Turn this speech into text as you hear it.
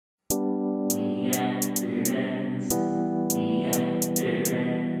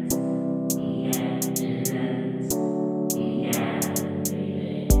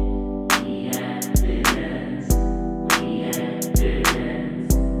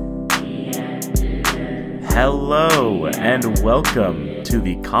Hello and welcome to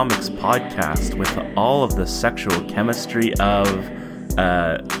the Comics Podcast with all of the sexual chemistry of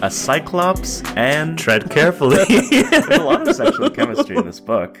a Cyclops and... Tread carefully. There's a lot of sexual chemistry in this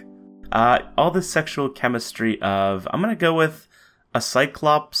book. All the sexual chemistry of... I'm going to go with a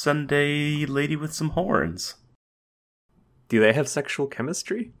Cyclops and a lady with some horns. Do they have ssexual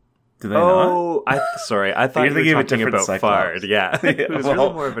chemistry? Do they not? Sorry. I thought you were talking about Cyclops. Fard. Yeah. It was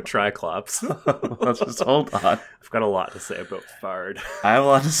really more of a Triclops. Let's just hold on. I've got a lot to say about Fard. I have a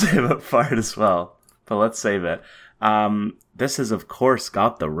lot to say about Fard as well, but let's save it. This is, of course,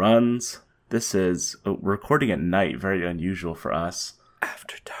 Got the Runs. This is recording at night, very unusual for us.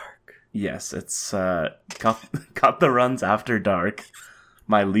 After dark. Yes, it's got the Runs after dark.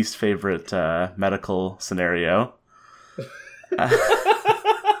 My least favorite medical scenario.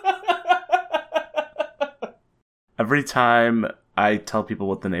 Every time I tell people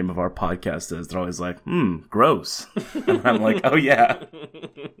what the name of our podcast is, they're always like, gross. And I'm like, oh yeah,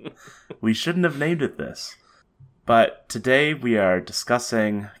 we shouldn't have named it this. But today we are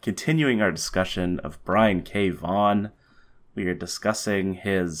continuing our discussion of Brian K. Vaughan. We are discussing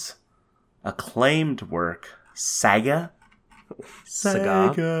his acclaimed work, Saga.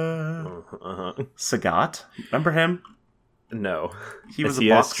 Sagat. Sagat. Remember him? No. He was a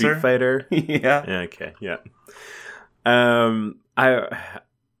boxer. Street Fighter? Yeah. Okay, yeah. I'm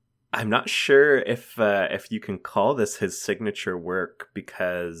not sure if you can call this his signature work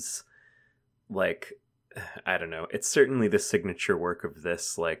because, like, I don't know. It's certainly the signature work of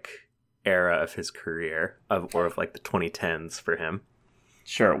this, like, era of his career, of like the 2010s for him.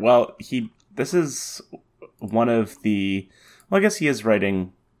 Sure. Well, this is one of the... Well, I guess he is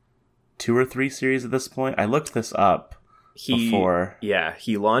writing 2 or 3 series at this point. I looked this up before. Yeah,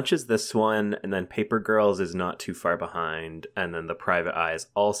 he launches this one, and then Paper Girls is not too far behind, and then The Private Eye is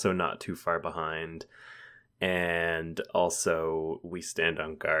also not too far behind. And also, We Stand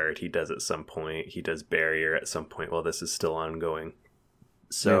on Guard, he does at some point. He does Barrier at some point while this is still ongoing.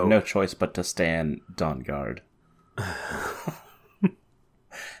 So you have no choice but to stand on guard.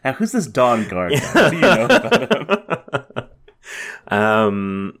 Now, who's this Don Guard? What do you know about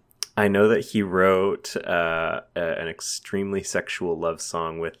him? I know that he wrote an extremely sexual love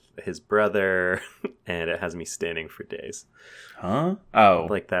song with his brother, and it has me standing for days. Huh? Oh.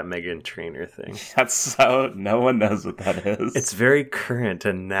 Like that Meghan Trainor thing. That's so... No one knows what that is. It's very current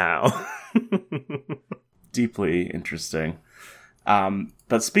and now. Deeply interesting.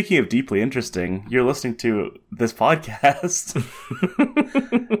 But speaking of deeply interesting, you're listening to this podcast.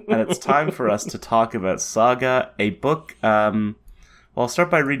 And it's time for us to talk about Saga, a book... Well, I'll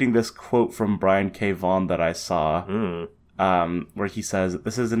start by reading this quote from Brian K. Vaughan that I saw, where he says,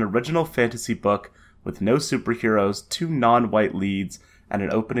 "This is an original fantasy book with no superheroes, 2 non-white leads, and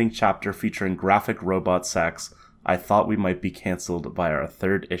an opening chapter featuring graphic robot sex. I thought we might be canceled by our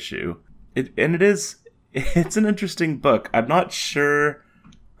 3rd issue." It's an interesting book. I'm not sure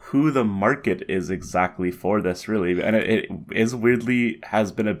who the market is exactly for this, really, and it is weirdly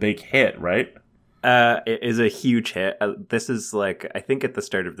has been a big hit, right? It is a huge hit. This is like, I think at the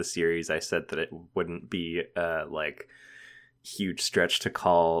start of the series, I said that it wouldn't be like huge stretch to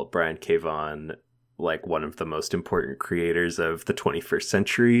call Brian K. Vaughan like one of the most important creators of the 21st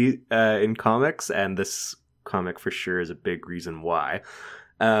century in comics, and this comic for sure is a big reason why.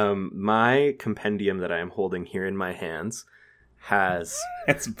 My compendium that I am holding here in my hands has...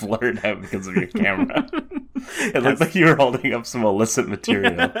 It's blurred out because of your camera. It looks like you were holding up some illicit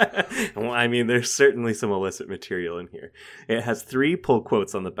material. Well, I mean, there's certainly some illicit material in here. It has 3 pull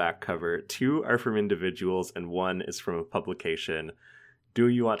quotes on the back cover. 2 are from individuals, and 1 is from a publication. Do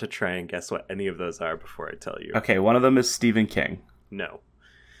you want to try and guess what any of those are before I tell you? Okay, one of them is Stephen King. No.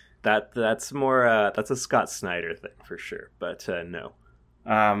 That's more, that's a Scott Snyder thing for sure, but no.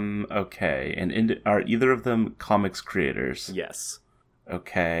 Okay, and are either of them comics creators? Yes.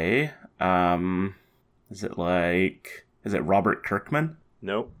 Okay, is it Robert Kirkman?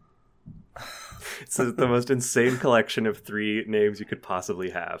 Nope. It's the most insane collection of 3 names you could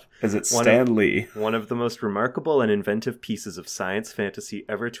possibly have. Is it Stan Lee? One of the most remarkable and inventive pieces of science fantasy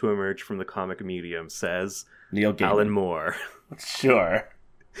ever to emerge from the comic medium, says Neil Gaiman. Alan Moore. Sure.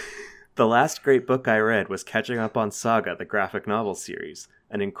 The last great book I read was catching up on Saga, the graphic novel series.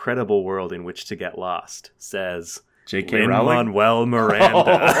 An incredible world in which to get lost, says J.K. Rowling? Lin-Manuel Miranda.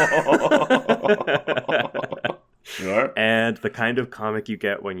 Sure. And the kind of comic you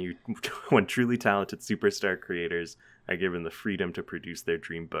get when truly talented superstar creators are given the freedom to produce their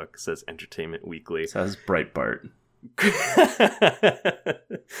dream book, says Entertainment Weekly. Says Breitbart.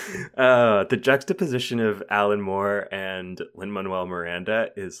 The juxtaposition of Alan Moore and Lin-Manuel Miranda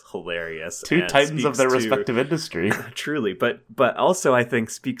is hilarious. Two titans of their respective industry. Truly, but also I think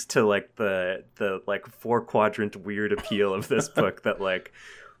speaks to like the like 4-quadrant weird appeal of this book, that like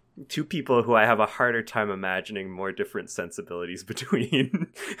two people who I have a harder time imagining more different sensibilities between.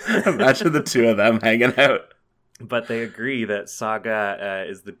 Imagine the two of them hanging out. But they agree that Saga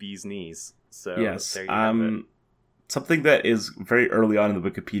is the bee's knees. So yes, there you have it. Something that is very early on in the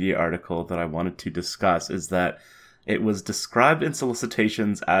Wikipedia article that I wanted to discuss is that it was described in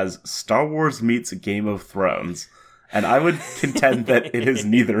solicitations as Star Wars meets Game of Thrones. And I would contend that it is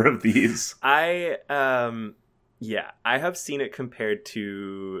neither of these. I have seen it compared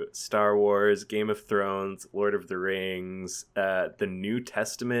to Star Wars, Game of Thrones, Lord of the Rings, the New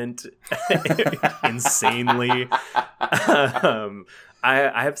Testament, insanely. I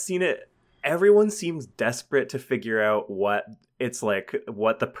have seen it. Everyone seems desperate to figure out what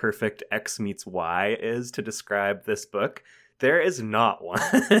the perfect X meets Y is to describe this book. There is not one.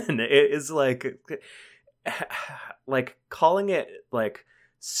 It is like calling it like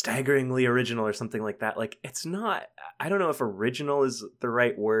staggeringly original or something like that. Like, it's not, I don't know if original is the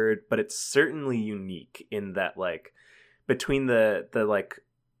right word, but it's certainly unique in that, like, between the like,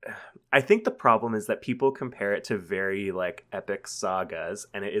 I think the problem is that people compare it to very like epic sagas,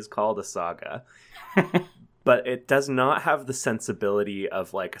 and it is called a saga, but it does not have the sensibility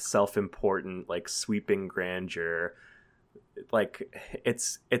of like self-important, like sweeping grandeur. Like,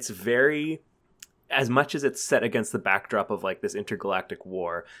 it's very, as much as it's set against the backdrop of like this intergalactic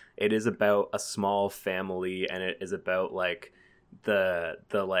war, it is about a small family, and it is about like the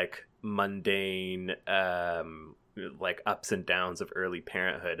like mundane like ups and downs of early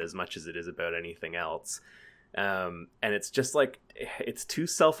parenthood as much as it is about anything else. And it's just like, it's too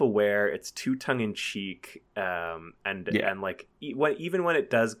self-aware, it's too tongue-in-cheek, and like even when it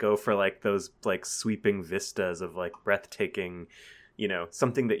does go for like those like sweeping vistas of like breathtaking, you know,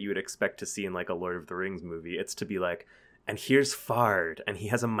 something that you would expect to see in like a Lord of the Rings movie, it's to be like, and here's Fard, and he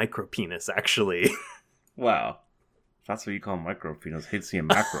has a micro penis actually. Wow, that's what you call micro penis. Hate seeing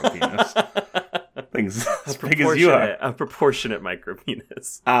macro penis. Things as big as you are. A proportionate micro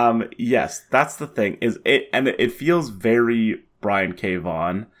penis. Yes, that's the thing. It feels very Brian K.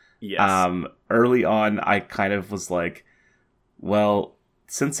 Vaughan. Yes. Early on, I kind of was like, well,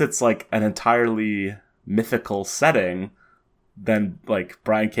 since it's like an entirely mythical setting, then like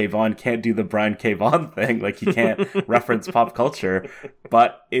Brian K. Vaughan can't do the Brian K. Vaughan thing. Like, he can't reference pop culture,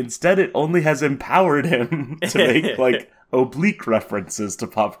 but instead it only has empowered him to make like oblique references to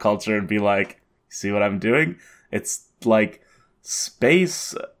pop culture and be like, see what I'm doing? It's like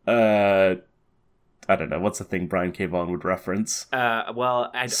space. I don't know, what's the thing Brian K. Vaughan would reference?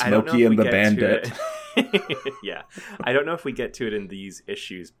 Well, I Smokey don't know if and we the get Bandit. To it. Yeah, I don't know if we get to it in these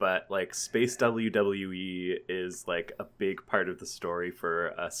issues, but like space WWE is like a big part of the story for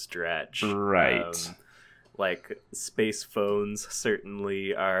a stretch, right? Like, space phones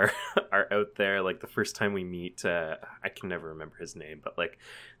certainly are out there. Like, the first time we meet, I can never remember his name, but like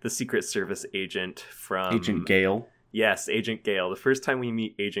the Secret Service agent from Agent Gale. Yes, Agent Gale. The first time we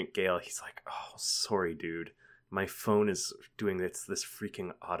meet Agent Gale, he's like, "Oh, sorry, dude. My phone is doing this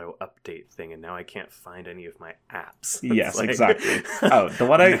freaking auto update thing, and now I can't find any of my apps." Yes, like... exactly. Oh, the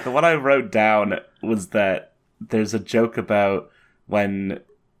one I wrote down was that there's a joke about when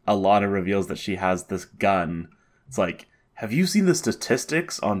Alana reveals that she has this gun. It's like, have you seen the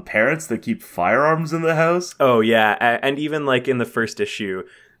statistics on parents that keep firearms in the house? Oh, yeah. And even like in the first issue,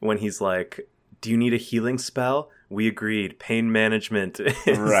 when he's like, do you need a healing spell? We agreed. Pain management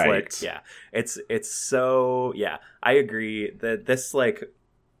is right. Like, yeah. It's so, yeah. I agree that this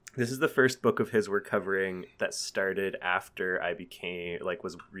is the first book of his we're covering that started after I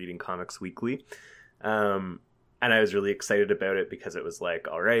was reading Comics Weekly. And I was really excited about it because it was like,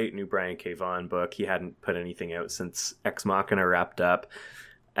 all right, new Brian K. Vaughan book. He hadn't put anything out since Ex Machina wrapped up.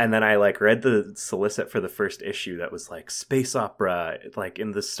 And then I like read the solicit for the first issue that was like space opera, like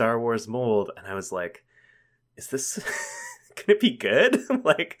in the Star Wars mold. And I was like, is this going to be good?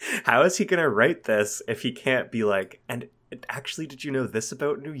 Like, how is he going to write this if he can't be like, and actually, did you know this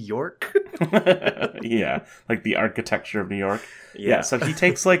about New York? Yeah, like the architecture of New York. Yeah, so he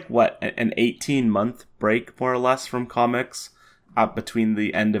takes like, what, an 18-month break, more or less, from comics between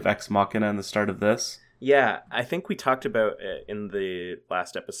the end of Ex Machina and the start of this? Yeah, I think we talked about it in the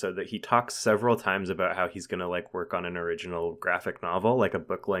last episode that he talks several times about how he's going to like work on an original graphic novel, like a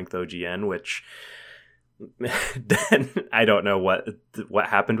book-length OGN, which... I don't know what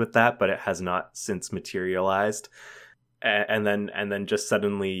happened with that, but it has not since materialized. and then just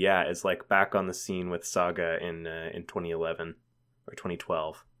suddenly, yeah, is like back on the scene with Saga in 2011 or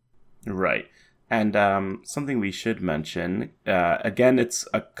 2012. Right. And something we should mention, again, it's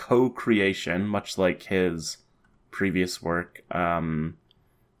a co-creation, much like his previous work,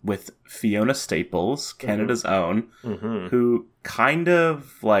 with Fiona Staples, Canada's own, who kind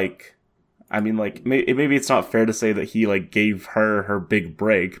of, like, I mean, like, maybe it's not fair to say that he, like, gave her big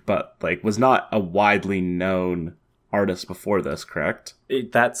break, but, like, was not a widely known artist before this, correct?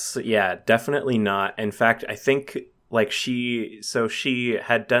 That's, yeah, definitely not. In fact, I think, like, she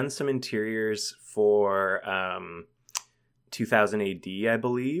had done some interiors for 2000 AD, I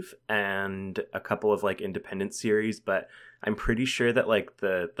believe, and a couple of, like, independent series, but I'm pretty sure that, like,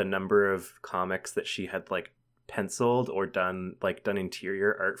 the number of comics that she had, like, penciled or done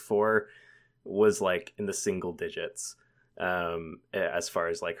interior art for was, like, in the single digits, as far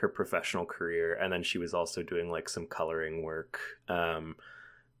as, like, her professional career. And then she was also doing, like, some coloring work. I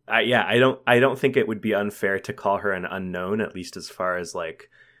don't think it would be unfair to call her an unknown, at least as far as, like,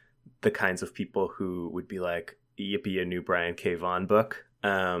 the kinds of people who would be like, yippee, a new Brian K. Vaughan book.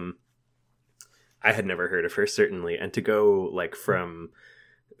 I had never heard of her, certainly. And to go, like, from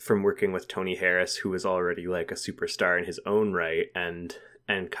working with Tony Harris, who was already, like, a superstar in his own right, and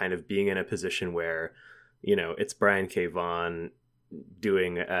kind of being in a position where, you know, it's Brian K. Vaughan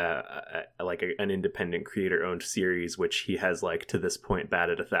doing an independent creator-owned series, which he has, like, to this point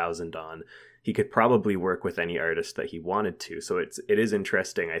batted 1,000 on. He could probably work with any artist that he wanted to. So it is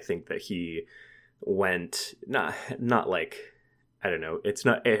interesting, I think, that he went not like, I don't know, it's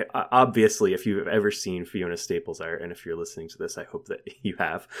not obviously, if you've ever seen Fiona Staples art, and if you're listening to this, I hope that you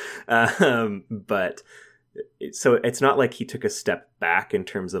have, but so it's not like he took a step back in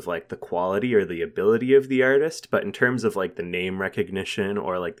terms of, like, the quality or the ability of the artist, but in terms of, like, the name recognition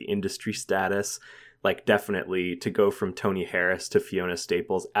or, like, the industry status, like, definitely to go from Tony Harris to Fiona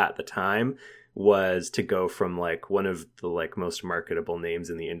Staples at the time was to go from, like, one of the, like, most marketable names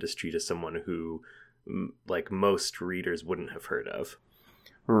in the industry to someone who, like, most readers wouldn't have heard of.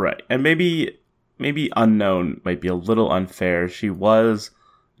 Right. And maybe unknown might be a little unfair. She was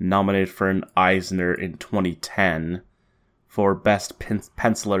nominated for an Eisner in 2010 for Best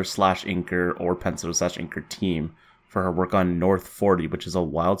Penciler/Inker or Penciler/Inker Team for her work on North 40, which is a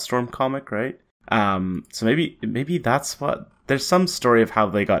Wildstorm comic, right? So maybe that's what... There's some story of how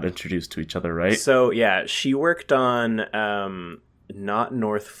they got introduced to each other, right? So, yeah, she worked on not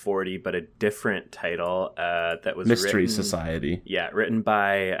North 40, but a different title that was Mystery Society. Yeah, written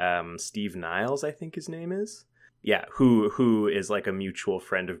by Steve Niles, I think his name is. Yeah, who is, like, a mutual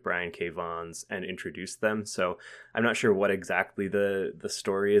friend of Brian K. Vaughan's and introduced them. So I'm not sure what exactly the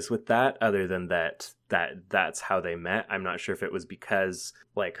story is with that, other than that's how they met. I'm not sure if it was because,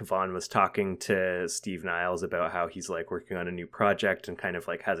 like, Vaughan was talking to Steve Niles about how he's, like, working on a new project and kind of,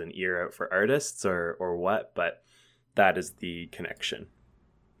 like, has an ear out for artists or what, but that is the connection.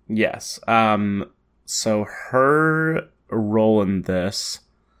 Yes. So her role in this,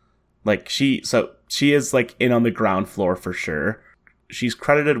 like, she is, like, in on the ground floor for sure. She's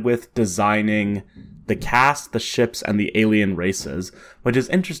credited with designing the cast, the ships, and the alien races, which is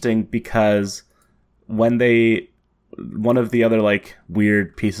interesting because one of the other, like,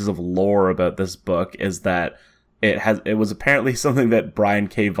 weird pieces of lore about this book is that it was apparently something that Brian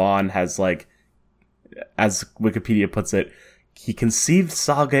K. Vaughan has, like, as Wikipedia puts it, he conceived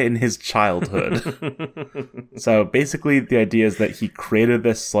Saga in his childhood. So basically the idea is that he created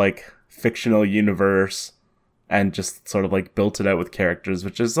this, like, fictional universe and just sort of, like, built it out with characters,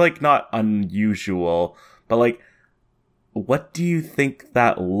 which is, like, not unusual, but, like, what do you think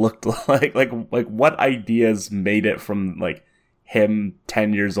that looked like? Like what ideas made it from, like, him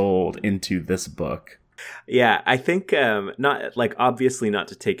 10 years old into this book? Yeah, I think not, like, obviously not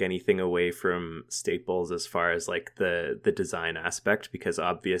to take anything away from Staples as far as, like, the design aspect, because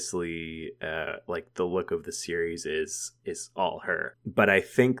obviously like, the look of the series is all her. But I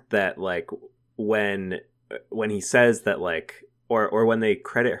think that, like, when he says that, like, or when they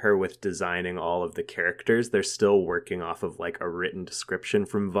credit her with designing all of the characters, they're still working off of, like, a written description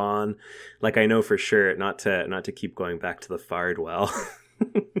from Vaughan. Like, I know for sure, not to keep going back to the Fardwell,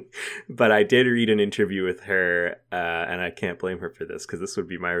 but I did read an interview with her, and I can't blame her for this, because this would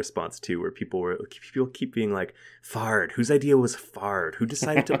be my response too, where people keep being like, Fard, whose idea was Fard? Who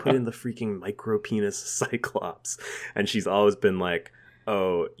decided to put in the freaking micro penis Cyclops? And she's always been like,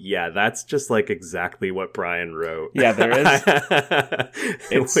 oh yeah, that's just, like, exactly what Brian wrote. Yeah, there is.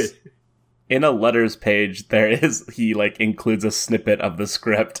 It's in a letters page. He, like, includes a snippet of the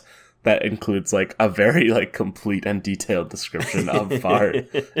script that includes, like, a very, like, complete and detailed description of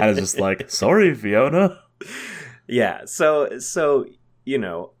Fard. And it's just like, sorry, Fiona. Yeah, so you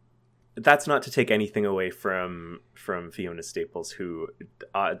know, that's not to take anything away from Fiona Staples, who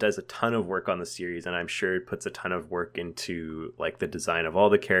does a ton of work on the series, and I'm sure puts a ton of work into like the design of all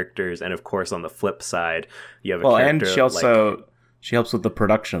the characters. And of course, on the flip side, you have a character, and she also she helps with the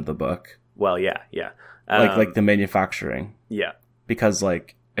production of the book. Well, yeah, like the manufacturing. Yeah, because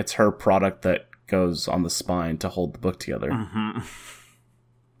like it's her product that goes on the spine to hold the book together. Mm-hmm.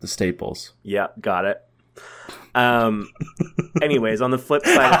 The staples. Yeah, got it. Anyways, on the flip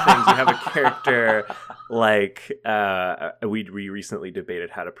side of things, you have a character like we recently debated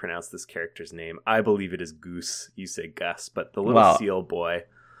how to pronounce this character's name. I believe it is Goose. You say Gus, but the little seal boy.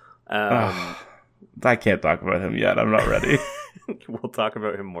 I can't talk about him yet. I'm not ready. We'll talk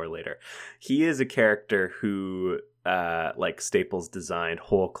about him more later. He is a character who like Staples designed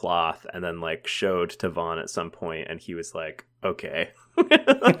whole cloth and then like showed to Vaughn at some point, and he was like, okay,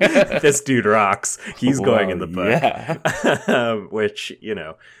 this dude rocks. He's going in the book. Yeah. Which, you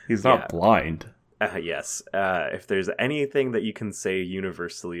know, he's not blind. Yes. If there's anything that you can say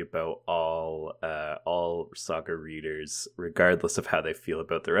universally about all Saga readers, regardless of how they feel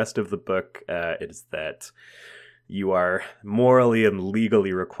about the rest of the book, it is that you are morally and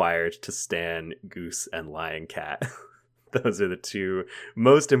legally required to stan Goose and Lion Cat. Those are the two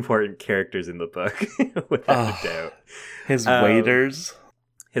most important characters in the book, without a doubt. His waiters.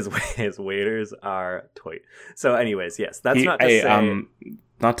 His waiters are toy. So anyways, yes, that's not to say...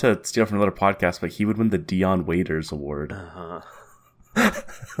 not to steal from another podcast, but he would win the Dion Waiters Award.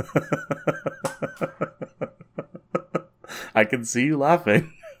 I can see you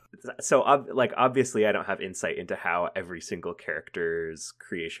laughing. So, obviously, I don't have insight into how every single character's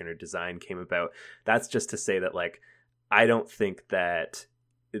creation or design came about. That's just to say that, like, I don't think that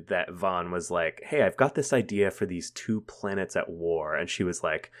Vaughn was like, hey, I've got this idea for these two planets at war. And she was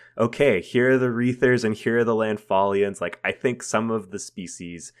like, okay, here are the Reethers and here are the Landfallians. Like, I think some of the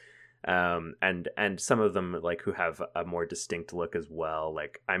species, and some of them, like, who have a more distinct look as well.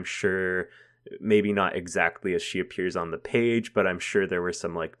 Like, I'm sure... maybe not exactly as she appears on the page, but I'm sure there were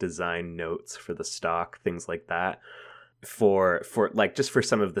some like design notes for the stock, things like that, for like just for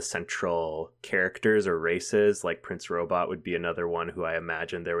some of the central characters or races. Like Prince Robot would be another one who I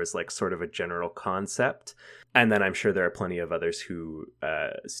imagine there was like sort of a general concept. And then I'm sure there are plenty of others who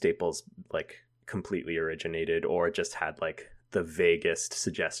Staples like completely originated or just had like the vaguest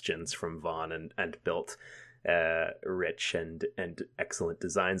suggestions from Vaughn and built rich and excellent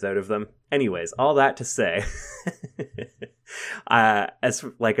designs out of them. Anyways, all that to say,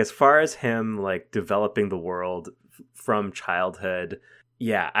 as far as him like developing the world from childhood,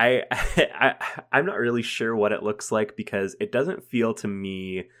 yeah, I'm not really sure what it looks like, because it doesn't feel to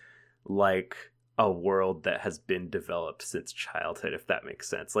me like a world that has been developed since childhood, if that makes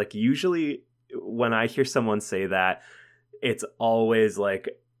sense. Like, usually when I hear someone say that, it's always like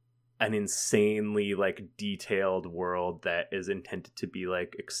an insanely like detailed world that is intended to be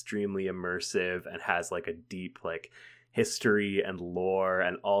like extremely immersive and has like a deep like history and lore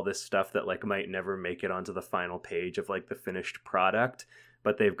and all this stuff that like might never make it onto the final page of like the finished product,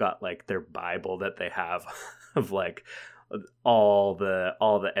 but they've got like their Bible that they have of like all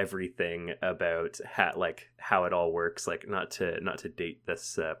the everything about how it all works. Like, not to date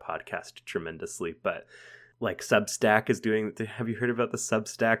this podcast tremendously, but like Substack is doing... Have you heard about the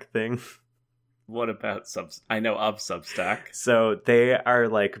Substack thing? What about I know of Substack. So they are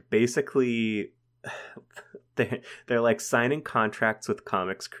like basically... They're like signing contracts with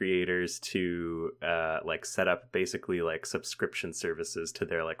comics creators to like set up basically like subscription services to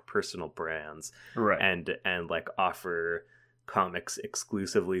their like personal brands. Right. And like offer comics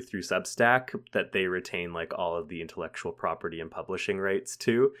exclusively through Substack that they retain like all of the intellectual property and publishing rights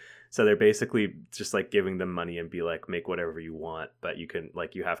to. So they're basically just like giving them money and be like, make whatever you want, but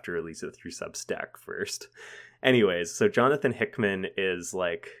you have to release it through Substack first. Anyways, so Jonathan Hickman is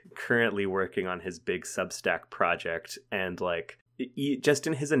like currently working on his big Substack project, and like just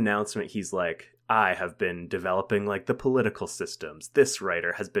in his announcement, he's like, I have been developing like the political systems. This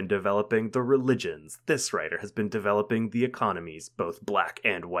writer has been developing the religions. This writer has been developing the economies, both black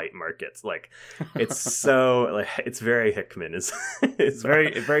and white markets. Like, it's so like it's very Hickman. It's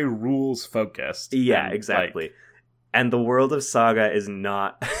very rules focused. Yeah, exactly. Like... And the world of Saga is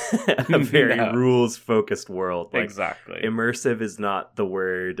not a very rules focused world. Like, exactly. Immersive is not the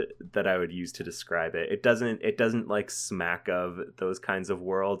word that I would use to describe it. It doesn't like smack of those kinds of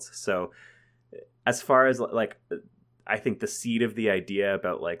worlds. So as far as like, I think the seed of the idea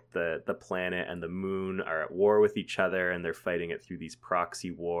about like the planet and the moon are at war with each other, and they're fighting it through these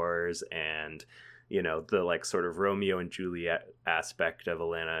proxy wars, and you know, the like sort of Romeo and Juliet aspect of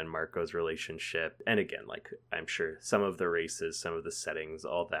Elena and Marco's relationship. And again, like I'm sure some of the races, some of the settings,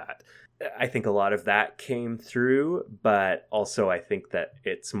 all that. I think a lot of that came through, but also I think that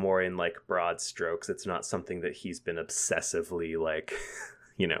it's more in like broad strokes. It's not something that he's been obsessively like,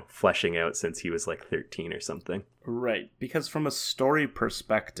 you know, fleshing out since he was like 13 or something. Right, because from a story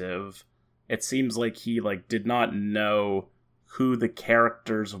perspective, it seems like he like did not know who the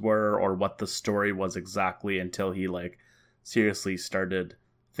characters were or what the story was exactly until he like seriously started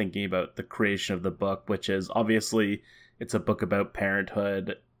thinking about the creation of the book, which is obviously it's a book about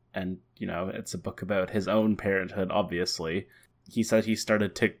parenthood, and you know, it's a book about his own parenthood. Obviously, he said he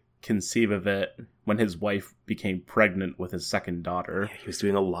started to conceive of it when his wife became pregnant with his second daughter. Yeah, he was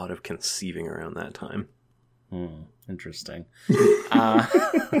doing a lot of conceiving around that time. Interesting.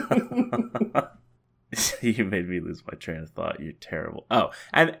 You made me lose my train of thought. You're terrible. Oh,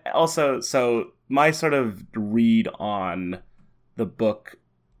 and also, so my sort of read on the book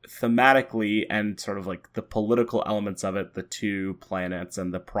thematically and sort of like the political elements of it, the two planets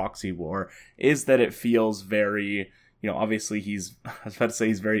and the proxy war, is that it feels very, you know, obviously I was about to say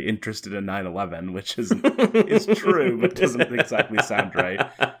he's very interested in 9/11, which is true, but doesn't exactly sound right.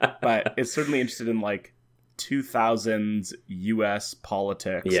 But it's certainly interested in like 2000s US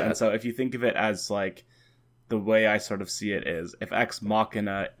politics. Yeah. And so if you think of it as like, the way I sort of see it is, if Ex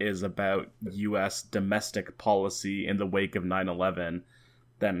Machina is about US domestic policy in the wake of 9/11,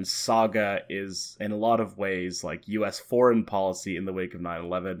 then Saga is in a lot of ways like US foreign policy in the wake of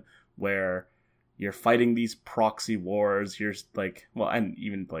 9/11, where you're fighting these proxy wars. You're like, well, and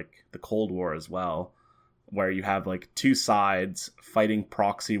even like the Cold War as well, where you have like two sides fighting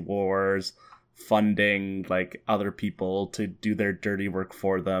proxy wars, funding like other people to do their dirty work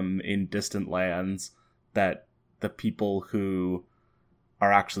for them in distant lands that the people who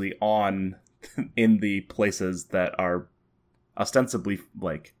are actually on in the places that are ostensibly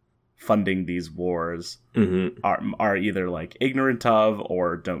like funding these wars are either like ignorant of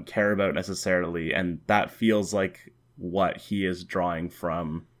or don't care about necessarily, and that feels like what he is drawing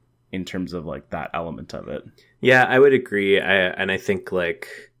from in terms of like that element of it. Yeah, I would agree. I think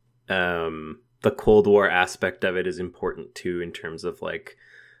like the Cold War aspect of it is important too, in terms of like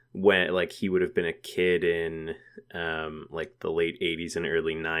when like he would have been a kid in like the late 80s and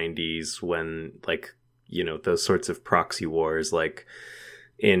early 90s when like, you know, those sorts of proxy wars like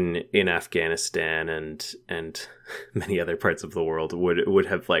in Afghanistan and many other parts of the world would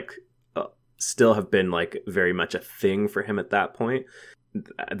have like still have been like very much a thing for him at that point.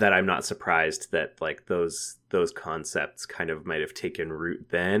 That I'm not surprised that like those concepts kind of might have taken root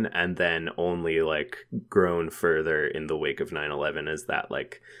then, and then only like grown further in the wake of 9/11, as that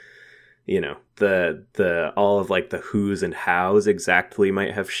like, you know, the all of like the who's and how's exactly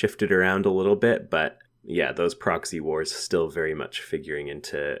might have shifted around a little bit, but yeah, those proxy wars still very much figuring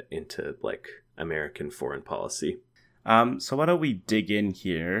into like American foreign policy. So why don't we dig in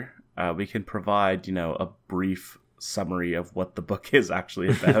here? We can provide, you know, a brief summary of what the book is actually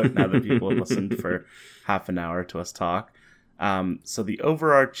about now that people have listened for half an hour to us talk. So the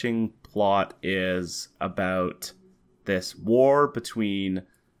overarching plot is about this war between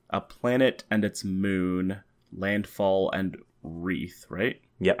a planet and its moon, Landfall and Wreath, right?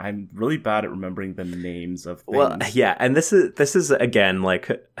 Yep. I'm really bad at remembering the names of things. Well, yeah, and this is again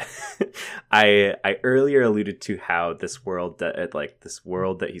like I earlier alluded to how this world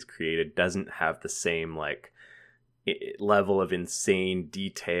that he's created doesn't have the same like level of insane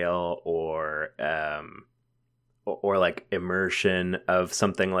detail or like immersion of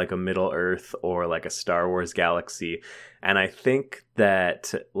something like a Middle Earth or like a Star Wars galaxy. And I think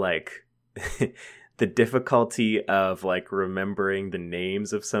that like the difficulty of like remembering the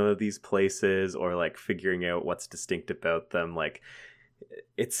names of some of these places or like figuring out what's distinct about them, like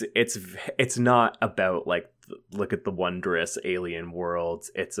it's not about like look at the wondrous alien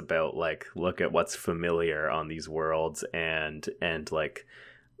worlds. It's about like look at what's familiar on these worlds and like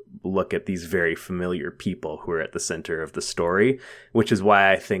look at these very familiar people who are at the center of the story, which is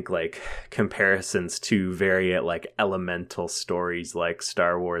why I think like comparisons to very like elemental stories like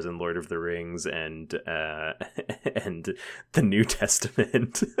Star Wars and Lord of the Rings and the New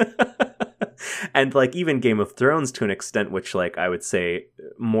Testament and like even Game of Thrones to an extent, which like I would say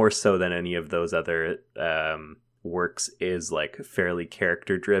more so than any of those other works is like fairly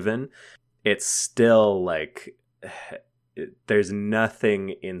character driven. It's still like there's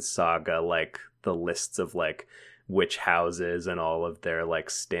nothing in Saga like the lists of like witch houses and all of their like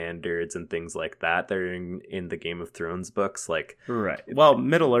standards and things like that. They're in the Game of Thrones books, like right. Well,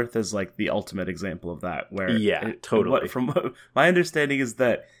 Middle Earth is like the ultimate example of that. Where totally. From my understanding is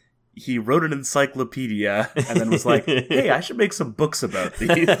that he wrote an encyclopedia and then was like, hey, I should make some books about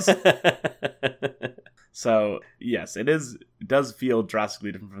these. So, yes, it does feel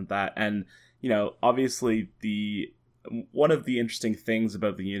drastically different from that. And, you know, obviously one of the interesting things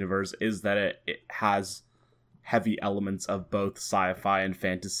about the universe is that it has heavy elements of both sci-fi and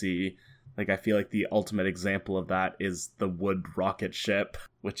fantasy. Like, I feel like the ultimate example of that is the Wood rocket ship,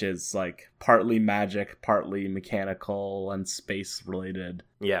 which is like partly magic, partly mechanical and space related.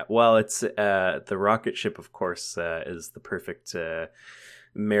 Yeah, well, it's the rocket ship, of course, is the perfect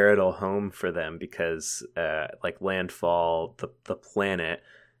marital home for them because like Landfall, the planet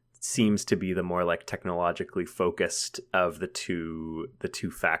seems to be the more like technologically focused of the two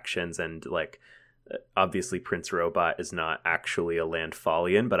factions, and like obviously Prince Robot is not actually a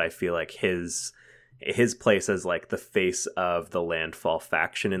Landfallian, but I feel like his place as like the face of the Landfall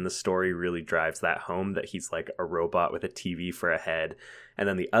faction in the story really drives that home, that he's like a robot with a TV for a head. And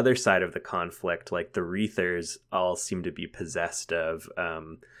then the other side of the conflict, like the Reethers all seem to be possessed of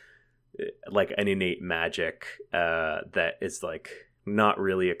like an innate magic that is like not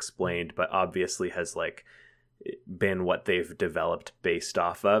really explained, but obviously has like been what they've developed based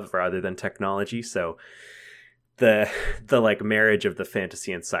off of rather than technology. So the like marriage of the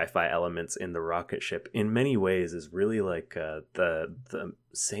fantasy and sci-fi elements in the rocket ship in many ways is really like the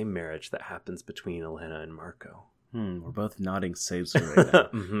same marriage that happens between Elena and Marco. We're both nodding saves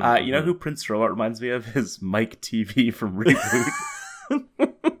right now. You know who Prince Robot reminds me of? Is Mike TV from Reboot.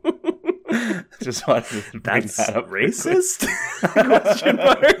 Just wanted to bring that up. Racist? Question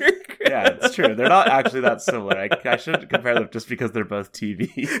mark. Yeah, it's true. They're not actually that similar. I shouldn't compare them just because they're both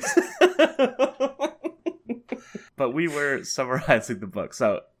TVs. But we were summarizing the book.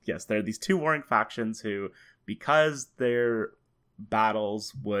 So, yes, there are these two warring factions who, because their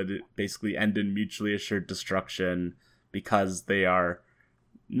battles would basically end in mutually assured destruction, because they are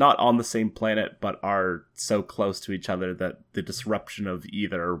not on the same planet, but are so close to each other that the disruption of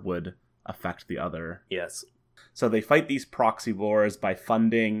either would affect the other. Yes. So they fight these proxy wars by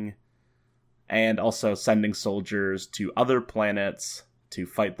funding and also sending soldiers to other planets to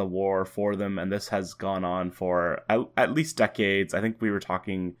fight the war for them. And this has gone on for at least decades. I think we were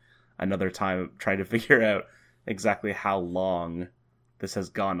talking another time trying to figure out exactly how long this has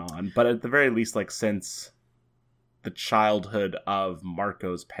gone on. But at the very least, like since the childhood of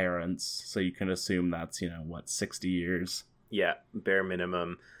Marco's parents. So you can assume that's, 60 years? Yeah, bare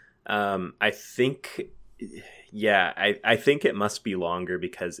minimum. I think it must be longer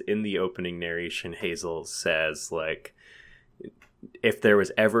because in the opening narration, Hazel says, like, if there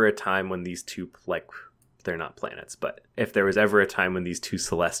was ever a time when these two, like, they're not planets, but if there was ever a time when these two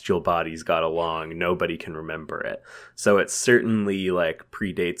celestial bodies got along, nobody can remember it. So it certainly, like,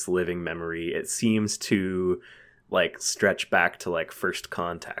 predates living memory. It seems to, like, stretch back to, like, first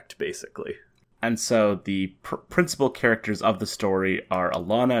contact, basically. And so the principal characters of the story are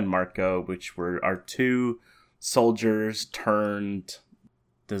Alana and Marco, which were our two soldiers turned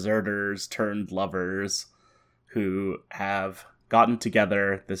deserters turned lovers who have gotten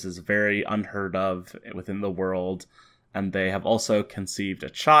together. This is very unheard of within the world. And they have also conceived a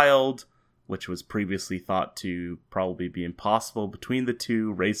child, which was previously thought to probably be impossible between the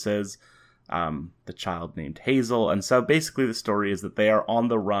two races. The child named Hazel. And so basically the story is that they are on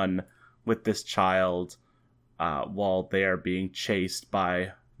the run with this child while they are being chased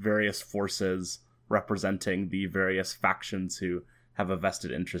by various forces representing the various factions who have a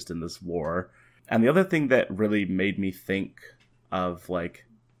vested interest in this war. And the other thing that really made me think of, like,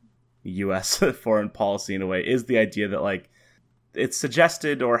 U.S. foreign policy in a way is the idea that, like, it's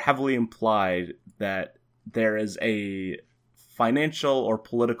suggested or heavily implied that there is a financial or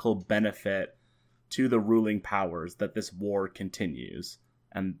political benefit to the ruling powers that this war continues.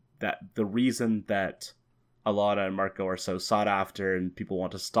 And that the reason that Alana and Marco are so sought after and people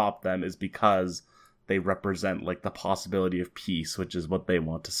want to stop them is because they represent, like, the possibility of peace, which is what they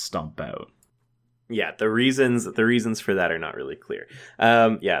want to stomp out. Yeah, the reasons for that are not really clear.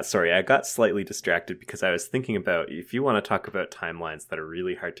 Sorry, I got slightly distracted because I was thinking about, if you want to talk about timelines that are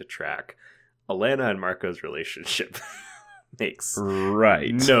really hard to track, Alana and Marco's relationship makes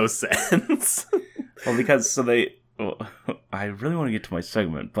no sense. Well, because I really want to get to my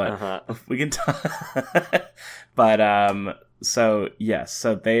segment, but we can talk. But so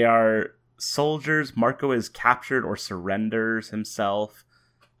they are soldiers. Marco is captured or surrenders himself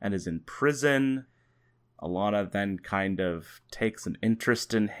and is in prison. Alana then kind of takes an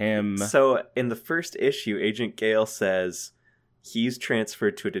interest in him. So in the first issue, Agent Gale says he's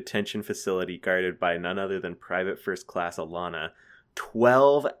transferred to a detention facility guarded by none other than Private First Class Alana.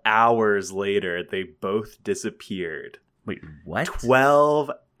 12 hours later, they both disappeared. Wait, what? 12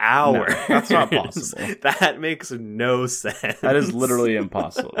 hour. No, that's not possible. That makes no sense. That is literally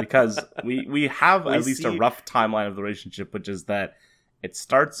impossible, because we have at least a rough timeline of the relationship, which is that it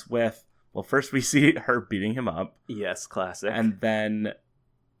starts with, well, first we see her beating him up. Yes, classic. And then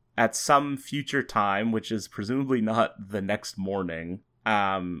at some future time, which is presumably not the next morning,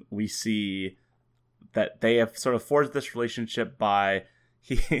 we see that they have sort of forged this relationship by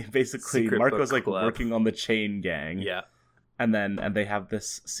basically Secret Marco's book like club. working on the chain gang. Yeah. And they have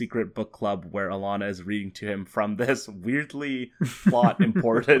this secret book club where Alana is reading to him from this weirdly plot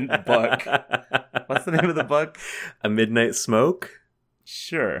important book. What's the name of the book? A Midnight Smoke?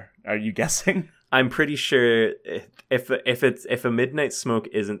 Sure. Are you guessing? I'm pretty sure if A Midnight Smoke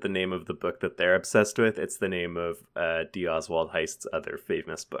isn't the name of the book that they're obsessed with, it's the name of D. Oswald Heist's other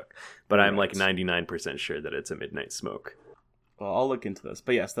famous book. But I'm like 99% sure that it's A Midnight Smoke. Well, I'll look into this.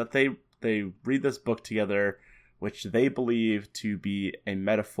 But yes, that they read this book together, which they believe to be a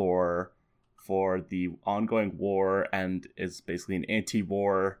metaphor for the ongoing war and is basically an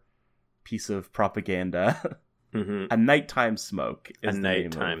anti-war piece of propaganda. Mm-hmm. A Nighttime Smoke is A the name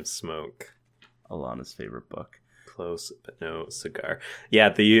Nighttime of Smoke. Alana's favorite book. Close, but no cigar. Yeah,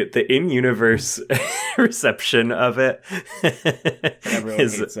 the in-universe reception of it Everyone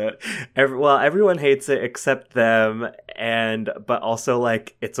hates it. Everyone hates it except them, but also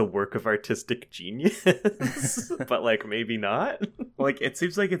like it's a work of artistic genius, but like maybe not. Like it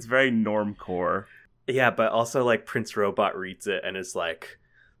seems like it's very normcore. Yeah, but also like Prince Robot reads it and is like,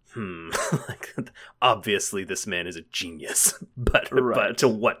 like obviously this man is a genius, but to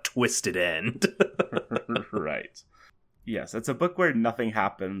what twisted end? Right. Yes, it's a book where nothing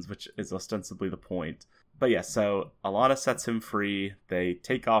happens, which is ostensibly the point. But yes, so Alana sets him free. They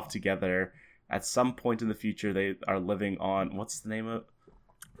take off together. At some point in the future, they are living on, what's the name of?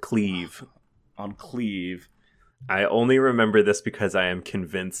 Cleve. On Cleve. I only remember this because I am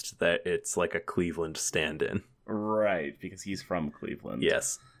convinced that it's like a Cleveland stand-in. Right, because he's from Cleveland.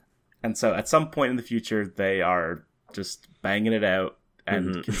 Yes. And so at some point in the future, they are just banging it out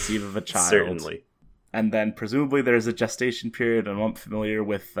and conceive of a child. Certainly. And then presumably there's a gestation period. I'm not familiar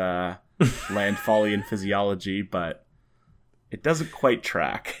with land folly and physiology, but it doesn't quite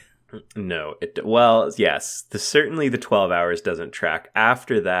track. No. Yes. Certainly the 12 hours doesn't track.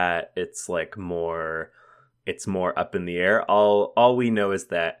 After that, it's like more up in the air. All we know is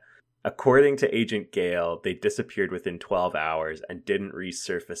that according to Agent Gale, they disappeared within 12 hours and didn't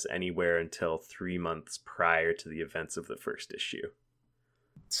resurface anywhere until 3 months prior to the events of the first issue.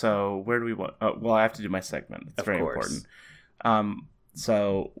 So where do we want... Oh, well, I have to do my segment. It's very important.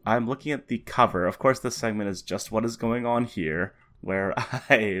 So I'm looking at the cover. Of course, this segment is just what is going on here, where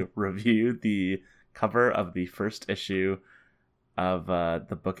I review the cover of the first issue of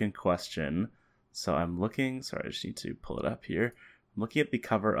the book in question. So I'm looking... Sorry, I just need to pull it up here. I'm looking at the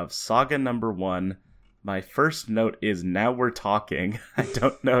cover of Saga #1. My first note is "Now we're talking." I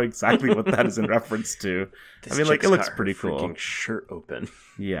don't know exactly what that is in reference to. I mean, like, it looks pretty cool. Freaking shirt open.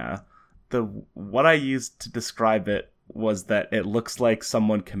 Yeah. What I used to describe it was that it looks like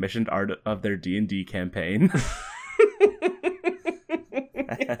someone commissioned art of their D&D campaign.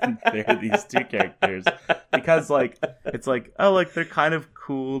 And there are these two characters. Because, like, it's like, oh, like, they're kind of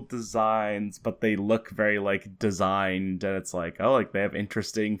cool designs, but they look very, like, designed. And it's like, oh, like, they have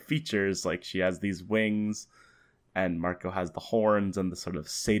interesting features. Like, she has these wings, and Marco has the horns and the sort of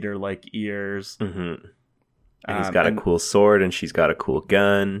satyr-like ears. Mm-hmm. And he's got a cool sword, and she's got a cool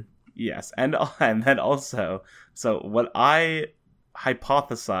gun. Yes, and then also, so what I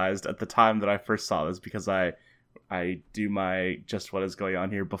hypothesized at the time that I first saw this, because I do my just what is going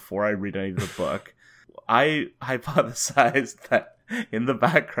on here before I read any of the book, I hypothesized that in the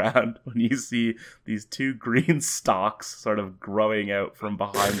background, when you see these two green stalks sort of growing out from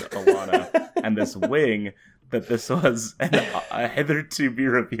behind Alana and this wing, that this was a hitherto be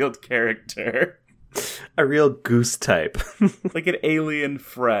revealed character. A real goose type. Like an alien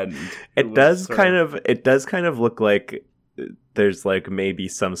friend. It does kind of look like there's like maybe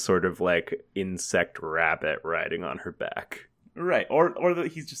some sort of like insect rabbit riding on her back. Right. Or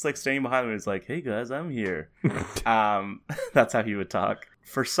that he's just like standing behind him and he's like, "Hey guys, I'm here." That's how he would talk.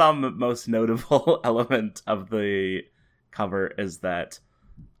 For some most notable element of the cover is that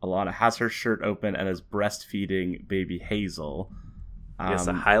Alana has her shirt open and is breastfeeding baby Hazel. Yes,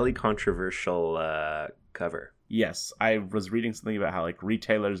 a highly controversial cover. Yes, I was reading something about how like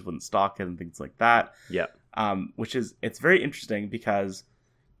retailers wouldn't stock it and things like that. Yeah. It's very interesting because,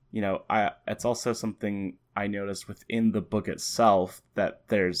 you know, it's also something I noticed within the book itself that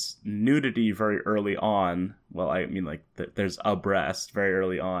there's nudity very early on. Well, I mean, like there's a breast very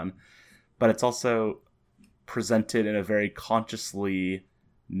early on, but it's also presented in a very consciously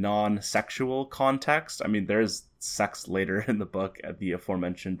non-sexual context. I mean, there's sex later in the book, the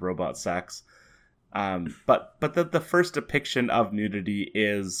aforementioned robot sex. But the first depiction of nudity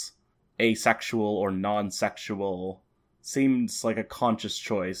is asexual or non-sexual. Seems like a conscious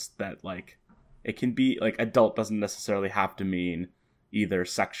choice that, like, it can be, like, adult doesn't necessarily have to mean either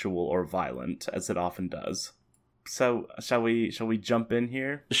sexual or violent, as it often does. So shall we jump in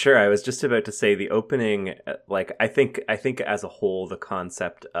here? Sure. I was just about to say the opening, like, I think as a whole, the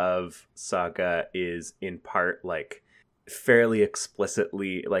concept of Saga is in part, like, fairly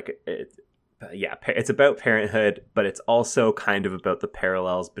explicitly, like, it's about parenthood, but it's also kind of about the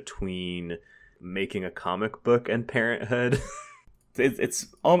parallels between making a comic book and parenthood. It's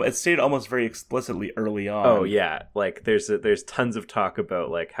stated almost very explicitly early on. Oh yeah, like there's tons of talk about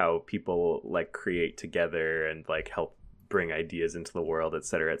like how people like create together and like help bring ideas into the world,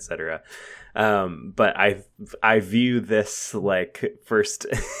 etc., etc. But I view this like first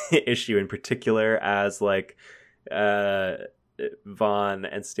issue in particular as like Vaughn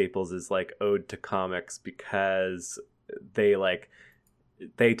and Staples' like ode to comics, because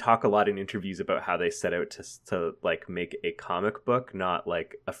they talk a lot in interviews about how they set out to like make a comic book, not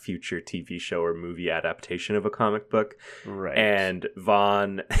like a future TV show or movie adaptation of a comic book. Right. And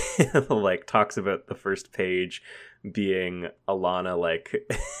Vaughn like talks about the first page being Alana like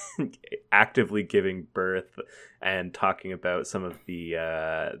actively giving birth and talking about some of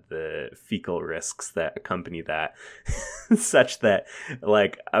the fecal risks that accompany that, such that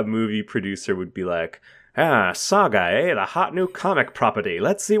like a movie producer would be like, Saga, eh? The hot new comic property.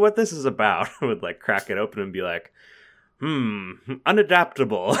 Let's see what this is about. I would like crack it open and be like,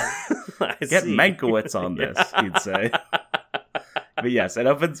 unadaptable. Get Mankiewicz on this, he'd say. But yes, it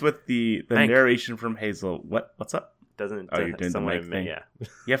opens with the narration from Hazel. What's up? Doesn't you're doing the Mank thing? Yeah.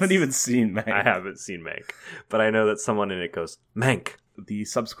 You haven't even seen Mank. I haven't seen Mank, but I know that someone in it goes, Mank. The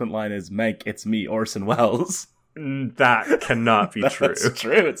subsequent line is, Mank, it's me, Orson Welles. That cannot be true. That's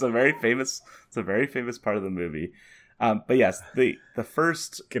true. It's a very famous part of the movie. But yes, the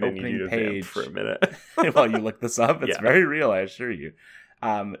first opening page for a minute while you look this up, it's very real, I assure you.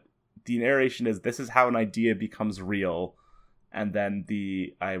 The narration is, this is how an idea becomes real. And then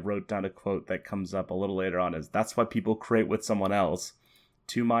I wrote down a quote that comes up a little later on, is, that's why people create with someone else.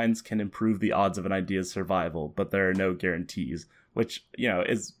 Two minds can improve the odds of an idea's survival, but there are no guarantees. Which, you know,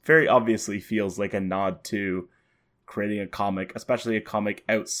 is very obviously feels like a nod to creating a comic, especially a comic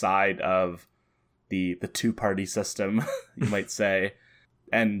outside of the two-party system, you might say.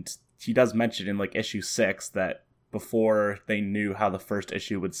 And he does mention in like issue 6 that before they knew how the first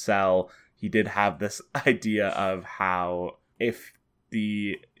issue would sell, he did have this idea of how if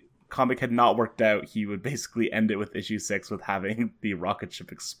the comic had not worked out, he would basically end it with issue 6 with having the rocket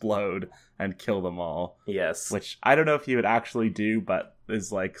ship explode and kill them all. Yes. Which I don't know if he would actually do, but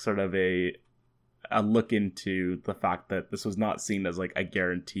is like sort of a look into the fact that this was not seen as like a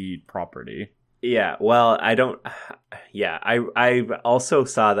guaranteed property. Yeah, well, I also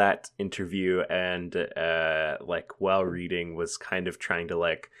saw that interview, and like while reading was kind of trying to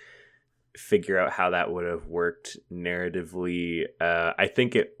like figure out how that would have worked narratively. I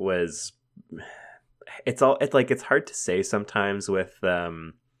think it's hard to say sometimes with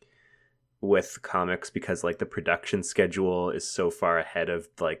comics, because like the production schedule is so far ahead of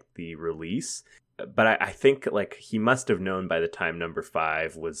like the release. But I think like he must have known by the time number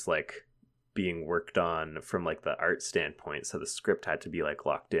 5 was like being worked on from like the art standpoint, so the script had to be like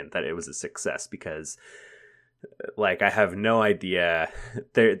locked in, that it was a success, because like I have no idea,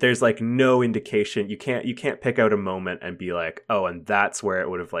 there's like no indication, you can't pick out a moment and be like, oh, and that's where it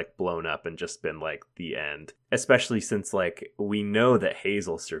would have like blown up and just been like the end, especially since like we know that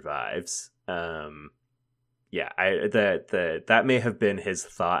Hazel survives. That may have been his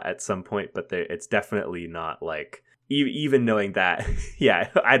thought at some point, but it's definitely not like, even knowing that,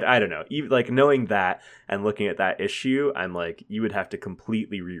 I don't know. Even like knowing that and looking at that issue, I'm like, you would have to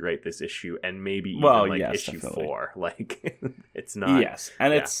completely rewrite this issue, and maybe even issue definitely. 4. Like, it's not. Yes,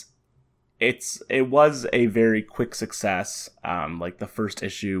 and it was a very quick success. Like the first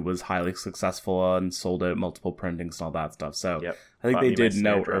issue was highly successful and sold out multiple printings and all that stuff. So I think they did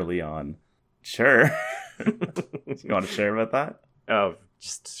know early on. Sure. You want to share about that? Oh,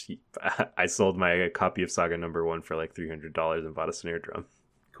 I sold my copy of Saga number 1 for like $300 and bought a snare drum.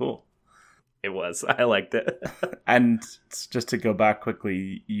 Cool. I liked it. And just to go back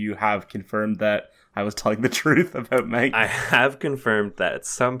quickly, you have confirmed that I was telling the truth about Mank. I have confirmed that at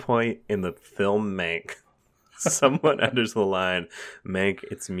some point in the film Mank, someone enters the line, Mank,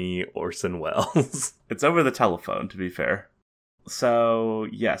 it's me, Orson Welles. It's over the telephone, to be fair. So,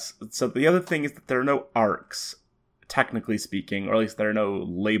 yes. So the other thing is that there are no arcs technically speaking, or at least there are no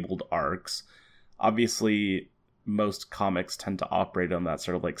labeled arcs. Obviously, most comics tend to operate on that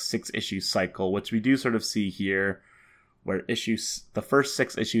sort of like 6-issue cycle, which we do sort of see here, where the first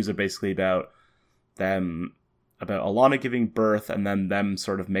 6 issues are basically about Alana giving birth, and then them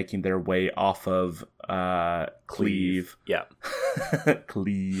sort of making their way off of Cleve. Yeah.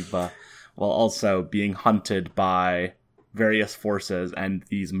 Cleve. While also being hunted by various forces and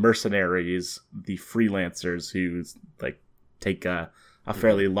these mercenaries, the freelancers who like take a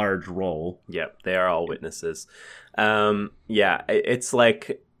fairly large role. Yep, they are all witnesses. It's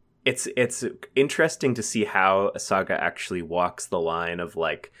like it's interesting to see how Saga actually walks the line of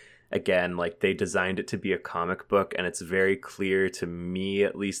like, again, like they designed it to be a comic book, and it's very clear to me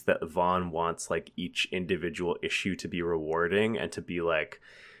at least that Vaughn wants like each individual issue to be rewarding and to be like,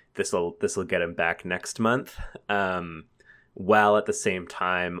 this'll get him back next month. While at the same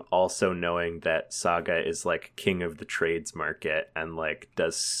time also knowing that Saga is like king of the trades market and like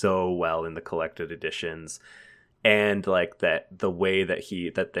does so well in the collected editions, and like that the way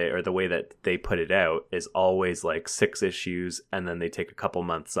that they put it out is always like 6 issues and then they take a couple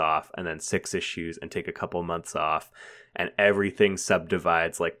months off, and then 6 issues and take a couple months off, and everything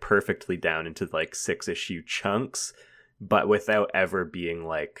subdivides like perfectly down into like 6-issue chunks, but without ever being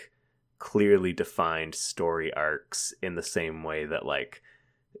like clearly defined story arcs in the same way that like,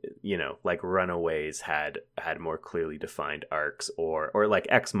 you know, like Runaways had more clearly defined arcs, or like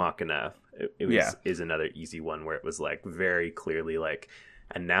Ex Machina is another easy one where it was like very clearly like,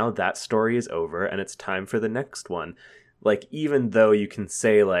 and now that story is over and it's time for the next one. Like, even though you can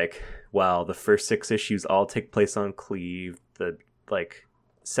say like, well, the first 6 issues all take place on Cleve, the like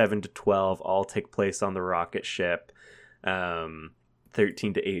 7 to 12 all take place on the rocket ship,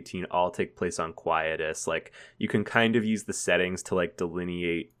 13 to 18 all take place on Quietus. Like, you can kind of use the settings to like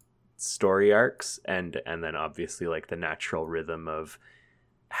delineate story arcs, and then obviously like the natural rhythm of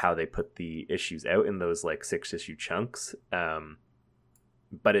how they put the issues out in those like 6-issue chunks.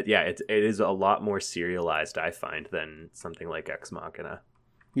 But it is a lot more serialized, I find, than something like Ex Machina.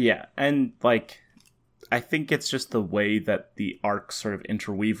 Yeah, and like I think it's just the way that the arcs sort of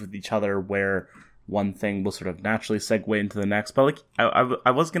interweave with each other, where one thing will sort of naturally segue into the next. But like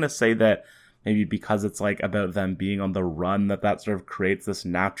I was gonna say that maybe because it's like about them being on the run, that sort of creates this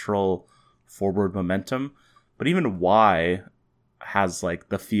natural forward momentum. But even Y has like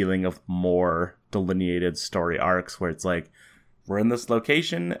the feeling of more delineated story arcs, where it's like, we're in this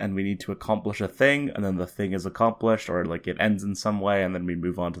location and we need to accomplish a thing, and then the thing is accomplished, or like it ends in some way, and then we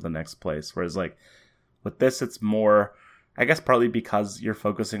move on to the next place. Whereas like with this, it's more, I guess partly because you're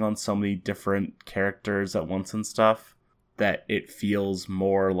focusing on so many different characters at once and stuff, that it feels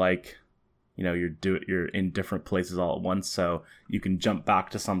more like, you know, you're in different places all at once, so you can jump back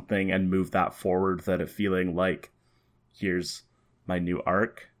to something and move that forward without it feeling like, here's my new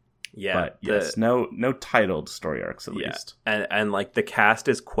arc. Yeah, but yes, no titled story arcs at least. And like the cast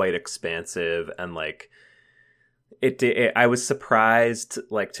is quite expansive, and like it I was surprised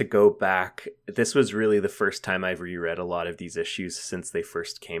like to go back. This was really the first time I've reread a lot of these issues since they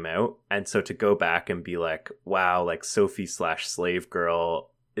first came out, and so to go back and be like, wow, like Sophie/Slave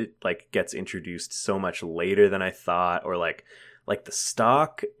Girl, it like gets introduced so much later than I thought, or like the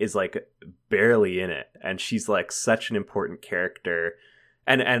Stock is like barely in it, and she's like such an important character.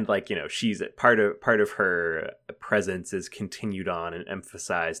 And like, you know, she's part of her presence is continued on and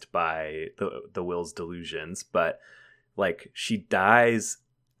emphasized by the Will's delusions, but like she dies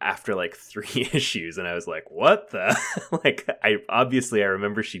after like 3 issues, and I was like, what the like, I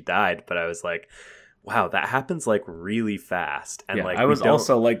remember she died, but I was like, wow, that happens like really fast. And like I was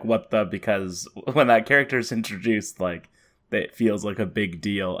also like, what the, because when that character is introduced, like it feels like a big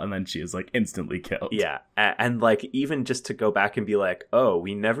deal, and then she is like instantly killed. Yeah, and like even just to go back and be like, oh,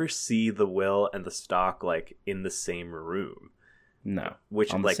 we never see the Will and the Stock like in the same room. No,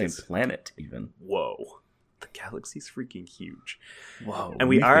 which on like the same planet even. Whoa, the galaxy's freaking huge. Whoa, and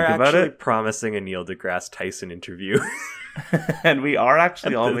we are actually promising a Neil deGrasse Tyson interview, and we are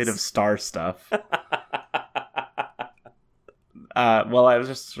actually all made of star stuff. Well, I was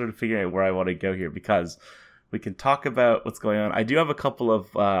just sort of figuring out where I want to go here, because we can talk about what's going on. I do have a couple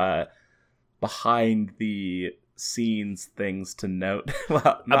of behind the scenes things to note.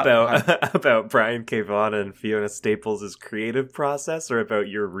 Well, about Brian K. Vaughan and Fiona Staples' creative process, or about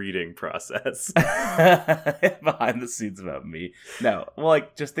your reading process? Behind the scenes about me. No, well,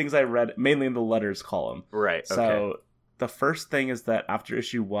 like just things I read mainly in the letters column. Right. Okay. So the first thing is that after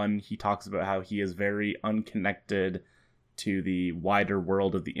issue 1, he talks about how he is very unconnected to the wider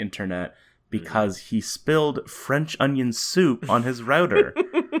world of the internet, because he spilled French onion soup on his router.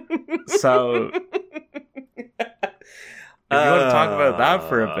 So If you want to talk about that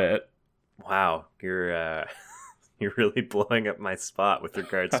for a bit. Wow, you're really blowing up my spot with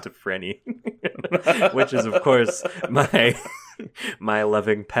regards to Frenny, which is of course my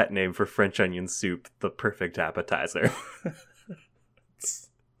loving pet name for French onion soup, the perfect appetizer. It's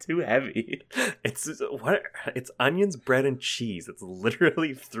too heavy. It's onions, bread, and cheese. It's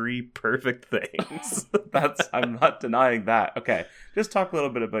literally 3 perfect things. I'm not denying that. Okay, just talk a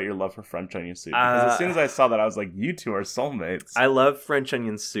little bit about your love for French onion soup, because as soon as I saw that, I was like, you two are soulmates. I love French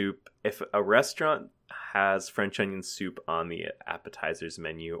onion soup. If a restaurant has French onion soup on the appetizers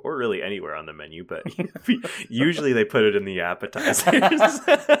menu, or really anywhere on the menu, but usually they put it in the appetizers.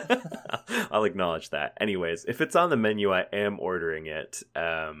 I'll acknowledge that. Anyways, if it's on the menu, I am ordering it.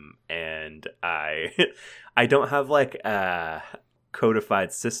 And I don't have like a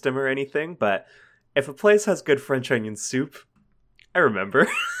codified system or anything, but if a place has good French onion soup, I remember.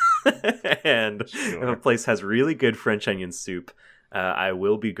 And if a place has really good French onion soup, I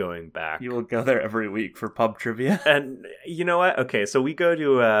will be going back. You will go there every week for pub trivia. And you know what? Okay, so we go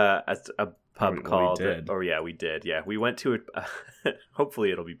to a pub called... We did. Oh, yeah, we did. Yeah, we went to it. Hopefully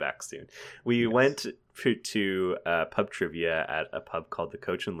it'll be back soon. We went to pub trivia at a pub called the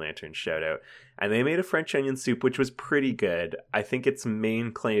Coach and Lantern, shout out. And they made a French onion soup, which was pretty good. I think its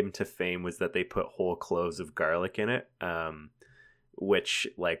main claim to fame was that they put whole cloves of garlic in it. Which,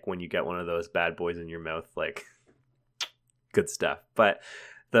 like, when you get one of those bad boys in your mouth, like... good stuff. But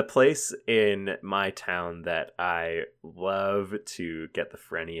the place in my town that I love to get the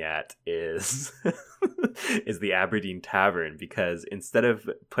Frenny at is is the Aberdeen Tavern, because instead of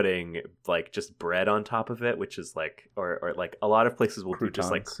putting like just bread on top of it, which is like or like a lot of places will do just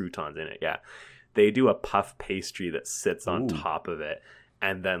like croutons in it, yeah, they do a puff pastry that sits on top of it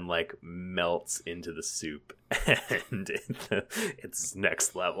and then like melts into the soup, and it's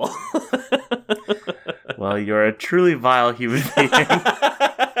next level. Well, you're a truly vile human being.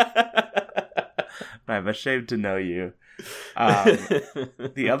 I'm ashamed to know you.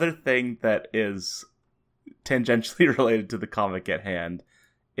 The other thing that is tangentially related to the comic at hand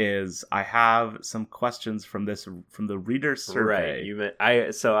is I have some questions from the reader survey. Right.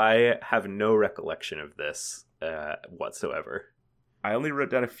 I have no recollection of this whatsoever. I only wrote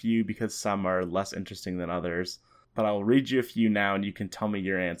down a few because some are less interesting than others, but I'll read you a few now and you can tell me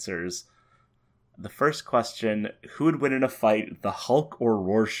your answers. The first question, who would win in a fight, the Hulk or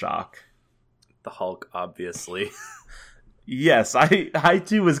Rorschach? The Hulk, obviously. Yes, I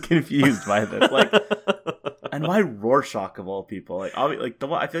too was confused by this. Like, and why Rorschach of all people? Like I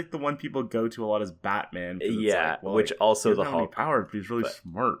feel like the one people go to a lot is Batman. Yeah, like, well, which like, also the Hulk powered, but he's really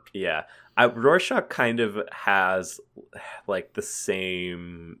smart. Yeah, Rorschach kind of has like the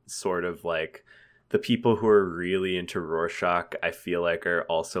same sort of like the people who are really into Rorschach. I feel like are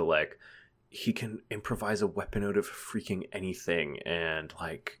also like he can improvise a weapon out of freaking anything, and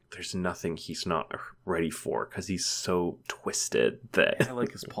like there's nothing he's not ready for because he's so twisted that I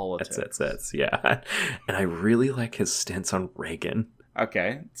like his politics. That's yeah. And I really like his stance on Reagan.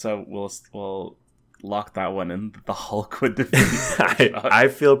 Okay, so we'll lock that one in. The Hulk would defeat Rorschach. I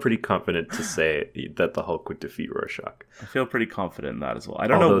feel pretty confident to say that the Hulk would defeat Rorschach. I feel pretty confident in that as well. I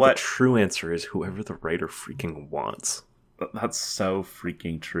don't know what the true answer is. Whoever the writer freaking wants. That's so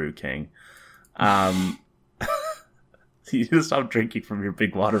freaking true, King. You need to stop drinking from your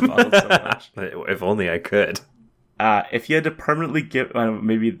big water bottle so much. If only I could. If you had to permanently give,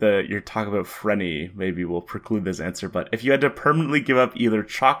 maybe your talk about Frenny maybe will preclude this answer, but if you had to permanently give up either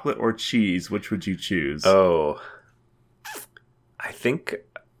chocolate or cheese, which would you choose? Oh, I think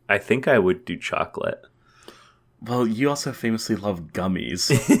I would do chocolate. Well, you also famously love gummies.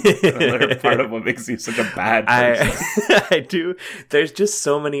 They're part of what makes you such a bad person. I do. There's just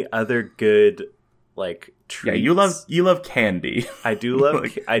so many other good, like, treats. Yeah, you love candy. I do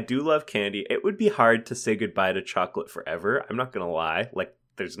love I do love candy. It would be hard to say goodbye to chocolate forever. I'm not gonna lie. Like,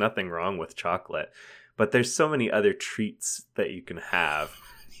 there's nothing wrong with chocolate, but there's so many other treats that you can have.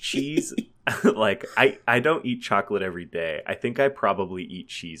 Cheese, like I don't eat chocolate every day. I think I probably eat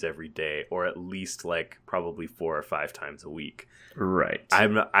cheese every day, or at least like probably 4 or 5 times a week. Right. I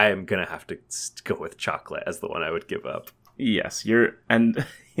am gonna have to go with chocolate as the one I would give up. Yes,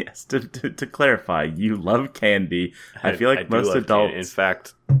 yes. To clarify, you love candy. I feel like most adults. Candy. In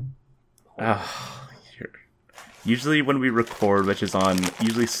fact, usually when we record, which is on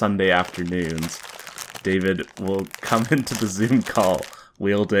usually Sunday afternoons, David will come into the Zoom call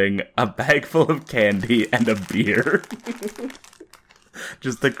wielding a bag full of candy and a beer.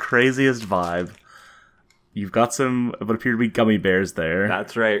 Just the craziest vibe. You've got some what appear to be gummy bears there.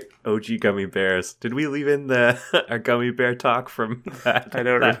 That's right. OG gummy bears. Did we leave in our gummy bear talk from that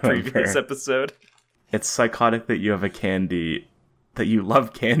previous episode? It's psychotic that you have a candy, that you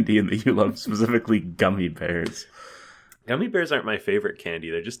love candy and that you love specifically gummy bears. Gummy bears aren't my favorite candy.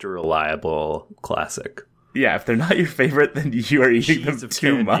 They're just a reliable classic. Yeah, if they're not your favorite, then you are eating them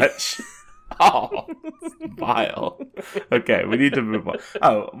too much. Oh, vile. Okay, we need to move on.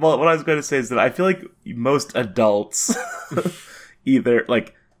 Oh, well, what I was going to say is that I feel like most adults either,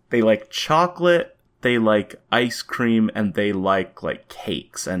 like, they like chocolate, they like ice cream, and they like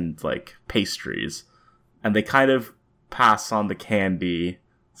cakes and, like, pastries. And they kind of pass on the candy,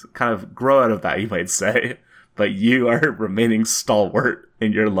 so kind of grow out of that, you might say. But you are remaining stalwart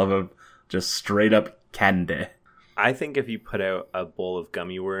in your love of just straight up candy. I think if you put out a bowl of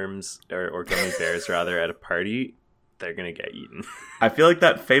gummy worms, or gummy bears rather, at a party, they're going to get eaten. I feel like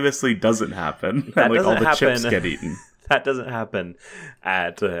that famously doesn't happen. That and, like, doesn't all the happen. chips get eaten. That doesn't happen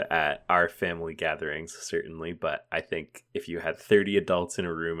at our family gatherings, certainly. But I think if you had 30 adults in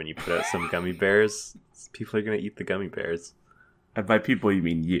a room and you put out some gummy bears, people are going to eat the gummy bears. And by people, you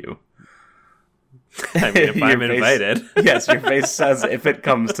mean you. I mean, if I'm invited. Yes, your face says if it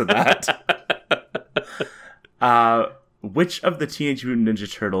comes to that. Which of the Teenage Mutant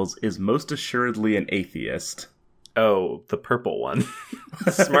Ninja Turtles is most assuredly an atheist? Oh, the purple one.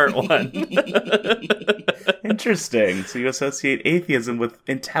 The smart one. Interesting. So you associate atheism with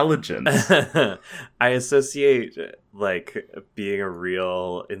intelligence. I associate, like, being a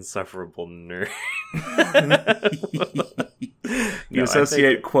real insufferable nerd. You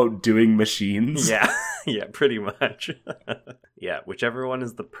associate, quote, doing machines? Yeah, yeah, pretty much. Yeah, whichever one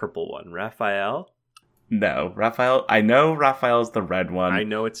is the purple one. Raphael? No, Raphael. I know Raphael's the red one. I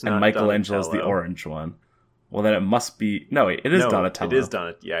know it's not. And Michelangelo's the orange one. Well, then it must be... No, wait, it is Donatello. It is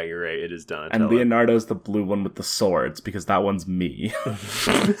Donatello. Yeah, you're right. It is Donatello. And Leonardo's the blue one with the swords, because that one's me.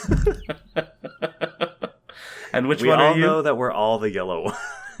 And which one are you? We all know that we're all the yellow one.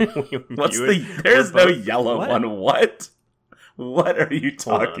 There's no yellow one. What? What are you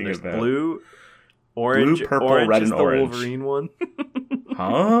talking about? Blue, orange, blue, purple, orange red, is and the orange. Wolverine one.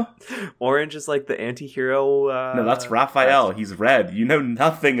 Huh? Orange is like the anti-hero. No, that's Raphael. He's red. You know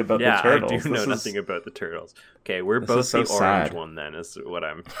nothing about the turtles. Yeah, I do know nothing about the turtles. Okay, we're both the orange one then, is what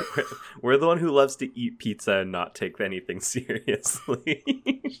I'm... We're the one who loves to eat pizza and not take anything seriously.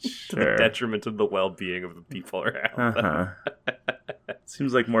 To the detriment of the well-being of the people around them.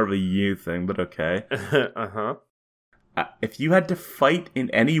 Seems like more of a you thing, but okay. Uh-huh. If you had to fight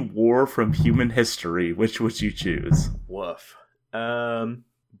in any war from human history, which would you choose? Woof.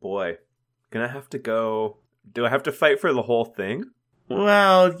 Boy. Gonna have to go... Do I have to fight for the whole thing?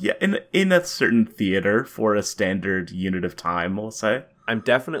 Well, yeah, in a certain theater for a standard unit of time, we'll say. I'm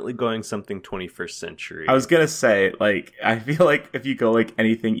definitely going something 21st century. I was gonna say, like, I feel like if you go, like,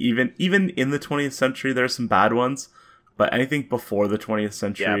 anything, even in the 20th century, there are some bad ones, but anything before the 20th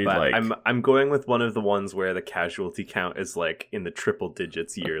century, yeah, but like... I'm going with one of the ones where the casualty count is, like, in the triple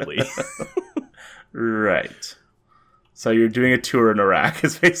digits yearly. Right. So you're doing a tour in Iraq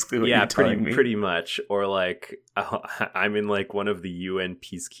is basically what you're telling me. Pretty much. Or, like, I'm in, like, one of the UN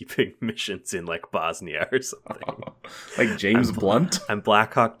peacekeeping missions in, like, Bosnia or something. Like James Blunt? I'm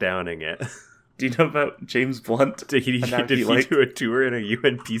Black Hawk Downing it. Do you know about James Blunt? Did he do a tour in a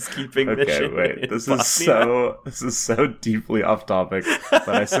UN peacekeeping mission? Okay, wait. This is so deeply off topic, but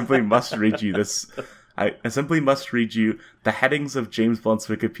I simply must read you this... I simply must read you the headings of James Blunt's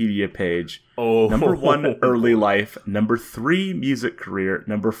Wikipedia page. Oh. Number 1, early life. Number 3, music career.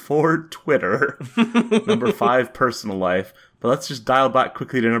 Number 4, Twitter. Number 5, personal life. But let's just dial back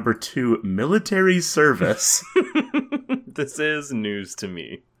quickly to number 2, military service. This is news to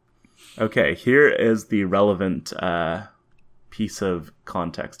me. Okay, here is the relevant piece of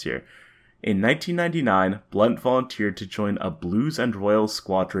context here. In 1999, Blunt volunteered to join a Blues and Royals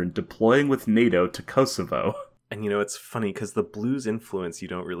squadron deploying with NATO to Kosovo. And you know, it's funny because the blues influence you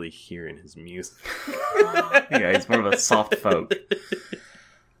don't really hear in his music. Yeah, he's more of a soft folk.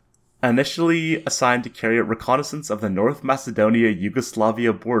 Initially assigned to carry out reconnaissance of the North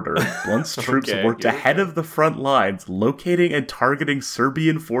Macedonia-Yugoslavia border, Blunt's troops worked ahead of the front lines, locating and targeting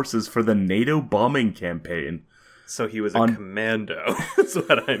Serbian forces for the NATO bombing campaign. So he was a commando, is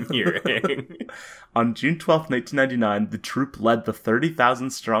what I'm hearing. On June 12, 1999, the troop led the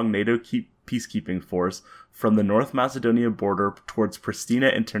 30,000-strong NATO peacekeeping force from the North Macedonia border towards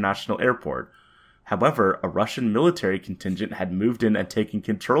Pristina International Airport. However, a Russian military contingent had moved in and taken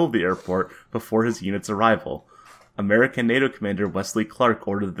control of the airport before his unit's arrival. American NATO commander Wesley Clark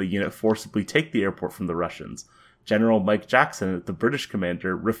ordered the unit forcibly take the airport from the Russians. General Mike Jackson, the British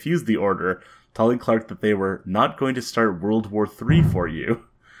commander, refused the order, telling Clark that they were not going to start World War III for you.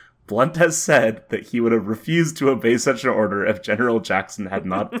 Blunt has said that he would have refused to obey such an order if General Jackson had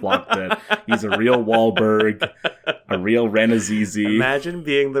not blocked it. He's a real Wahlberg, a real Renazizi. Imagine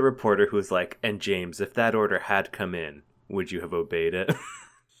being the reporter who's like, and James, if that order had come in, would you have obeyed it?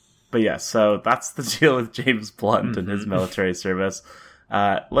 But yeah, so that's the deal with James Blunt and his military service.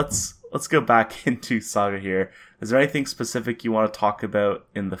 Let's go back into Saga here. Is there anything specific you want to talk about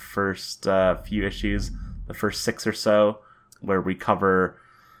in the first few issues, the first 6 or so, where we cover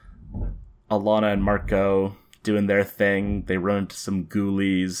Alana and Marco doing their thing? They run into some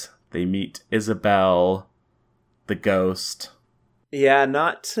ghoulies. They meet Isabel, the ghost. Yeah,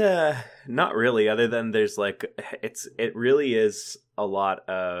 not really. Other than there's like it really is a lot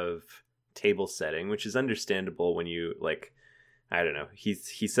of table setting, which is understandable when you like. I don't know. He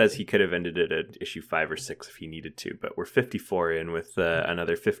says he could have ended it at issue 5 or 6 if he needed to, but we're 54 in with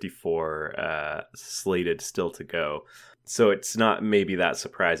another 54 slated still to go. So it's not maybe that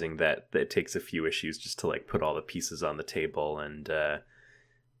surprising that it takes a few issues just to like put all the pieces on the table and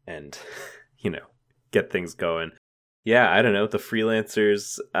you know, get things going. Yeah, I don't know. The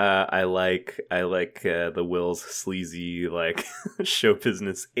freelancers, I like the Will's sleazy like show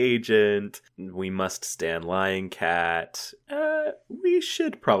business agent. We must stan Lion Cat. We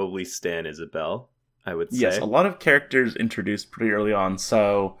should probably stan Isabel, I would say. Yes, a lot of characters introduced pretty early on.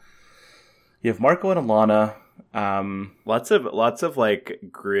 So you have Marco and Alana. Lots of like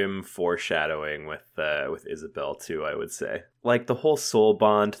grim foreshadowing with Isabel too, I would say. Like the whole soul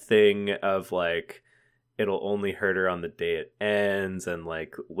bond thing of like it'll only hurt her on the day it ends, and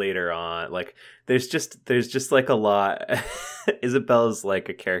like later on, like there's just like a lot. Isabel's like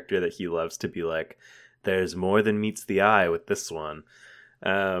a character that he loves to be like, there's more than meets the eye with this one.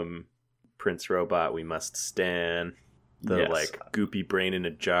 Prince Robot, we must stan. The like goopy brain in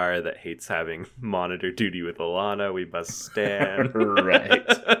a jar that hates having monitor duty with Alana, we must stan. Right.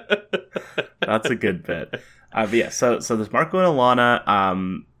 That's a good bit. But yeah, so there's Marco and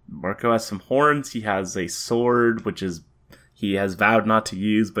Alana. Marco has some horns. He has a sword, which is he has vowed not to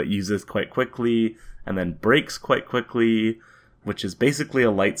use, but uses quite quickly, and then breaks quite quickly, which is basically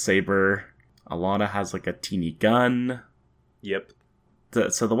a lightsaber. Alana has like a teeny gun. Yep.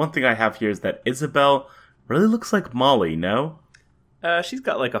 So the one thing I have here is that Isabel really looks like Molly, no? She's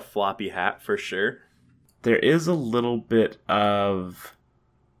got like a floppy hat for sure. There is a little bit of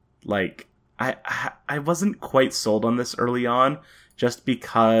like I wasn't quite sold on this early on, just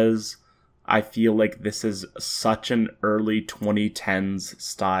because I feel like this is such an early 2010s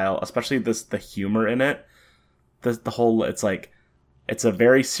style, especially the humor in it. The whole, it's like, it's a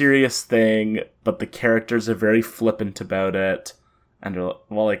very serious thing, but the characters are very flippant about it. And,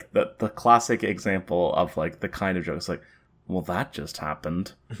 well, like, the classic example of, like, the kind of joke is like, well, that just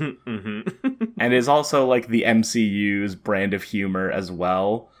happened. Mm-hmm. And is also, like, the MCU's brand of humor as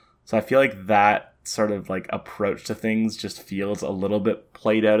well. So I feel like that sort of like approach to things just feels a little bit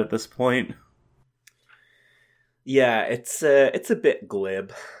played out at this point. Yeah, it's a bit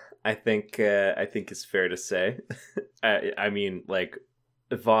glib. I think it's fair to say. I mean, like,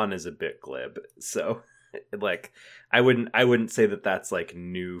 Vaughn is a bit glib, so like I wouldn't say that that's like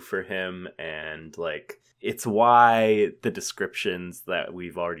new for him, and like it's why the descriptions that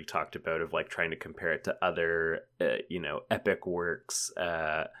we've already talked about of like trying to compare it to other epic works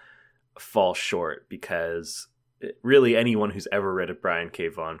fall short, because really anyone who's ever read a Brian K.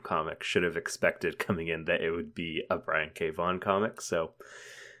 Vaughan comic should have expected coming in that it would be a Brian K. Vaughan comic. So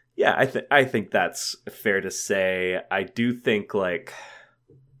yeah, I think that's fair to say. I do think, like,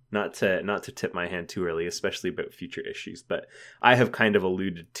 not to tip my hand too early, especially about future issues, but I have kind of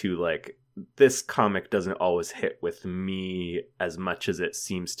alluded to, like, this comic doesn't always hit with me as much as it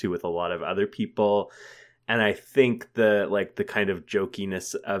seems to with a lot of other people. And I think the kind of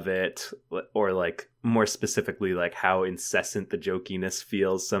jokiness of it, or like more specifically, like how incessant the jokiness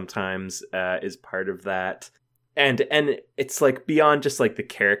feels sometimes, is part of that. And it's like beyond just like the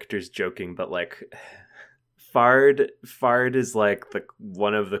characters joking, but like Fard is like the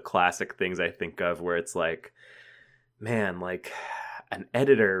one of the classic things I think of where it's like, man, like an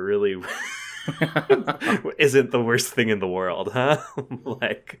editor really isn't the worst thing in the world, huh?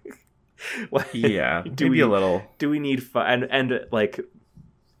 Like, yeah, maybe a little. Do we need and like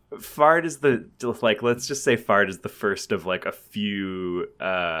Fard is the, like, let's just say Fard is the first of like a few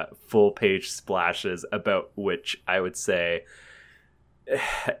full page splashes about which I would say,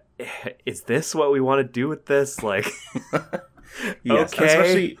 is this what we want to do with this? Like, yes,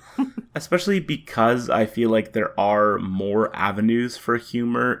 okay. especially because I feel like there are more avenues for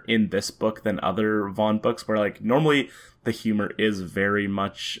humor in this book than other Vaughn books, where like normally the humor is very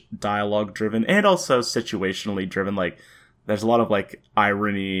much dialogue driven and also situationally driven. Like there's a lot of like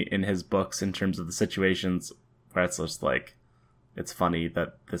irony in his books in terms of the situations where it's just like, it's funny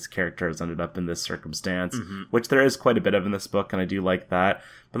that this character has ended up in this circumstance, which there is quite a bit of in this book, and I do like that.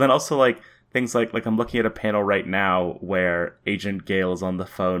 But then also like things like I'm looking at a panel right now where Agent Gale is on the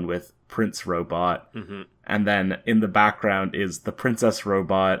phone with Prince Robot, and then in the background is the Princess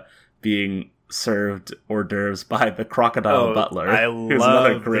Robot being served hors d'oeuvres by the crocodile butler. I who's love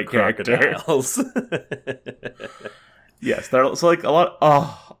another great the crocodiles. Yes, there. So like a lot.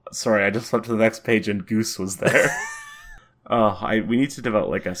 Oh, sorry, I just flipped to the next page and Goose was there. We need to devote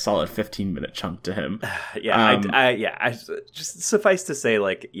like a solid 15-minute chunk to him. I just suffice to say,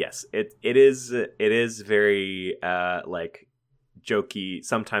 like, yes, it is very like jokey.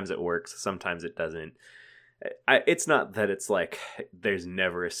 Sometimes it works, sometimes it doesn't. It's not that it's like there's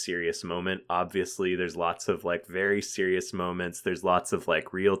never a serious moment. Obviously, there's lots of like very serious moments. There's lots of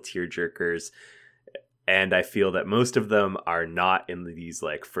like real tearjerkers. And I feel that most of them are not in these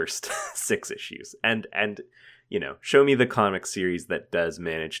like first 6 issues. And you know, show me the comic series that does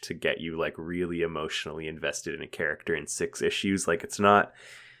manage to get you like really emotionally invested in a character in 6 issues. Like, it's not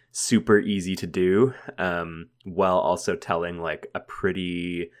super easy to do, while also telling like a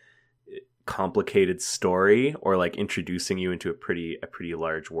pretty complicated story, or like introducing you into a pretty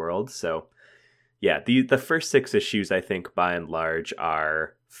large world. So yeah, the first 6 issues I think by and large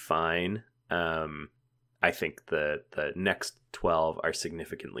are fine. I think the next 12 are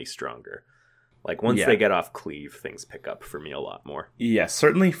significantly stronger. Like, once they get off Cleve, things pick up for me a lot more. Yeah,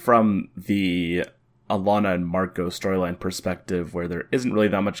 certainly from the Alana and Marco storyline perspective, where there isn't really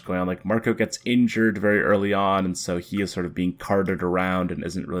that much going on. Like, Marco gets injured very early on, and so he is sort of being carted around and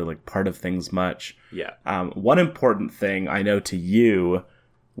isn't really like part of things much. Yeah. One important thing I know to you,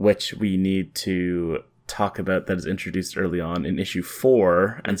 which we need to talk about, that is introduced early on in issue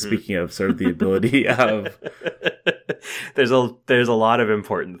 4, and speaking of sort of the ability of there's a lot of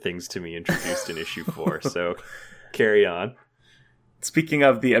important things to me introduced in issue 4, so carry on. Speaking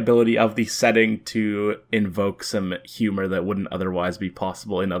of the ability of the setting to invoke some humor that wouldn't otherwise be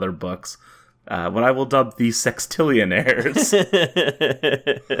possible in other books, what I will dub the Sextillionaires.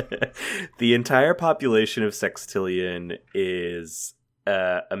 The entire population of Sextillion is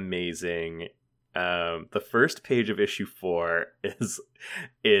amazing. The first page of issue 4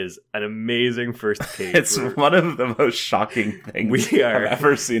 is an amazing first page. It's one of the most shocking things I've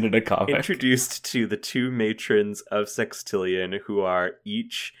ever seen in a comic. Introduced to the 2 matrons of Sextillion, who are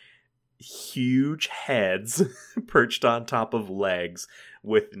each huge heads perched on top of legs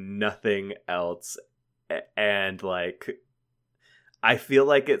with nothing else. And like, I feel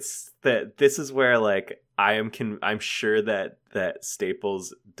like it's that this is where like I'm sure that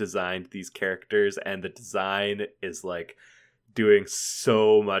Staples designed these characters, and the design is like doing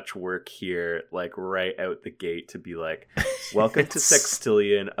so much work here, like right out the gate, to be like, welcome to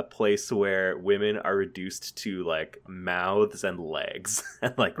Sextillion, a place where women are reduced to like mouths and legs.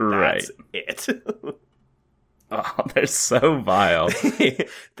 And like, that's it. Oh, they're so vile.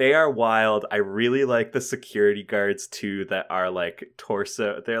 They are wild. I really like the security guards too, that are like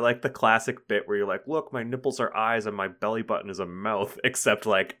torso. They're like the classic bit where you're like, look, my nipples are eyes and my belly button is a mouth, except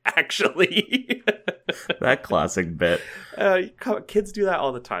like actually. That classic bit. Kids do that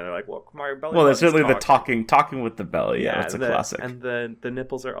all the time. They're like, look, my belly. Well, there's certainly the talking with the belly. Yeah, that's a classic. And the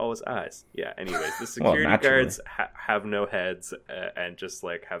nipples are always eyes. Yeah. Anyways, the security guards have no heads, and just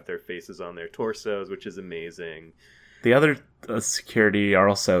like have their faces on their torsos, which is amazing. The other security are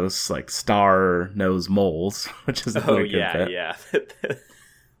also like star-nosed moles, which is a really good bit. Yeah.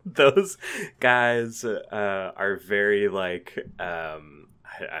 Those guys are very like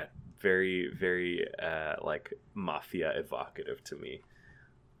very, very like mafia evocative to me.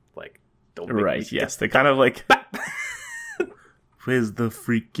 Like, don't make me yes, they kind of like. Where's the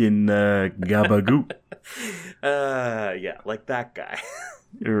freaking gabagoo? Yeah, like that guy.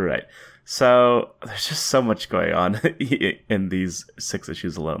 Right. So there's just so much going on in these 6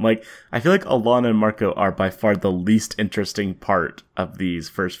 issues alone. Like, I feel like Alana and Marco are by far the least interesting part of these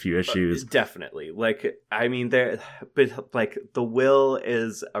first few issues. Definitely. Like, I mean, but like, the Will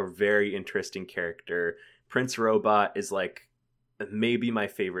is a very interesting character. Prince Robot is like maybe my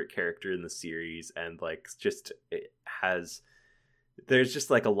favorite character in the series, and like just there's just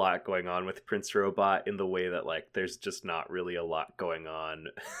like a lot going on with Prince Robot, in the way that like there's just not really a lot going on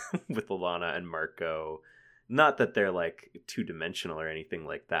with Alana and Marco. Not that they're like 2-dimensional or anything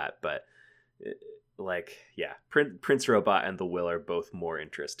like that, but like, yeah, Prince Robot and the Will are both more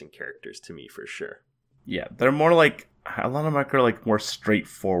interesting characters to me for sure. Yeah, they're more like, Alana and Marco are like more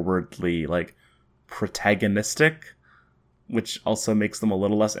straightforwardly like protagonistic, which also makes them a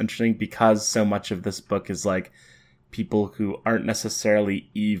little less interesting, because so much of this book is like people who aren't necessarily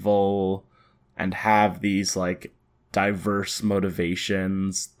evil and have these like diverse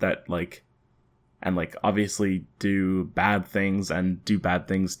motivations that like, and like obviously do bad things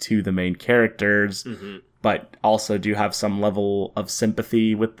to the main characters, but also do have some level of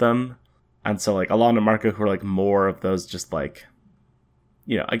sympathy with them. And so like Alana and Marco, who are like more of those just like,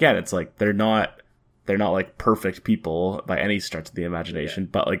 you know, again, it's like they're not like perfect people by any stretch of the imagination,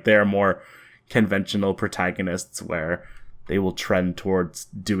 but like they're more conventional protagonists where they will trend towards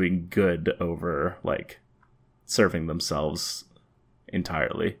doing good over like serving themselves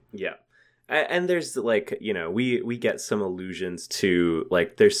entirely. Yeah. And there's like, you know, we get some allusions to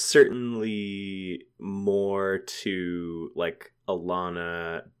like there's certainly more to like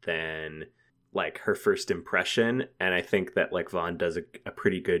Alana than like her first impression, and I think that like Vaughn does a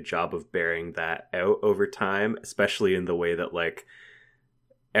pretty good job of bearing that out over time, especially in the way that like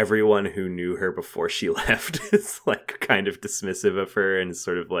everyone who knew her before she left is like kind of dismissive of her and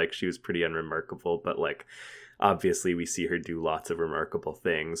sort of like she was pretty unremarkable, but like obviously we see her do lots of remarkable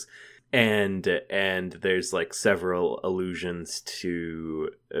things. And there's like several allusions to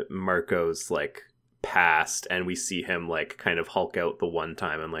Marco's like past, and we see him like kind of Hulk out the one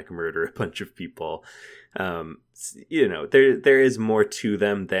time and like murder a bunch of people. You know, there is more to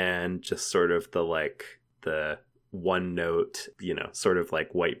them than just sort of the one note, you know, sort of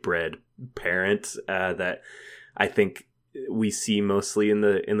like white bread parent that I think we see mostly in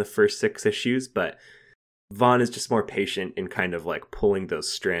the first 6 issues, but Vaughn is just more patient in kind of like pulling those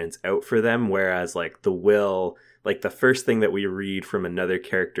strands out for them, whereas like the Will, like the first thing that we read from another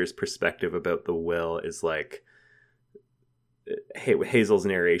character's perspective about the Will is like Hazel's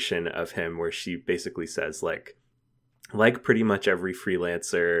narration of him, where she basically says like pretty much every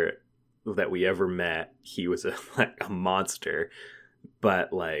freelancer that we ever met, he was like a monster,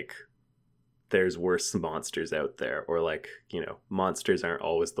 but like there's worse monsters out there, or like, you know, monsters aren't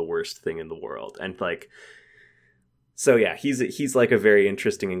always the worst thing in the world. And like, so yeah, he's like a very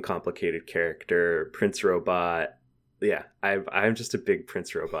interesting and complicated character. Prince Robot, yeah, I'm just a big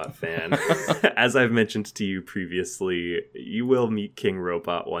Prince Robot fan. As I've mentioned to you previously, you will meet King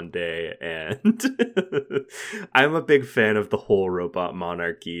Robot one day, and I'm a big fan of the whole robot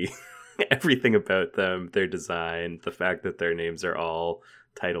monarchy. Everything about them, their design, the fact that their names are all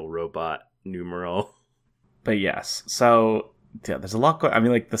title robot numeral. But yes, so yeah, there's a lot going. I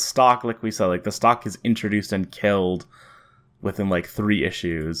mean, like the stock, like we said, like the stock is introduced and killed within like 3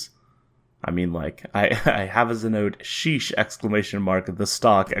 issues. I mean, like I have as a note, sheesh, ! The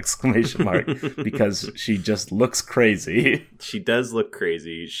stock ! Because she just looks crazy. She does look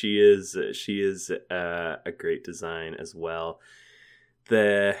crazy. She is a great design as well.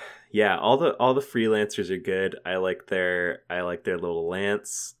 All the freelancers are good. I like their little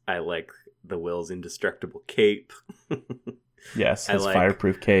lance. I like the Will's indestructible cape. Yes, his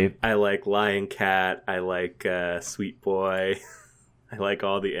fireproof cape. I like Lion Cat. I like Sweet Boy. I like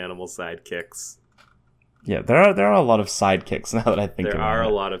all the animal sidekicks. Yeah, there are a lot of sidekicks now that I think about it. There are a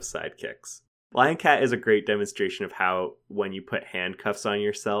lot of sidekicks. Lion Cat is a great demonstration of how when you put handcuffs on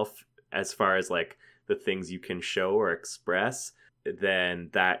yourself, as far as like the things you can show or express,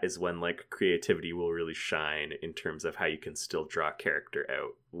 then that is when like creativity will really shine in terms of how you can still draw character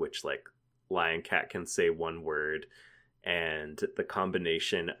out, which like Lion Cat can say one word, and the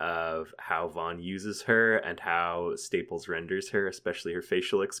combination of how Vaughn uses her and how Staples renders her, especially her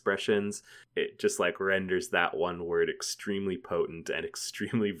facial expressions, it just like renders that one word extremely potent and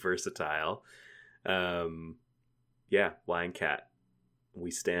extremely versatile. Lion Cat, we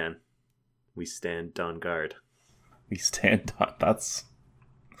stand on guard. We stand on.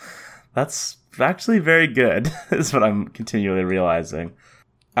 That's actually very good. Is what I'm continually realizing.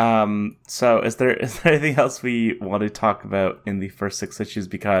 So is there anything else we want to talk about in the first 6 issues?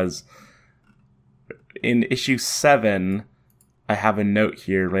 Because in issue 7, I have a note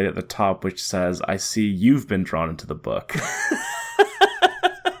here right at the top which says, "I see you've been drawn into the book."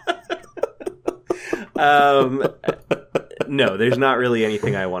 No, there's not really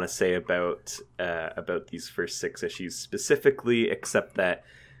anything I want to say about these first 6 issues specifically, except that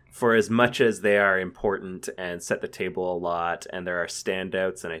for as much as they are important and set the table a lot, and there are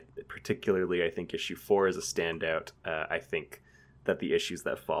standouts, and I think issue 4 is a standout, I think that the issues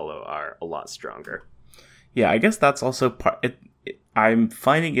that follow are a lot stronger. Yeah, I guess that's also part. I'm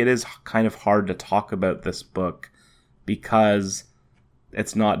finding it is kind of hard to talk about this book because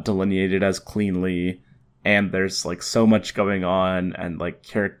it's not delineated as cleanly, and there's like so much going on, and like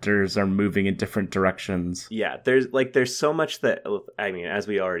characters are moving in different directions. Yeah, there's so much that, I mean, as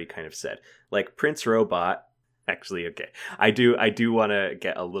we already kind of said, like Prince Robot, Actually, okay. I do want to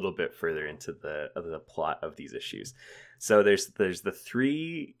get a little bit further into the plot of these issues. So there's the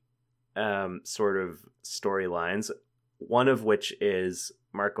three sort of storylines, one of which is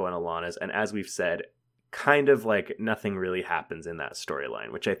Marco and Alana's, and as we've said, kind of like nothing really happens in that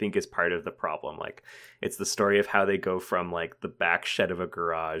storyline, which I think is part of the problem. Like, it's the story of how they go from like the back shed of a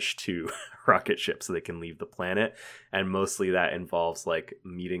garage to rocket ship so they can leave the planet, and mostly that involves like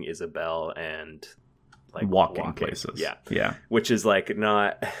meeting Isabel and like walking places. Yeah, which is like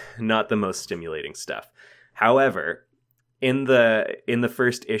not the most stimulating stuff. However, in the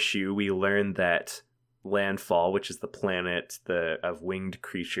first issue, we learn that Landfall, which is the planet of winged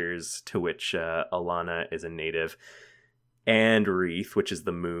creatures to which Alana is a native, and Wreath, which is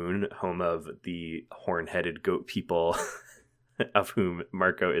the moon, home of the horn-headed goat people, of whom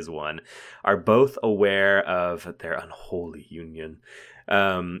Marco is one, are both aware of their unholy union,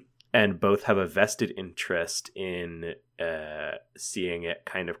 and both have a vested interest in seeing it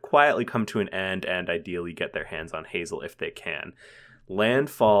kind of quietly come to an end, and ideally get their hands on Hazel if they can.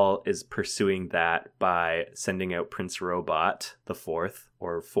 Landfall is pursuing that by sending out Prince Robot the Fourth,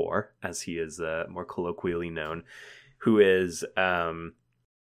 or Four, as he is more colloquially known, who is a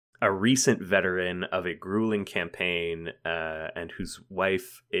recent veteran of a grueling campaign, and whose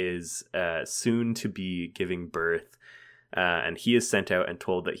wife is soon to be giving birth. And he is sent out and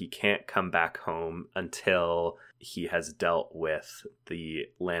told that he can't come back home until he has dealt with the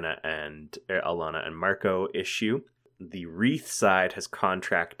Alana and Marco issue. The Wreath side has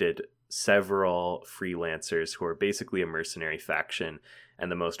contracted several freelancers who are basically a mercenary faction,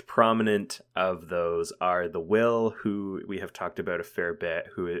 and the most prominent of those are the Will, who we have talked about a fair bit,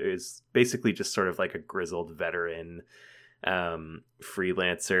 who is basically just sort of like a grizzled veteran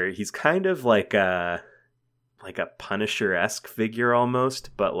freelancer. He's kind of like a Punisher-esque figure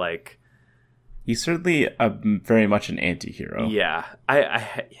almost, but like he's certainly very much an anti-hero. Yeah,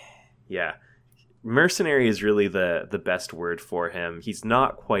 yeah. Mercenary is really the best word for him. He's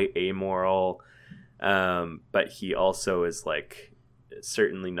not quite amoral, but he also is like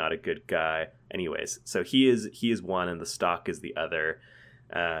certainly not a good guy. Anyways, so he is one and the Stock is the other,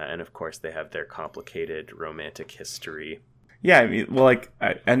 and of course they have their complicated romantic history. Yeah, I mean, well, like,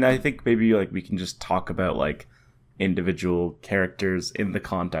 and I think maybe like we can just talk about like individual characters in the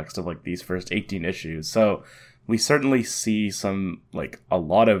context of like these first 18 issues. So we certainly see a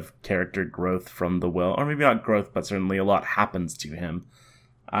lot of character growth from the Will, or maybe not growth, but certainly a lot happens to him.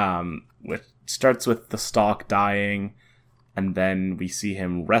 Which starts with the Stock dying, and then we see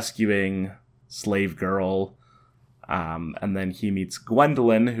him rescuing Slave Girl, and then he meets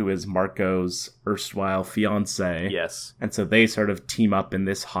Gwendolyn, who is Marco's erstwhile fiance. Yes. And so they sort of team up in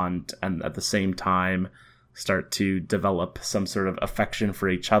this hunt, and at the same time start to develop some sort of affection for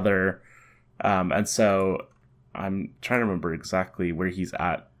each other. And so I'm trying to remember exactly where he's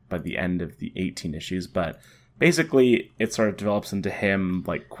at by the end of the 18 issues, but basically it sort of develops into him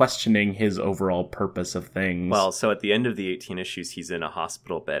like questioning his overall purpose of things. Well, so at the end of the 18 issues, he's in a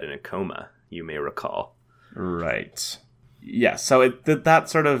hospital bed in a coma, you may recall. Right. Yeah, so that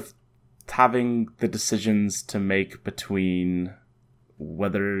sort of having the decisions to make between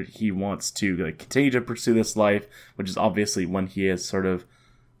whether he wants to like continue to pursue this life, which is obviously one he has sort of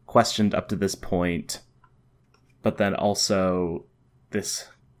questioned up to this point, but then also this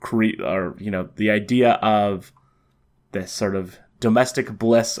the idea of this sort of domestic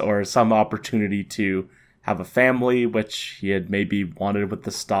bliss or some opportunity to have a family, which he had maybe wanted with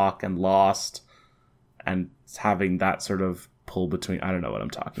the Stock and lost, and having that sort of pull between, I don't know what I'm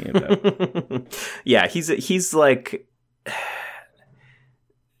talking about. Yeah, he's like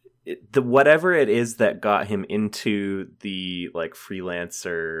whatever it is that got him into the like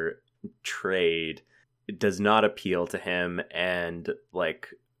freelancer trade, it does not appeal to him, and like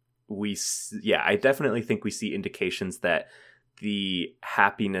I definitely think we see indications that the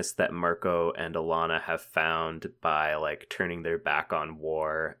happiness that Marco and Alana have found by like turning their back on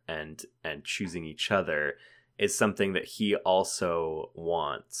war and choosing each other is something that he also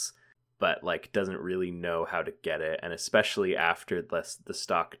wants, but like doesn't really know how to get it. And especially after the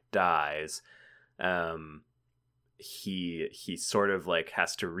Stock dies, he sort of like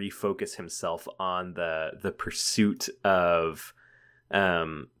has to refocus himself on the pursuit of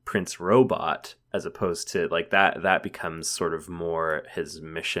Prince Robot, as opposed to like that becomes sort of more his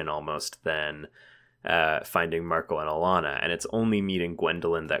mission almost than finding Marco and Alana. And it's only meeting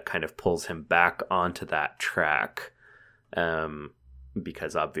Gwendolyn that kind of pulls him back onto that track,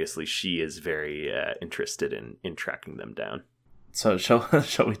 because obviously she is very interested in tracking them down. So shall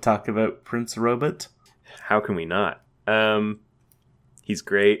we talk about Prince Robot? How can we not? He's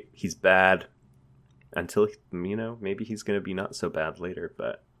great. He's bad. until, maybe he's going to be not so bad later,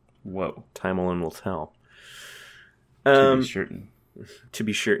 but whoa, time alone will tell. To be certain. To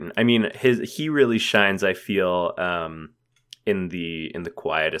be certain. I mean, he really shines, I feel, in the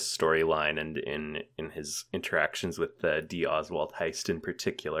quietest storyline and in his interactions with D. Oswald Heist in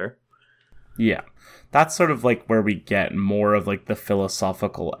particular. Yeah, that's sort of like where we get more of like the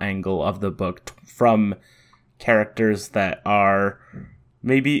philosophical angle of the book from characters that are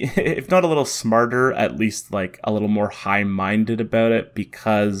maybe, if not a little smarter, at least like a little more high-minded about it,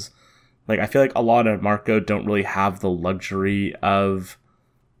 because like I feel like Alana and Marco don't really have the luxury of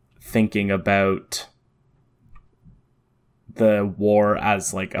thinking about the war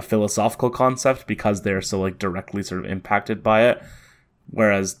as like a philosophical concept because they're so like directly sort of impacted by it.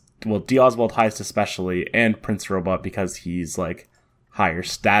 Whereas, well, D. Oswald Heist especially, and Prince Robot, because he's like higher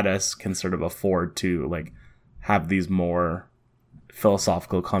status, can sort of afford to like have these more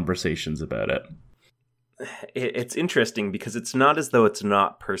philosophical conversations about it. It's interesting because it's not as though it's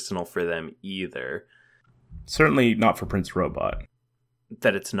not personal for them either. Certainly not for Prince Robot.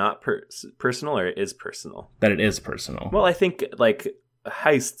 That it's not personal, or it is personal? That it is personal. Well, I think like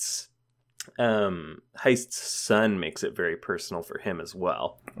Heist's son makes it very personal for him as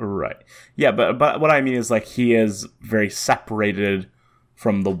well. Right. Yeah, but what I mean is like he is very separated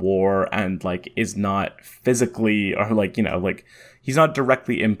from the war and like is not physically or like, like he's not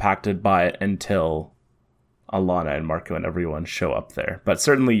directly impacted by it until Alana and Marco and everyone show up there. But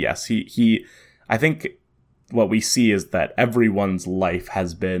certainly, yes, he I think what we see is that everyone's life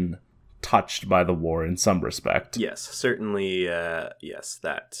has been touched by the war in some respect. Yes, certainly. Yes,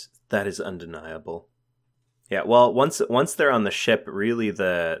 that is undeniable. Yeah, well, once they're on the ship, really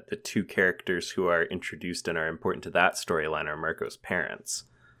the two characters who are introduced and are important to that storyline are Marco's parents.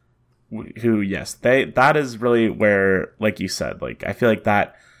 Who, yes, that is really where, like you said, like I feel like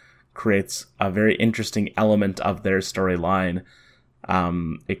that creates a very interesting element of their storyline.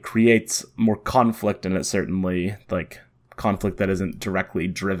 It creates more conflict, and it certainly like conflict that isn't directly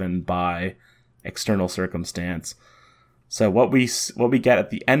driven by external circumstance. So what we get at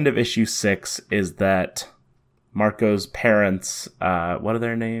the end of issue 6 is that Marco's parents, what are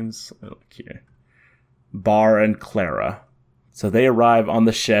their names? Look here. Bar and Clara. So they arrive on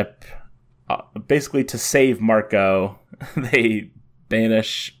the ship, basically to save Marco. They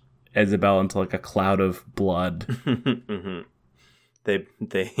banish Isabel into like a cloud of blood. Mm-hmm.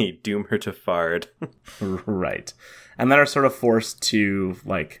 They doom her to Fard. Right. And then are sort of forced to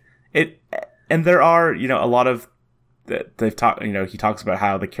like it. And there are, a lot of that they've talked, he talks about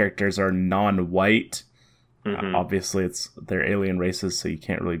how the characters are non-white. Mm-hmm. Obviously they're alien races, so you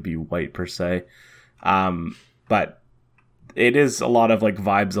can't really be white per se. But it is a lot of like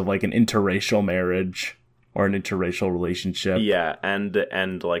vibes of like an interracial marriage or an interracial relationship. Yeah, and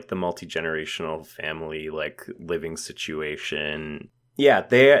like the multi-generational family like living situation. Yeah,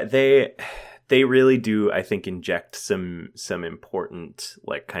 they really do, I think, inject some important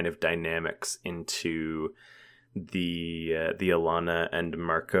like kind of dynamics into the Alana and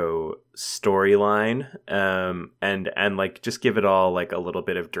Marco storyline, and like just give it all like a little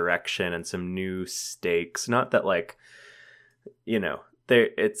bit of direction and some new stakes. Not that like,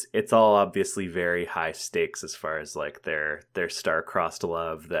 it's all obviously very high stakes as far as like their star-crossed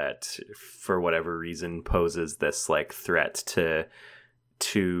love that for whatever reason poses this like threat to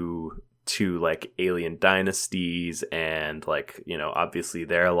like alien dynasties, and like, obviously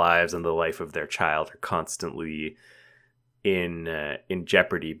their lives and the life of their child are constantly in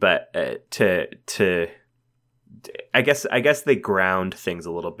jeopardy. But I guess they ground things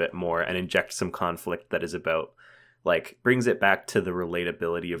a little bit more and inject some conflict that is about like brings it back to the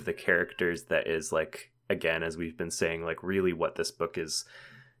relatability of the characters. That is like, again, as we've been saying, like really what this book is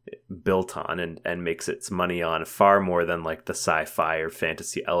built on and makes its money on, far more than like the sci-fi or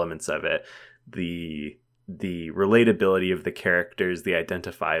fantasy elements of it. The relatability of the characters, the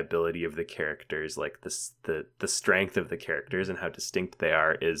identifiability of the characters, like the strength of the characters and how distinct they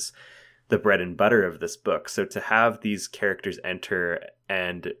are is the bread and butter of this book. So to have these characters enter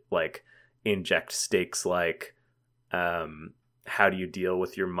and like inject stakes like how do you deal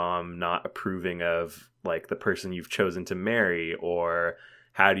with your mom not approving of like the person you've chosen to marry, or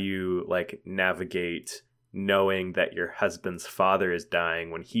how do you like navigate knowing that your husband's father is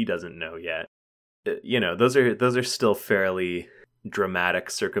dying when he doesn't know yet? Those are still fairly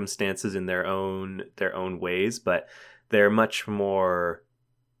dramatic circumstances in their own ways, but they're much more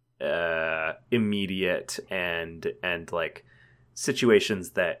immediate and like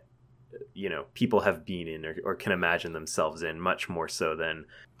situations that people have been in or can imagine themselves in, much more so than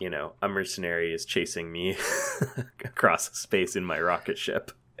a mercenary is chasing me across space in my rocket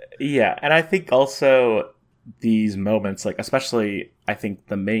ship. Yeah, and I think also these moments, like especially, I think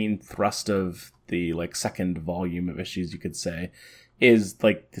the main thrust of the like second volume of issues, you could say, is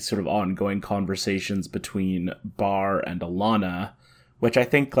like the sort of ongoing conversations between Bar and Alana, which I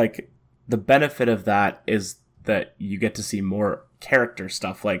think like the benefit of that is that you get to see more character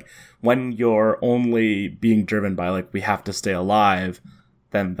stuff. Like when you're only being driven by like we have to stay alive,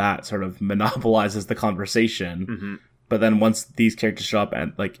 then that sort of monopolizes the conversation. Mm-hmm. But then once these characters show up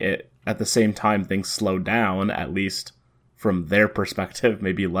and like it at the same time things slow down, at least from their perspective,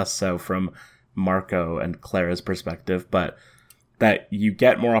 maybe less so from Marco and Clara's perspective, but that you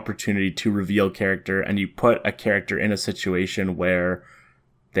get more opportunity to reveal character and you put a character in a situation where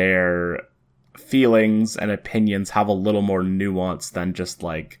their feelings and opinions have a little more nuance than just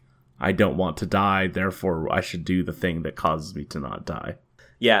like I don't want to die, therefore I should do the thing that causes me to not die.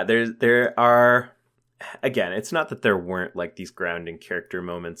 Yeah, there are, again, it's not that there weren't like these grounding character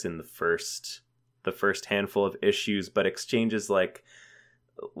moments in the first handful of issues, but exchanges like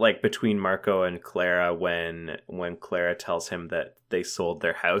between Marco and Clara when Clara tells him that they sold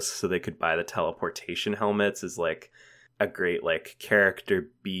their house so they could buy the teleportation helmets is like a great like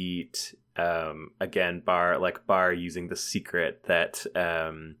character beat. Again, Bar using the secret that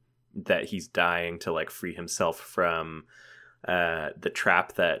that he's dying to like free himself from the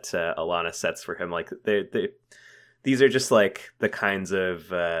trap that Alana sets for him. Like these are just like the kinds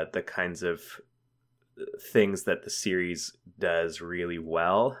of things that the series does really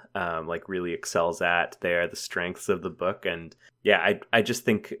well, like really excels at. They are the strengths of the book. And yeah, I just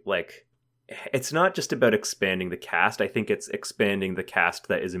think like it's not just about expanding the cast. I think it's expanding the cast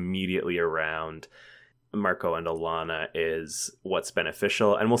that is immediately around Marco and Alana is what's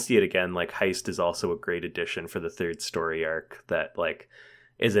beneficial. And we'll see it again. Like Heist is also a great addition for the third story arc that like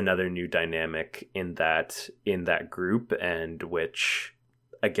is another new dynamic in that group, and which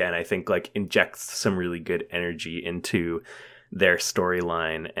again I think like injects some really good energy into their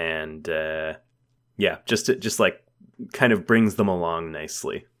storyline, and just like kind of brings them along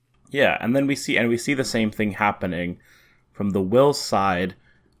nicely. Yeah, and then we see the same thing happening from the Will side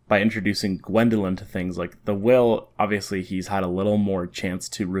by introducing Gwendolyn to things. Like the Will, obviously he's had a little more chance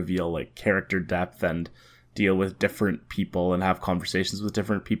to reveal like character depth and deal with different people and have conversations with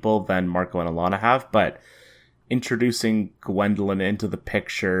different people than Marco and Alana have, but introducing Gwendolyn into the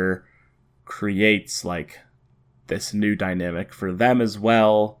picture creates like this new dynamic for them as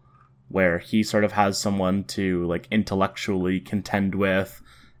well, where he sort of has someone to like intellectually contend with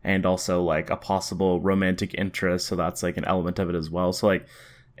and also like a possible romantic interest, so that's like an element of it as well. So like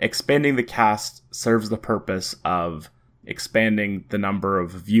expanding the cast serves the purpose of expanding the number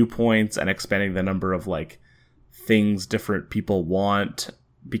of viewpoints and expanding the number of like things different people want,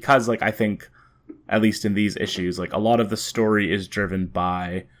 because like I think at least in these issues like a lot of the story is driven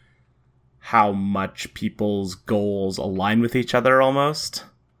by how much people's goals align with each other almost.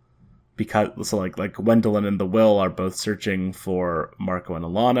 Because so like Gwendolyn and the Will are both searching for Marco and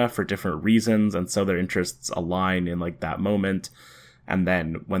Alana for different reasons, and so their interests align in like that moment. And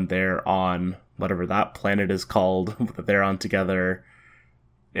then when they're on whatever that planet is called that they're on together,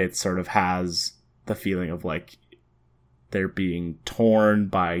 it sort of has the feeling of like they're being torn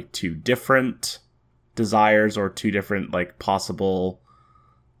by two different desires or two different like possible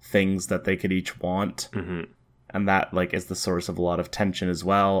things that they could each want. Mm-hmm. And that like is the source of a lot of tension as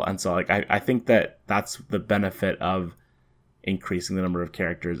well. And so like I think that that's the benefit of increasing the number of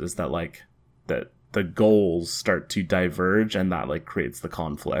characters, is that like the goals start to diverge, and that like creates the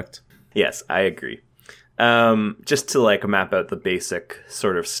conflict. Yes, I agree. Just to like map out the basic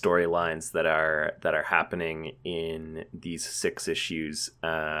sort of storylines that are happening in these 6 issues.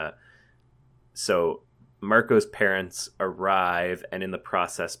 So Marco's parents arrive and in the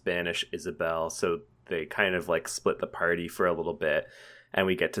process banish Isabel. So they kind of like split the party for a little bit, and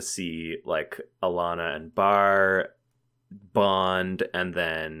we get to see like Alana and Bar bond, and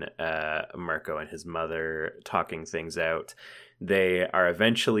then Marco and his mother talking things out. They are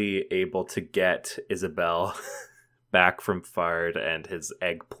eventually able to get Isabel back from Fard and his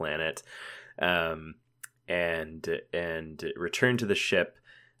egg planet, and return to the ship.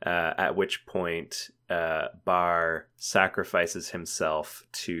 At which point, Bar sacrifices himself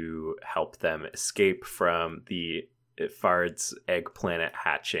to help them escape from the Fard's egg planet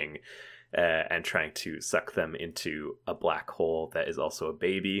hatching, and trying to suck them into a black hole that is also a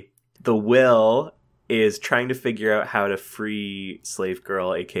baby. The Will is trying to figure out how to free Slave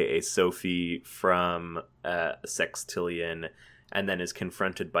Girl, aka Sophie, from Sextillion, and then is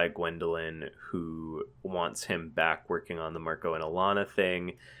confronted by Gwendolyn, who wants him back working on the Marco and Alana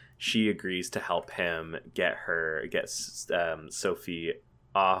thing. She agrees to help him get Sophie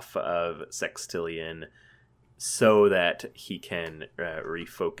off of Sextillion so that he can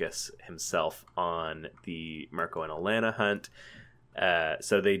refocus himself on the Marco and Alana hunt.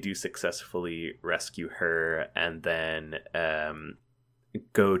 So they do successfully rescue her and then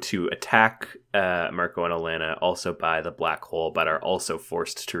go to attack Marco and Alana also by the black hole, but are also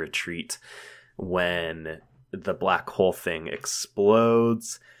forced to retreat when the black hole thing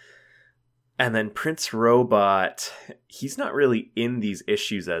explodes. And then Prince Robot, he's not really in these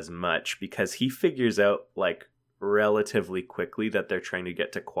issues as much because he figures out like relatively quickly that they're trying to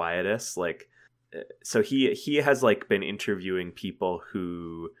get to Quietus. Like, so he has like been interviewing people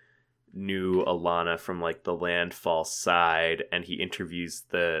who knew Alana from like the Landfall side, and he interviews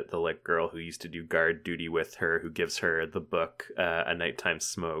the like girl who used to do guard duty with her, who gives her the book A Nighttime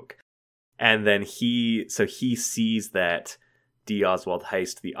Smoke. And then he sees that D. Oswald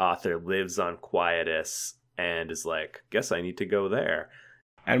Heist, the author, lives on Quietus and is like, guess I need to go there.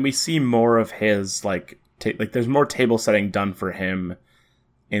 And we see more of his like there's more table setting done for him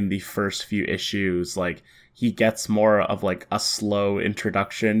in the first few issues. Like, he gets more of like a slow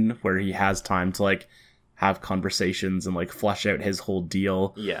introduction where he has time to like have conversations and like flesh out his whole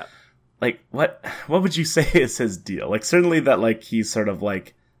deal. Yeah. Like, what would you say is his deal? Like, certainly that like he's sort of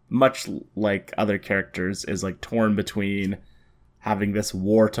like, much like other characters, is like torn between having this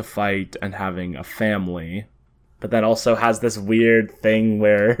war to fight and having a family, but then also has this weird thing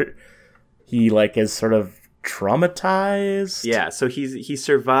where he like is sort of traumatized. Yeah, so he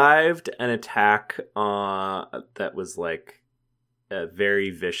survived an attack that was like very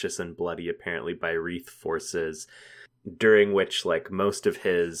vicious and bloody, apparently, by Wreath forces, during which like most of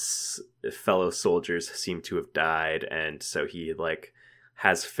his fellow soldiers seem to have died, and so he like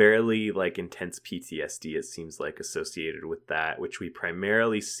has fairly like intense PTSD, it seems like, associated with that, which we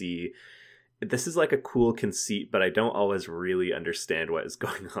primarily see. This is like a cool conceit, but I don't always really understand what is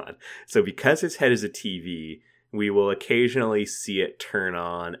going on. So because his head is a TV, we will occasionally see it turn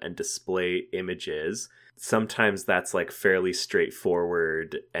on and display images. Sometimes that's like fairly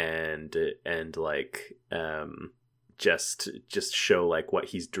straightforward and like just show like what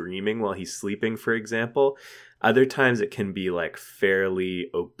he's dreaming while he's sleeping, for example. Other times it can be like fairly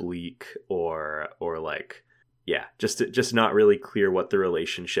oblique or like, yeah, just not really clear what the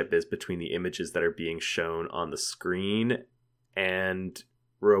relationship is between the images that are being shown on the screen and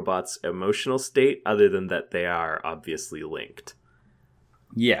Robot's emotional state, other than that they are obviously linked.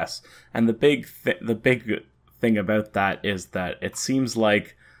 Yes, and the big thing about that is that it seems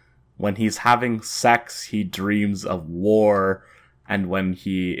like when he's having sex, he dreams of war, and when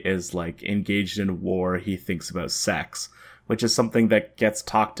he is like engaged in war, he thinks about sex, which is something that gets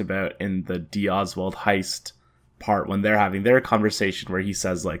talked about in the D. Oswald Heist part when they're having their conversation, where he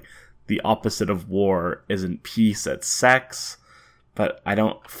says like the opposite of war isn't peace, it's sex. But I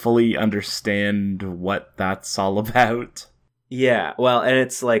don't fully understand what that's all about. Yeah, well, and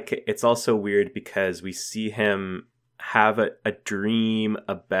it's like, it's also weird because we see him have a dream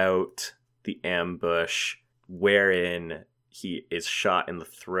about the ambush wherein he is shot in the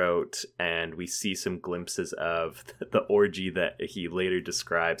throat, and we see some glimpses of the orgy that he later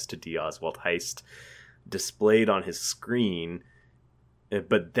describes to D. Oswald Heist displayed on his screen.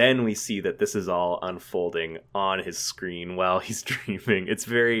 But then we see that this is all unfolding on his screen while he's dreaming. It's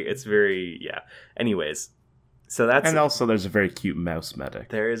very, yeah. Anyways, so that's... And also there's a very cute mouse medic.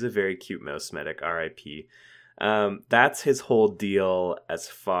 There is a very cute mouse medic, R.I.P. That's his whole deal as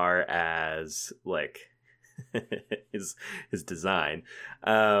far as, like, his design.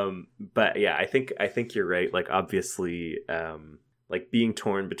 But yeah, I think you're right. Like, obviously, like, being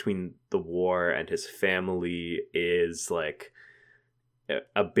torn between the war and his family is, like,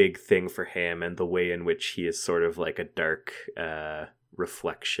 a big thing for him, and the way in which he is sort of like a dark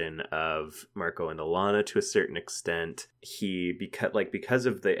reflection of Marco and Alana to a certain extent. Because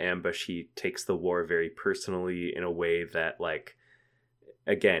of the ambush, he takes the war very personally in a way that, like,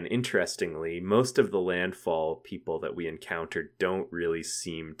 again, interestingly, most of the Landfall people that we encounter don't really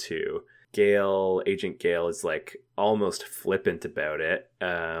seem to. Agent Gale is like almost flippant about it,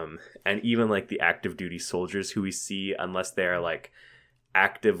 and even like the active duty soldiers who we see, unless they're like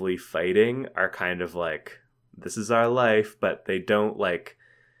actively fighting, are kind of like, this is our life, but they don't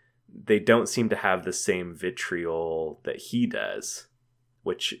seem to have the same vitriol that he does,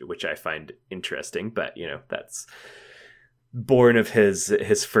 which I find interesting. But you know, that's born of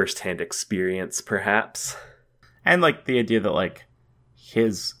his firsthand experience, perhaps. And like the idea that like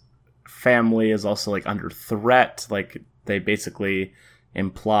his family is also like under threat. Like, they basically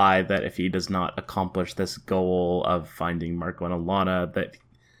imply that if he does not accomplish this goal of finding Marco and Alana, that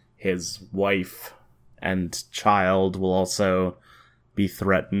his wife and child will also be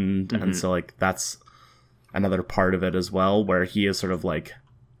threatened. And so like that's another part of it as well, where he is sort of like,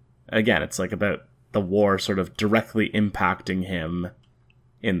 again, it's like about the war sort of directly impacting him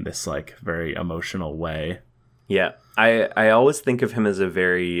in this like very emotional way. Yeah, I always think of him as a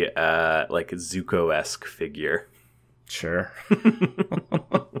very like Zuko-esque figure. Sure.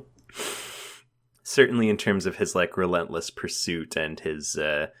 Certainly in terms of his like relentless pursuit and his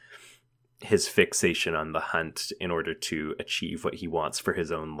fixation on the hunt in order to achieve what he wants for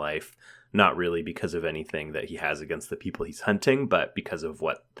his own life. Not really because of anything that he has against the people he's hunting, but because of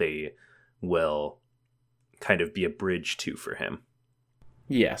what they will kind of be a bridge to for him.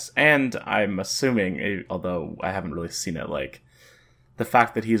 Yes, and I'm assuming, although I haven't really seen it, like the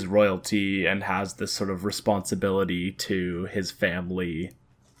fact that he's royalty and has this sort of responsibility to his family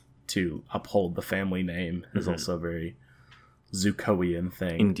to uphold the family name is also a very Zukoian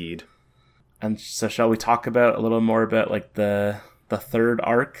thing. Indeed. And so shall we talk about a little more about like the third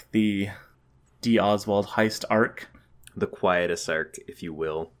arc, the D. Oswald heist arc? The Quietus arc, if you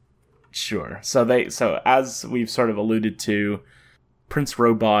will. Sure. So as we've sort of alluded to, Prince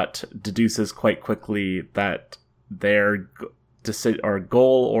Robot deduces quite quickly that their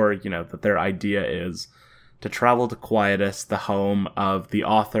goal, or that their idea is to travel to Quietus, the home of the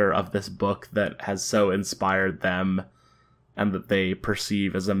author of this book that has so inspired them and that they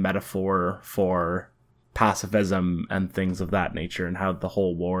perceive as a metaphor for pacifism and things of that nature, and how the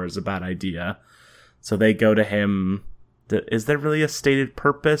whole war is a bad idea. So they go to him. Is there really a stated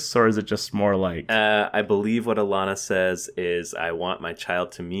purpose, or is it just more like... I believe what Alana says is, I want my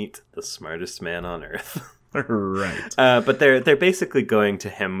child to meet the smartest man on earth. Right. But they're basically going to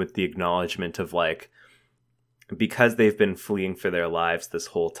him with the acknowledgement of, like, because they've been fleeing for their lives this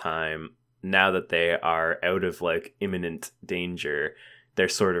whole time, now that they are out of, like, imminent danger, they're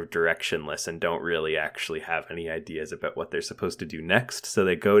sort of directionless and don't really actually have any ideas about what they're supposed to do next. So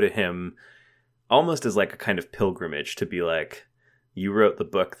they go to him almost as like a kind of pilgrimage to be like, you wrote the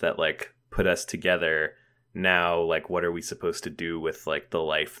book that like put us together. Now, like, what are we supposed to do with like the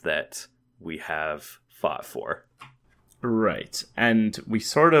life that we have fought for? Right. And we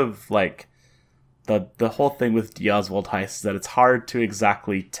sort of like the whole thing with D. Oswald heist is that it's hard to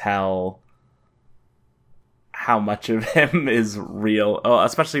exactly tell how much of him is real,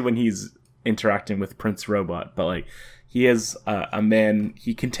 especially when he's interacting with Prince Robot. But like, he is a man,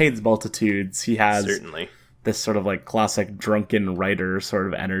 he contains multitudes. He has certainly this sort of like classic drunken writer sort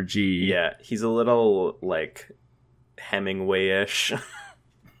of energy. Yeah, he's a little like Hemingway-ish.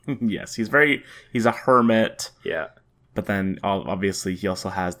 Yes, he's a hermit. Yeah. But then obviously he also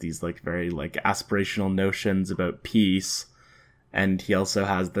has these like very like aspirational notions about peace. And he also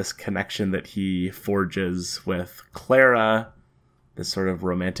has this connection that he forges with Clara, this sort of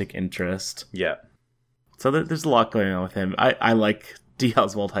romantic interest. Yeah. So there's a lot going on with him. I like D.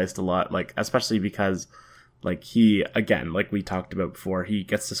 Oswald Heist a lot, like especially because like he, again, like we talked about before, he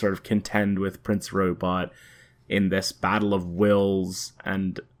gets to sort of contend with Prince Robot in this battle of wills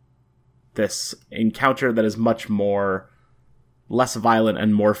and this encounter that is much more less violent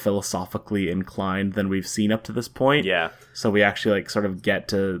and more philosophically inclined than we've seen up to this point. Yeah. So we actually like sort of get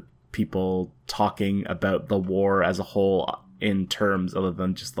to people talking about the war as a whole in terms other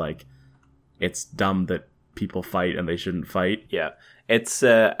than just like, it's dumb that people fight and they shouldn't fight. Yeah. It's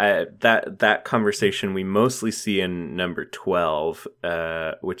that conversation we mostly see in number 12,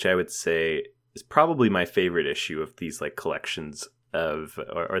 which I would say is probably my favorite issue of these like collections of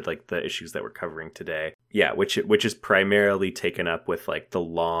or like the issues that we're covering today. Yeah, which is primarily taken up with like the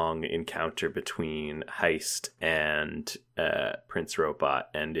long encounter between Heist and Prince Robot,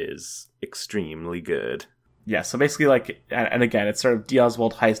 and is extremely good. Yeah, so basically like, and again, it's sort of D.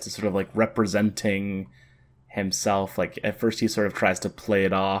 Oswald Heist is sort of like representing himself. Like at first he sort of tries to play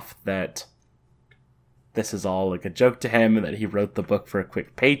it off that this is all like a joke to him and that he wrote the book for a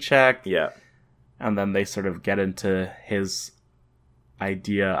quick paycheck. Yeah. And then they sort of get into his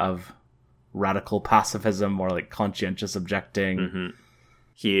idea of radical pacifism or like conscientious objecting. Mm-hmm.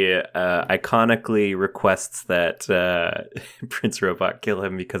 He iconically requests that Prince Robot kill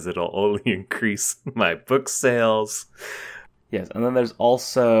him because it'll only increase my book sales. Yes, and then there's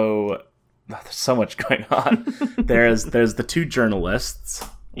also... there's so much going on. there's the two journalists.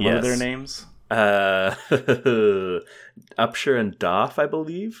 What are their names? Upshur and Doff, I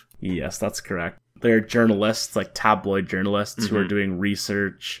believe. Yes, that's correct. They're journalists, like tabloid journalists, who are doing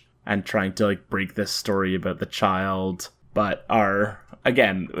research and trying to like break this story about the child, but are,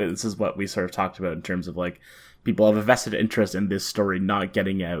 again, this is what we sort of talked about in terms of like people have a vested interest in this story not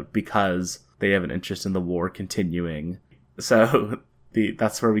getting out because they have an interest in the war continuing. So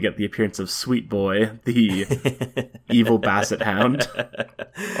that's where we get the appearance of Sweet Boy, the evil basset hound,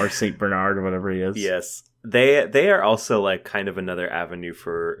 or Saint Bernard, or whatever he is. Yes, they are also like kind of another avenue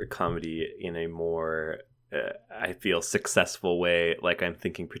for comedy in a more I feel successful way. Like I'm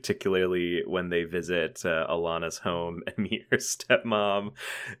thinking particularly when they visit Alana's home and meet her stepmom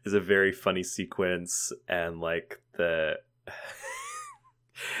is a very funny sequence, and like the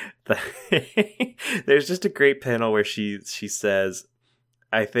there's just a great panel where she says,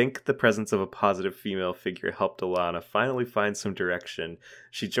 I think the presence of a positive female figure helped Alana finally find some direction.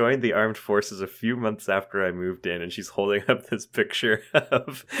 She joined the armed forces a few months after I moved in, and she's holding up this picture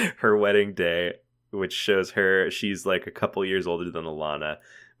of her wedding day, which shows her, she's like a couple years older than Alana,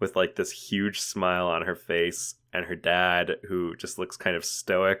 with like this huge smile on her face, and her dad, who just looks kind of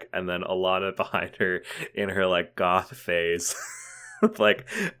stoic, and then Alana behind her in her like goth phase. With like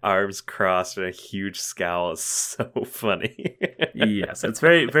arms crossed and a huge scowl is so funny. Yes, it's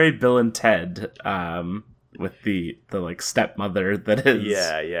very, very Bill and Ted, with the like stepmother that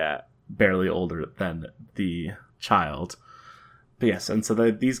is barely older than the child. But yes, and so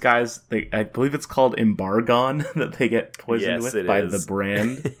these guys, I believe it's called Embargon that they get poisoned with by the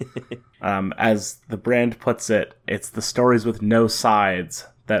brand. As the brand puts it, it's the stories with no sides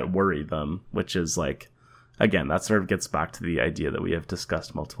that worry them, which is like, again, that sort of gets back to the idea that we have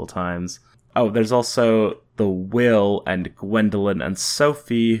discussed multiple times. Oh, there's also the Will and Gwendolyn and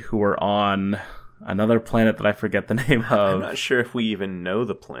Sophie, who are on another planet that I forget the name of. I'm not sure if we even know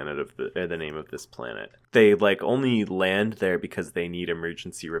the planet of the name of this planet. They like only land there because they need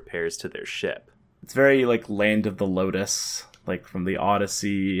emergency repairs to their ship. It's very like Land of the Lotus, like from the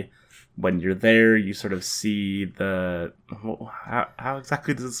Odyssey. When you're there, you sort of see the... How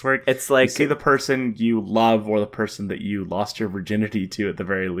exactly does this work? It's like... You see the person you love or the person that you lost your virginity to at the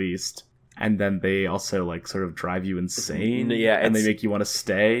very least. And then they also like sort of drive you insane. Yeah, and they make you want to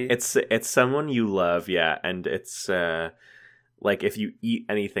stay. It's someone you love, yeah. And it's like if you eat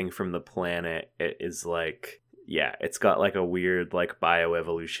anything from the planet, it is like... Yeah, it's got like a weird like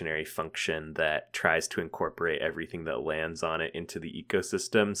bioevolutionary function that tries to incorporate everything that lands on it into the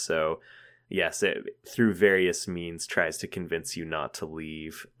ecosystem. So yes, it through various means tries to convince you not to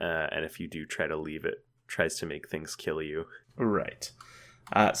leave. And if you do try to leave, it tries to make things kill you. Right.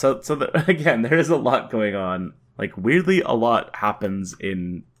 Again, there is a lot going on. Like weirdly, a lot happens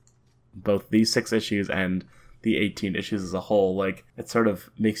in both these 6 issues and the 18 issues as a whole. Like it sort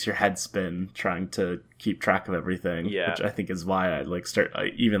of makes your head spin trying to keep track of everything, which I think is why I like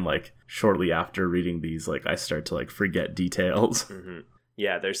even like shortly after reading these, like I start to like forget details. Mm-hmm.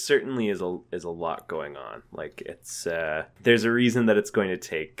 Yeah, there certainly is a lot going on. Like it's there's a reason that it's going to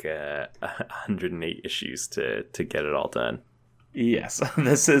take 108 issues to get it all done. Yes,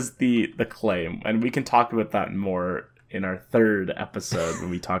 this is the claim, and we can talk about that more in our 3rd episode when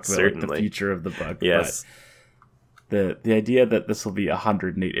we talk about like, the future of the book. Yes. But the idea that this will be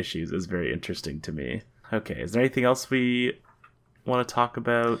 108 issues is very interesting to me. Okay, is there anything else we want to talk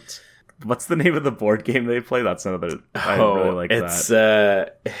about? What's the name of the board game they play? That's another. I really like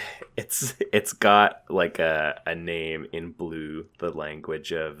that. It's got like a name in blue, the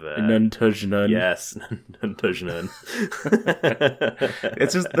language of Nuntujnun. Yes, Nuntujnun.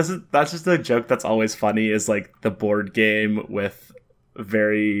 It's just that's just a joke that's always funny. Is like the board game with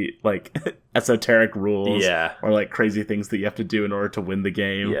very like esoteric rules, or like crazy things that you have to do in order to win the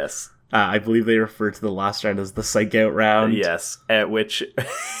game. Yes, I believe they refer to the last round as the psych out round. Yes, at which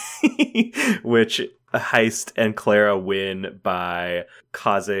Heist and Clara win by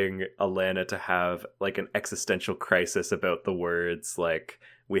causing Alana to have like an existential crisis about the words like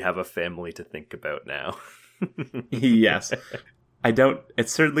 "we have a family to think about now." Yes, it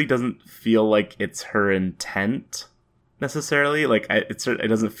certainly doesn't feel like it's her intent necessarily. Like it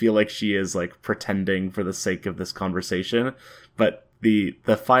doesn't feel like she is like pretending for the sake of this conversation, but the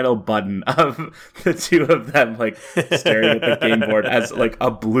final button of the two of them like staring at the game board as like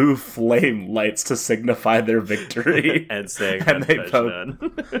a blue flame lights to signify their victory and saying and they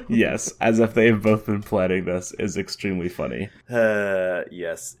both yes, as if they've both been planning this, is extremely funny.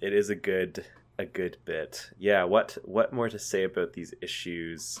 Yes, it is a good bit. Yeah, what more to say about these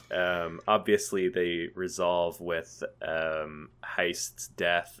issues? Obviously they resolve with Heist's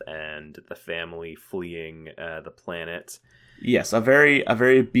death and the family fleeing the planet. Yes, a very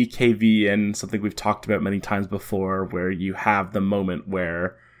BKV, and something we've talked about many times before, where you have the moment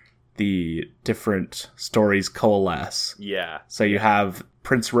where the different stories coalesce. Yeah. So you have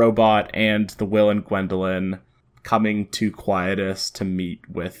Prince Robot and the Will and Gwendolyn coming to Quietus to meet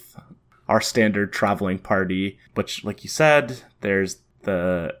with our standard traveling party, which, like you said, there's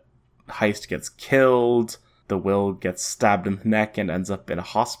the Heist gets killed. the Will gets stabbed in the neck and ends up in a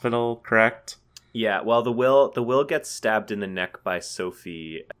hospital, correct? Yeah, well, the Will gets stabbed in the neck by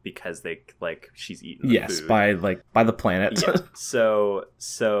Sophie because she's eaten the food. by the planet. Yeah.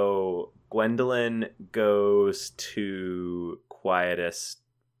 So Gwendolyn goes to Quietus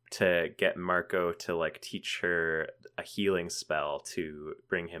to get Marco to teach her a healing spell to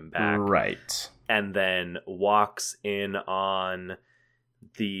bring him back. Right. And then walks in on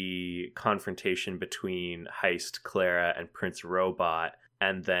the confrontation between Heist, Clara, and Prince Robot,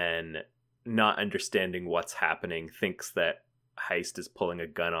 and then, not understanding what's happening, thinks that Heist is pulling a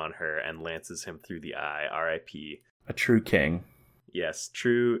gun on her and lances him through the eye. R.I.P. A true king. Yes,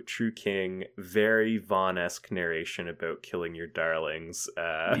 true king. Very Vaughn-esque narration about killing your darlings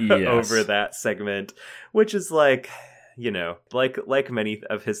Yes. over that segment, which is like many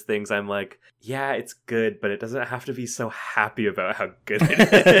of his things, I'm like, yeah, it's good, but it doesn't have to be so happy about how good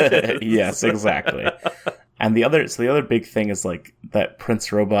it is. Yes, exactly. And the other big thing is that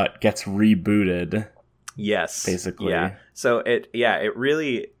Prince Robot gets rebooted. Yes, basically. Yeah. So it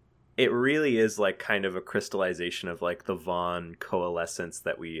really is kind of a crystallization of the Vaughn coalescence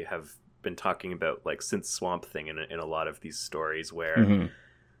that we have been talking about since Swamp Thing in a lot of these stories, where Mm-hmm.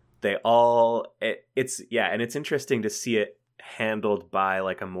 they all it's interesting to see it handled by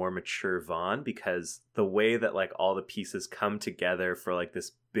a more mature Vaughn, because the way that all the pieces come together for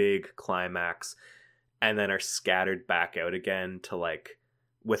this big climax and then are scattered back out again to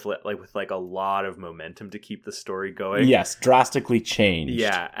with a lot of momentum to keep the story going. Yes, drastically changed.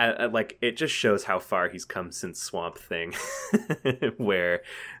 Yeah, it just shows how far he's come since Swamp Thing, where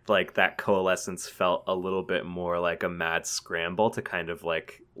that coalescence felt a little bit more like a mad scramble to kind of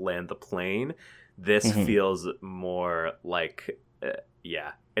land the plane. This Mm-hmm. feels more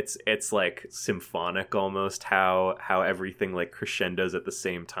it's symphonic almost, how everything crescendos at the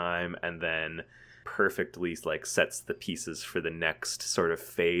same time and then perfectly sets the pieces for the next sort of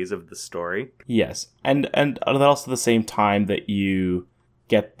phase of the story. Yes, and also the same time that you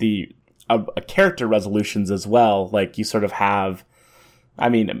get the character resolutions as well. You sort of have, I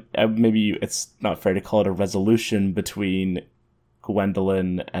mean, maybe it's not fair to call it a resolution between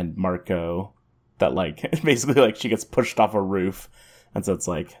Gwendolyn and Marco, that basically she gets pushed off a roof, and so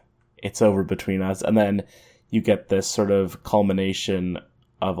it's over between us, and then you get this sort of culmination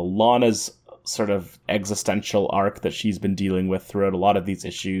of Alana's sort of existential arc that she's been dealing with throughout a lot of these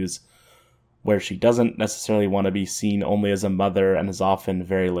issues, where she doesn't necessarily want to be seen only as a mother and is often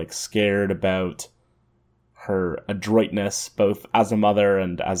very scared about her adroitness both as a mother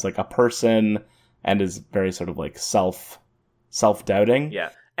and as a person, and is very sort of self-doubting.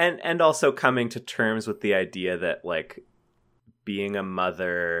 Yeah. And also coming to terms with the idea that being a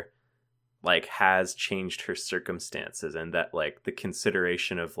mother has changed her circumstances, and that the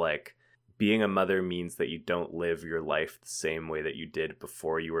consideration of being a mother means that you don't live your life the same way that you did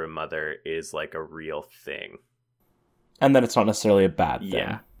before you were a mother is a real thing. And then it's not necessarily a bad thing.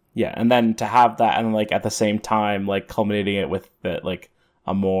 Yeah. Yeah, and then to have that and at the same time culminating it with the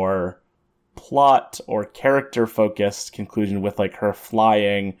a more plot or character focused conclusion with her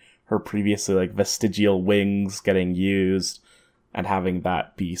flying, her previously vestigial wings getting used, and having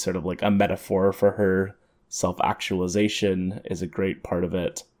that be sort of a metaphor for her self-actualization is a great part of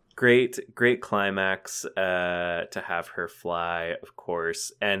it. Great climax to have her fly, of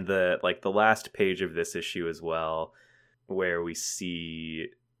course, and the last page of this issue as well, where we see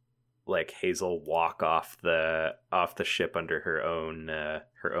Hazel walk off the ship under her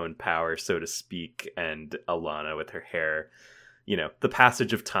own power, so to speak, and Alana with her hair. The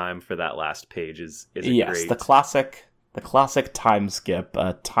passage of time for that last page is yes, great. the classic time skip,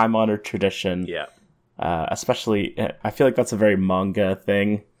 a time-honored tradition. Yeah. Especially, I feel that's a very manga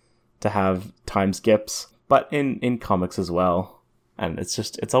thing to have time skips, but in comics as well. And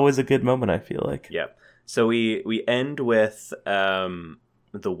it's always a good moment, I feel . Yeah. So we end with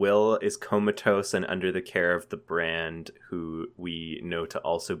the Will is comatose and under the care of the Brand, who we know to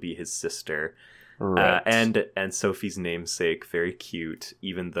also be his sister. Right. And Sophie's namesake, very cute,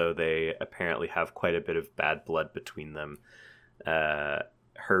 even though they apparently have quite a bit of bad blood between them. Her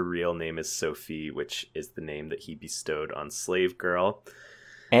real name is Sophie, which is the name that he bestowed on Slave Girl.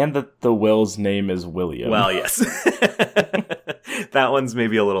 And that the Will's name is William. Well, yes. That one's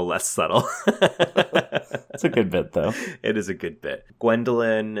maybe a little less subtle. It's a good bit, though. It is a good bit.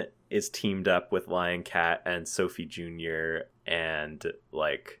 Gwendolyn is teamed up with Lion Cat and Sophie Jr., and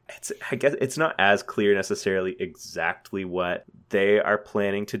I guess it's not as clear necessarily exactly what they are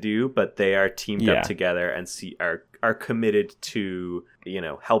planning to do, but they are teamed up together and are committed to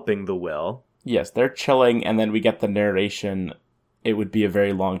helping the Will. Yes, they're chilling, and then we get the narration it would be a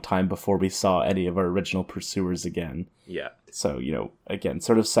very long time before we saw any of our original pursuers again. Yeah. So, again,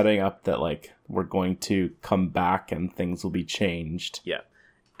 sort of setting up that, like, we're going to come back and things will be changed. Yeah.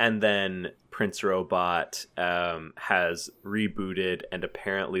 And then Prince Robot has rebooted and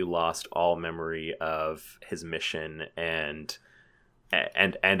apparently lost all memory of his mission and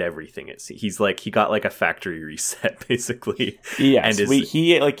everything. He's like, he got like a factory reset, basically. Yes, and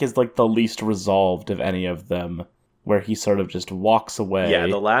he is like the least resolved of any of them, where he sort of just walks away. Yeah,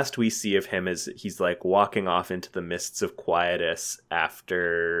 the last we see of him is he's like walking off into the mists of Quietus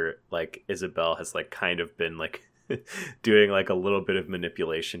after like Isabel has like kind of been like doing like a little bit of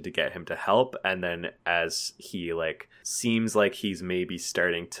manipulation to get him to help, and then as he like seems like he's maybe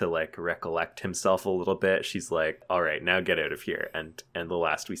starting to like recollect himself a little bit, she's like, all right, now get out of here, and the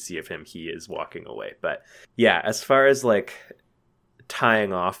last we see of him, he is walking away. But yeah, as far as like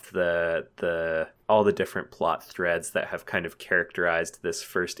tying off the all the different plot threads that have kind of characterized this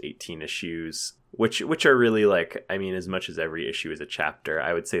first 18 issues, which are really like, I mean, as much as every issue is a chapter,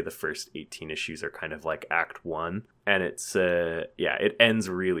 I would say the first 18 issues are kind of like Act 1, and it's it ends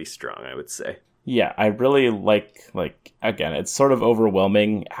really strong, I would say. Yeah, I really like again, it's sort of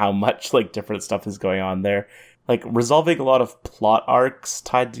overwhelming how much like different stuff is going on there. Like, resolving a lot of plot arcs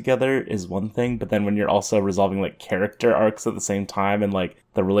tied together is one thing, but then when you're also resolving like character arcs at the same time and like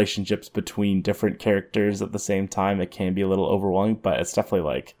the relationships between different characters at the same time, it can be a little overwhelming, but it's definitely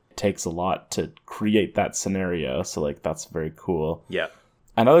like takes a lot to create that scenario, so like that's very cool. Yeah.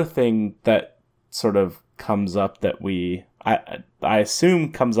 Another thing that sort of comes up that I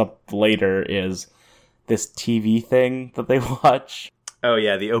assume comes up later is this TV thing that they watch. Oh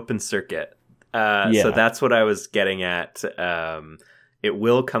yeah, the open circuit. So that's what I was getting at. It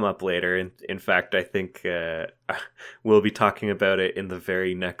will come up later. In fact, I think we'll be talking about it in the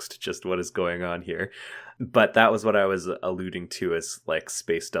very next Just What Is Going On Here. But that was what I was alluding to as like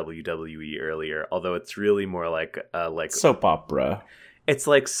space WWE earlier, although it's really more like soap opera. It's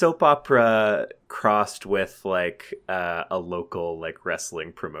like soap opera crossed with like a local like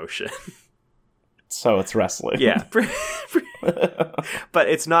wrestling promotion. So it's wrestling. Yeah. But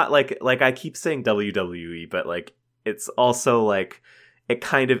it's not like I keep saying WWE, but like it's also like it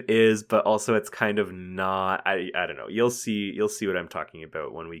kind of is, but also it's kind of not. I don't know. You'll see what I'm talking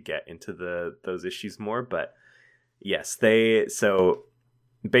about when we get into those issues more. But yes, so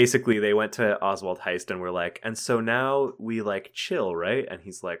basically they went to Oswald Heist and were like, and so now we like chill, right? And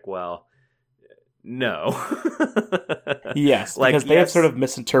he's like, well, no. Yes, because they have sort of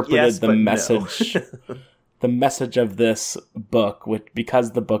misinterpreted the message. No. The message of this book, which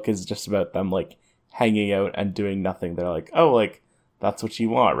because the book is just about them like hanging out and doing nothing, they're like, oh, like that's what you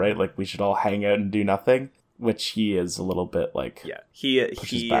want, right? Like we should all hang out and do nothing. Which he is a little bit like, yeah, he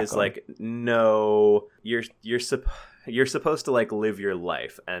is on. Like, no, you're supposed to like live your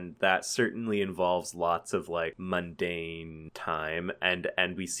life, and that certainly involves lots of like mundane time, and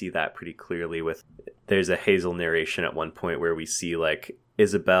we see that pretty clearly with there's a Hazel narration at one point where we see like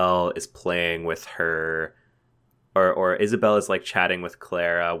Isabel is playing with her. Or Isabel is like chatting with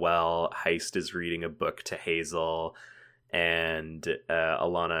Clara while Heist is reading a book to Hazel, and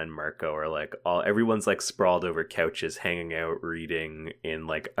Alana and Marco are like everyone's like sprawled over couches hanging out reading in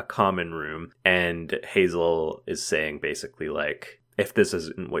like a common room, and Hazel is saying basically like, if this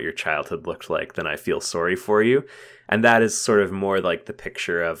isn't what your childhood looked like, then I feel sorry for you. And that is sort of more like the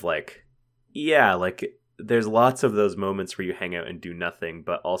picture of like, yeah, like there's lots of those moments where you hang out and do nothing,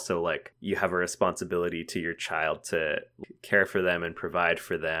 but also like you have a responsibility to your child to care for them and provide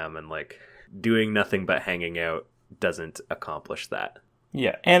for them, and like doing nothing but hanging out doesn't accomplish that.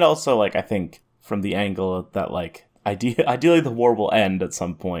 Yeah, and also like I think from the angle that like ideally the war will end at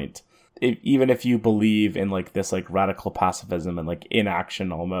some point. Even if you believe in like this like radical pacifism and like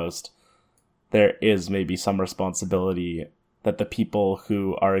inaction almost, there is maybe some responsibility that the people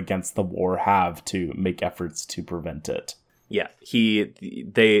who are against the war have to make efforts to prevent it. Yeah,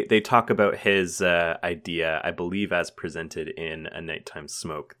 they talk about his idea, I believe, as presented in A Nighttime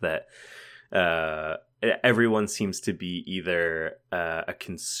Smoke, that everyone seems to be either a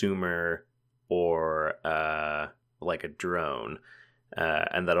consumer or like a drone,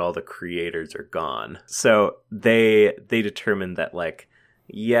 and that all the creators are gone. So they determine that like,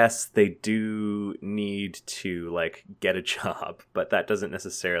 yes, they do need to like get a job, but that doesn't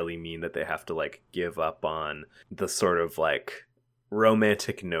necessarily mean that they have to like give up on the sort of like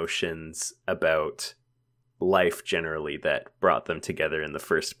romantic notions about life generally that brought them together in the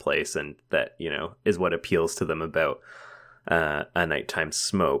first place, and that, you know, is what appeals to them about A Nighttime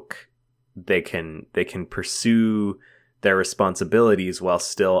Smoke. They can pursue their responsibilities while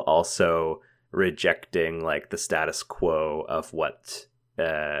still also rejecting like the status quo of what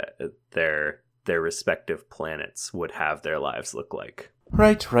their respective planets would have their lives look like.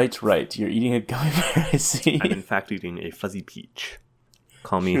 Right. You're eating a gummy bear, I see. I'm in fact eating a fuzzy peach.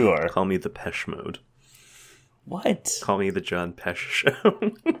 Call me the Pesh mode. What? Call me the John Pesh show.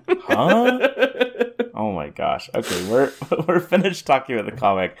 Huh? Oh my gosh. Okay, we're finished talking about the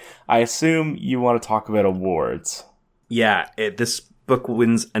comic. I assume you want to talk about awards. Yeah, this book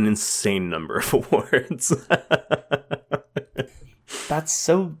wins an insane number of awards. That's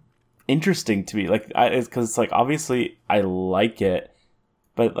so interesting to me. Like, because it's like, obviously I like it,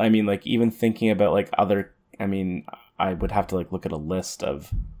 but I mean, like, even thinking about like other, I mean, I would have to like look at a list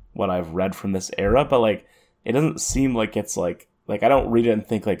of what I've read from this era, but like, it doesn't seem like it's like I don't read it and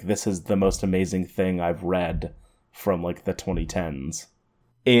think like this is the most amazing thing I've read from like the 2010s.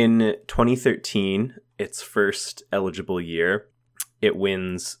 In 2013, its first eligible year, it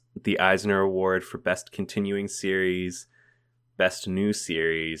wins the Eisner Award for Best Continuing Series, Best New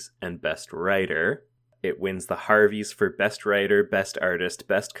Series, and Best Writer. It wins the Harveys for Best Writer, Best Artist,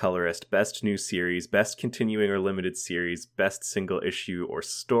 Best Colorist, Best New Series, Best Continuing or Limited Series, Best Single Issue or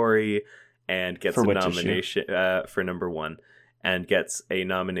Story, and gets a nomination for number 1, and gets a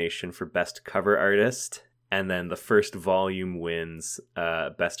nomination for Best Cover Artist. And then the first volume wins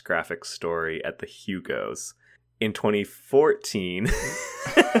Best Graphic Story at the Hugos. In 2014,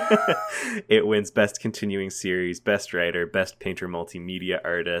 it wins Best Continuing Series, Best Writer, Best Painter Multimedia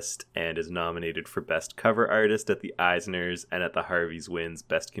Artist, and is nominated for Best Cover Artist at the Eisners, and at the Harveys wins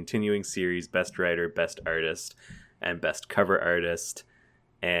Best Continuing Series, Best Writer, Best Artist, and Best Cover Artist.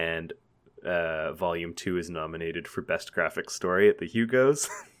 And Volume 2 is nominated for Best Graphic Story at the Hugos.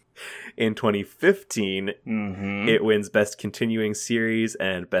 In 2015, it wins Best Continuing Series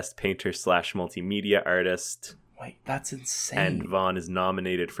and Best Painter/Multimedia Artist. Wait, that's insane. And Vaughn is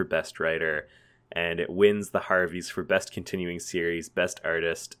nominated for Best Writer, and it wins the Harveys for Best Continuing Series, Best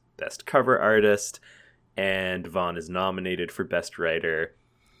Artist, Best Cover Artist, and Vaughn is nominated for Best Writer,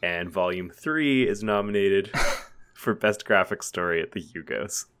 and Volume 3 is nominated for Best Graphic Story at the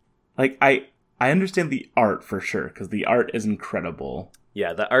Hugos. Like, I understand the art for sure, because the art is incredible.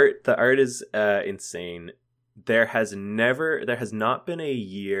 Yeah, the art is insane. There has not been a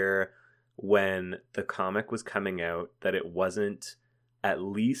year when the comic was coming out that it wasn't at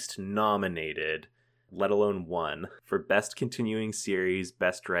least nominated, let alone won, for Best Continuing Series,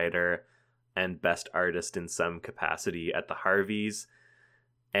 Best Writer, and Best Artist in some capacity at the Harveys,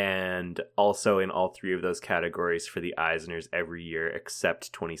 and also in all 3 of those categories for the Eisners every year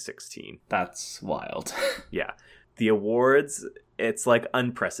except 2016. That's wild. Yeah. The awards, it's like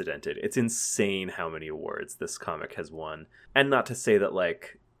unprecedented. It's insane how many awards this comic has won. And not to say that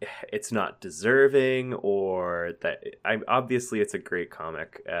like it's not deserving or that obviously it's a great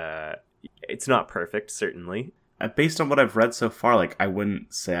comic. It's not perfect, certainly. Based on what I've read so far, like I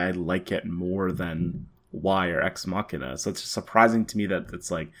wouldn't say I like it more than Y or Ex Machina. So it's just surprising to me that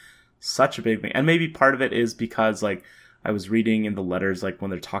it's like such a big thing. And maybe part of it is because like I was reading in the letters, like when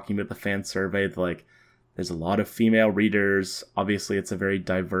they're talking about the fan survey, like there's a lot of female readers. Obviously, it's a very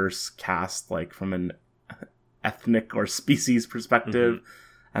diverse cast, like from an ethnic or species perspective. Mm-hmm.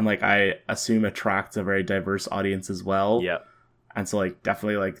 And like I assume attracts a very diverse audience as well. Yeah. And so like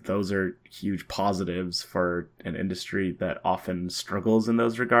definitely like those are huge positives for an industry that often struggles in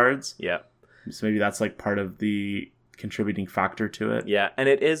those regards. Yeah. So maybe that's like part of the contributing factor to it. Yeah, and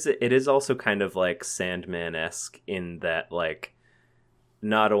it is also kind of like Sandman-esque in that like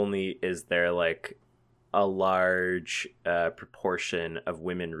not only is there like a large proportion of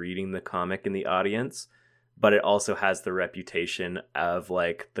women reading the comic in the audience, but it also has the reputation of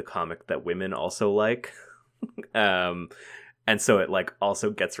like the comic that women also like. And so it like also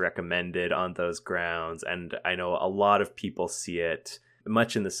gets recommended on those grounds. And I know a lot of people see it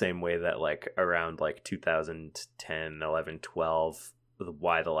much in the same way that like around like 2010, 11, 12,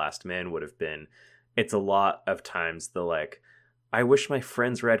 Why the Last Man would have been. It's a lot of times the like, I wish my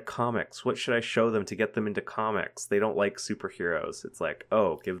friends read comics. What should I show them to get them into comics? They don't like superheroes. It's like,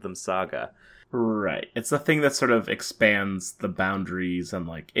 oh, give them Saga. Right. It's the thing that sort of expands the boundaries and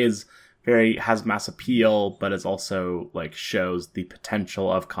like has mass appeal, but is also like shows the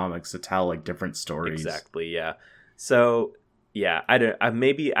potential of comics to tell like different stories. Exactly. Yeah. So yeah,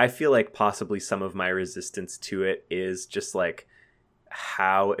 I feel like possibly some of my resistance to it is just like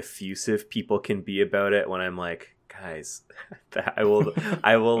how effusive people can be about it when I'm like, guys, I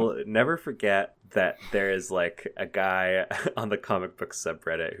will never forget that there is like a guy on the comic book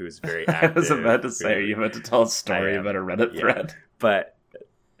subreddit who's very active. I was about to say, are you about to tell a story about a Reddit thread? But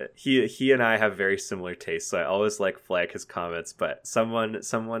he and I have very similar tastes, so I always like flag his comments. But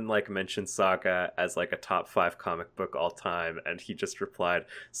someone like mentioned Saga as like a top 5 comic book all time, and he just replied,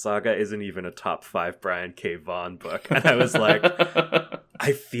 "Saga isn't even a top 5 Brian K. Vaughan book." And I was like,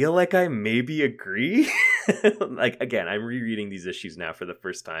 I feel like I maybe agree. Like, again, I'm rereading these issues now for the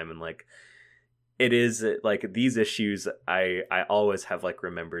first time, and like, it is like these issues I always have like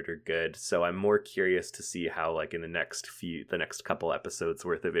remembered are good, so I'm more curious to see how like in the next couple episodes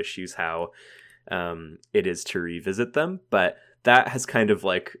worth of issues how it is to revisit them. But that has kind of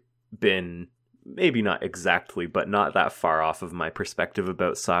like been maybe not exactly, but not that far off of my perspective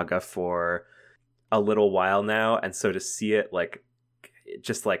about Saga for a little while now, and so to see it like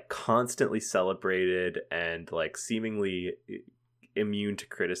just like constantly celebrated and like seemingly immune to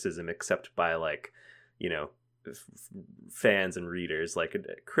criticism except by like, you know, fans and readers, like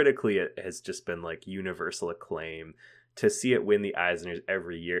critically it has just been like universal acclaim. To see it win the Eisners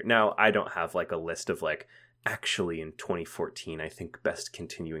every year. Now, I don't have like a list of like, actually in 2014 I think best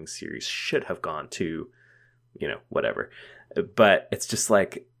continuing series should have gone to, you know, whatever, but it's just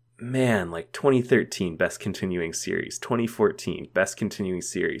like, man, like 2013 best continuing series, 2014 best continuing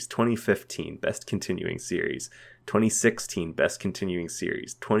series, 2015 best continuing series, 2016 best continuing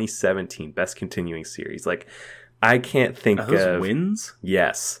series, 2017 best continuing series. Like, I can't think Are those of wins.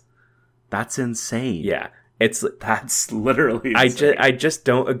 Yes, that's insane. Yeah, that's literally insane. I just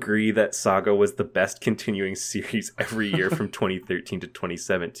don't agree that Saga was the best continuing series every year from 2013 to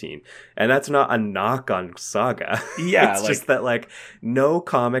 2017. And that's not a knock on Saga. Yeah, it's just that like no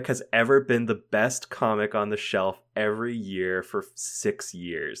comic has ever been the best comic on the shelf every year for 6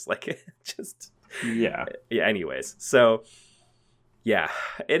 years. Like, it just yeah. Anyways, so yeah,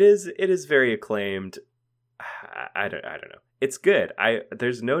 it is very acclaimed. I don't know. It's good.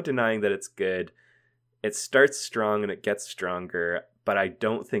 There's no denying that it's good. It starts strong and it gets stronger, but I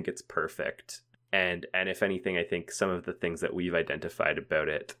don't think it's perfect. And if anything, I think some of the things that we've identified about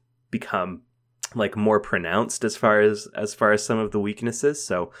it become like more pronounced as far as some of the weaknesses.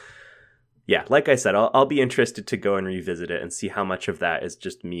 So yeah, like I said, I'll be interested to go and revisit it and see how much of that is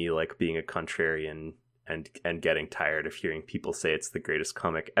just me like being a contrarian and getting tired of hearing people say it's the greatest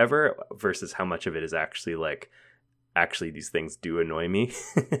comic ever versus how much of it is actually like, actually these things do annoy me.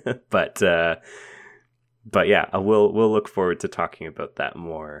 But yeah, we'll look forward to talking about that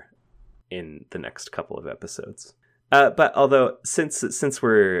more in the next couple of episodes. But although since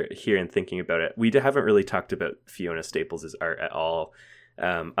we're here and thinking about it, we haven't really talked about Fiona Staples' art at all,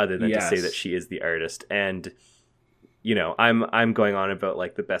 other than to say that she is the artist. And you know, I'm going on about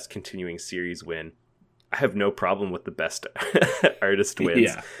like the best continuing series win. I have no problem with the best artist wins.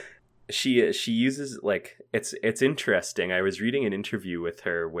 Yeah. She uses like it's interesting. I was reading an interview with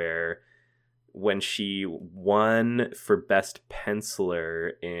her where when she won for best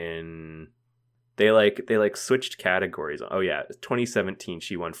penciler they switched categories. Oh yeah, 2017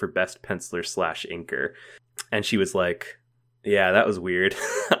 she won for best penciler / inker, and she was like, yeah, that was weird.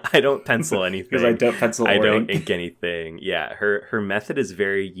 I don't pencil anything because I don't pencil I don't ink anything. Yeah, her method is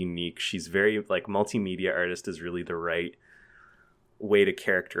very unique. She's very like multimedia artist is really the right way to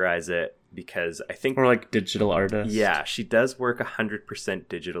characterize it, because I think or like digital artist. Yeah, she does work 100%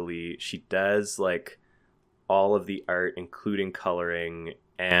 digitally. She does like all of the art, including coloring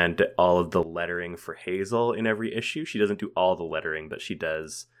and all of the lettering for Hazel in every issue. She doesn't do all the lettering, but she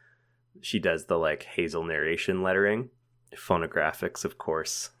does the like Hazel narration lettering. Phonographics, of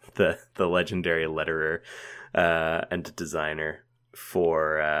course, the legendary letterer and designer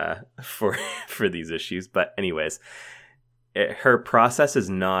for these issues. But anyways, her process is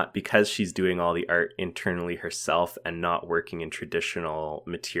not, because she's doing all the art internally herself and not working in traditional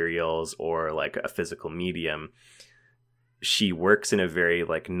materials or like a physical medium. She works in a very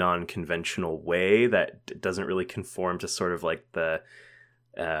like non-conventional way that doesn't really conform to sort of like the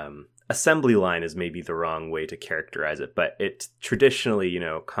assembly line is maybe the wrong way to characterize it. But it traditionally, you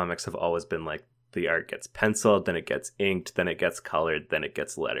know, comics have always been like the art gets penciled, then it gets inked, then it gets colored, then it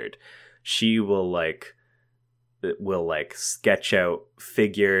gets lettered. She will sketch out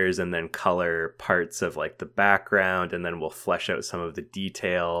figures and then color parts of like the background, and then we'll flesh out some of the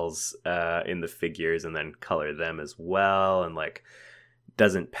details in the figures and then color them as well, and like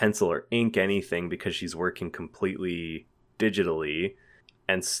doesn't pencil or ink anything because she's working completely digitally.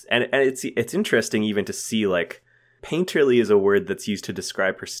 And it's interesting even to see like painterly is a word that's used to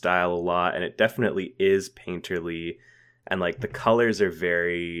describe her style a lot, and it definitely is painterly, and like the colors are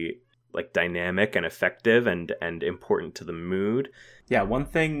very like dynamic and effective and important to the mood. Yeah, one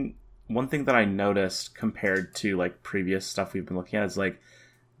thing that I noticed compared to like previous stuff we've been looking at is like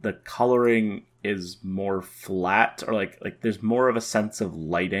the coloring is more flat, or like there's more of a sense of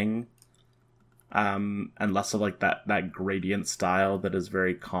lighting, and less of like that gradient style that is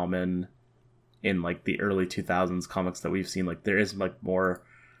very common in like the early 2000s comics that we've seen. Like there is like more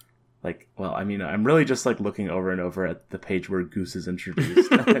like, well, I mean, I'm really just like looking over and over at the page where Goose is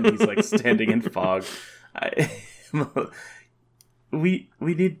introduced and he's like standing in fog. We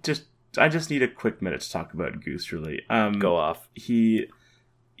need just, I just need a quick minute to talk about Goose, really. Go off. He's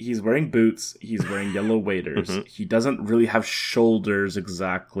wearing boots. He's wearing yellow waders. Mhm. He doesn't really have shoulders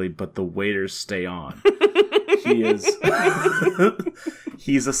exactly, but the waders stay on. He is...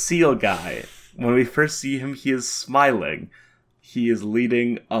 He's a seal guy. When we first see him, he is smiling. He is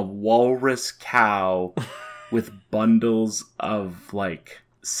leading a walrus cow with bundles of, like,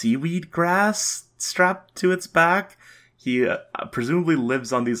 seaweed grass strapped to its back. He presumably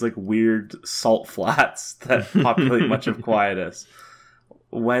lives on these, like, weird salt flats that populate much of Quietus.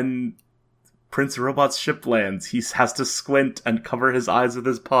 When Prince Robot's ship lands, he has to squint and cover his eyes with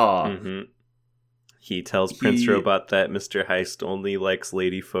his paw. Mm-hmm. He tells Prince Robot that Mr. Heist only likes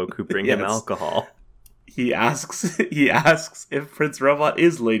lady folk who bring him alcohol. He asks if Prince Robot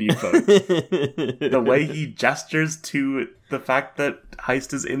is lady folk. The way he gestures to the fact that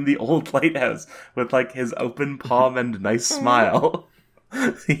Heist is in the old lighthouse with like his open palm and nice smile.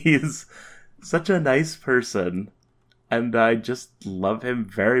 He is such a nice person. And I just love him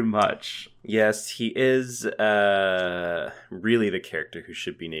very much. Yes, he is really the character who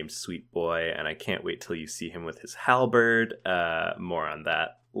should be named Sweet Boy, and I can't wait till you see him with his halberd. More on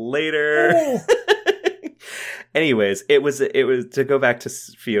that later. Oh. Anyways, it was to go back to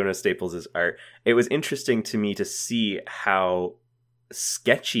Fiona Staples' art. It was interesting to me to see how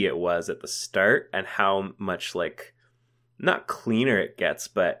sketchy it was at the start and how much like not cleaner it gets,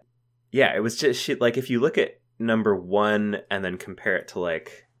 but yeah, it was just shit. Like if you look at number 1 and then compare it to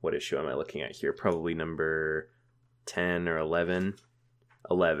like, what issue am I looking at here? Probably number 10 or 11.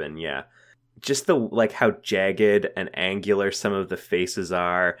 11, yeah. Just the like how jagged and angular some of the faces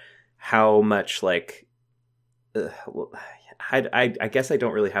are, how much like I guess I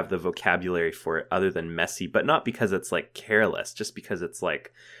don't really have the vocabulary for it other than messy, but not because it's like careless, just because it's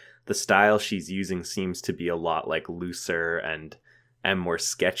like the style she's using seems to be a lot like looser and more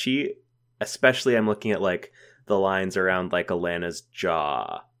sketchy. Especially I'm looking at like the lines around like Alana's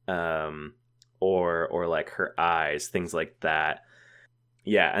jaw, or like her eyes, things like that.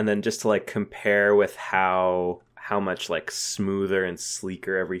 Yeah, and then just to like compare with how much like smoother and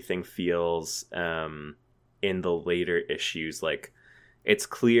sleeker everything feels in the later issues. Like it's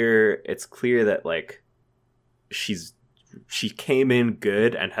clear that like she came in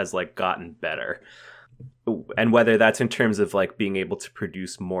good and has like gotten better. And whether that's in terms of like being able to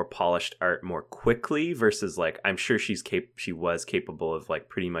produce more polished art more quickly versus like I'm sure she was capable of like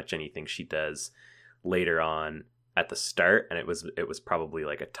pretty much anything she does later on at the start, and it was probably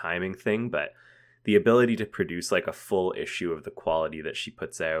like a timing thing, but the ability to produce like a full issue of the quality that she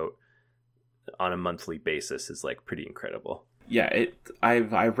puts out on a monthly basis is like pretty incredible. Yeah, I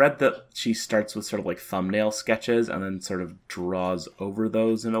read that she starts with sort of like thumbnail sketches and then sort of draws over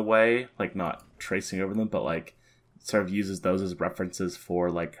those in a way, like not tracing over them, but like sort of uses those as references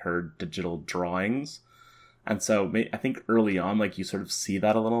for like her digital drawings. And so I think early on, like you sort of see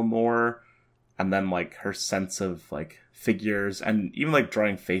that a little more, and then like her sense of like figures and even like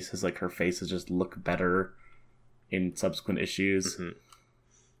drawing faces, like her faces just look better in subsequent issues.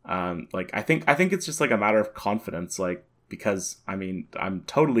 Mm-hmm. Like I think it's just like a matter of confidence, like, because I mean I'm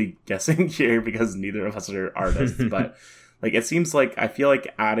totally guessing here because neither of us are artists, but like it seems like I feel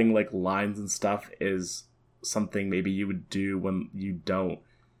like adding like lines and stuff is something maybe you would do when you don't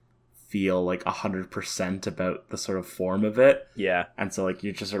feel like 100% about the sort of form of it. Yeah. And so like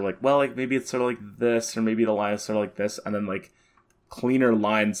you're just sort of like, well, like maybe it's sort of like this, or maybe the line is sort of like this, and then like cleaner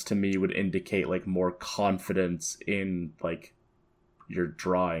lines to me would indicate like more confidence in like your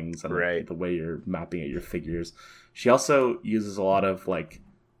drawings and right. the way you're mapping out your figures. She also uses a lot of like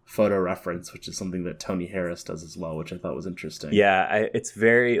photo reference, which is something that Tony Harris does as well, which I thought was interesting. Yeah, it's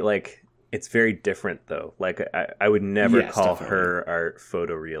very different though. Like I would never call definitely. Her art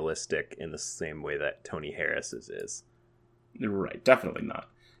photorealistic in the same way that Tony Harris's is. Right, definitely not.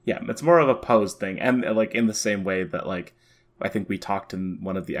 Yeah, it's more of a pose thing, and like in the same way that like I think we talked in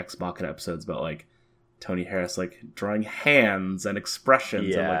one of the Ex Machina episodes about like Tony Harris like drawing hands and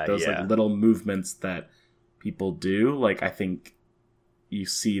expressions and like those like little movements that people do. Like I think you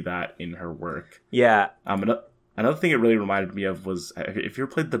see that in her work. Yeah. Another thing it really reminded me of was, if you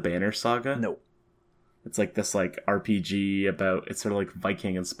ever played the Banner Saga? No. It's like this like RPG about, it's sort of like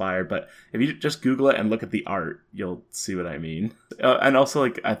Viking inspired, but if you just Google it and look at the art, you'll see what I mean. And also,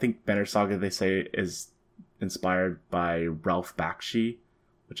 like, I think Banner Saga, they say, is inspired by Ralph Bakshi,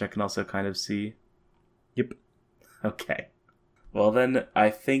 which I can also kind of see. Yep. Okay. Well, then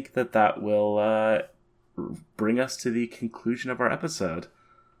I think that will bring us to the conclusion of our episode.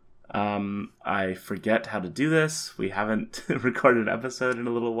 I forget how to do this. We haven't recorded an episode in a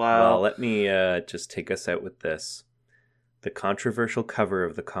little while. Well, let me just take us out with this. The controversial cover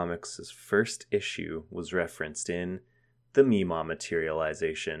of the comics' first issue was referenced in The Meemaw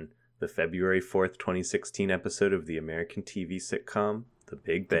Materialization, the February 4th, 2016 episode of the American TV sitcom The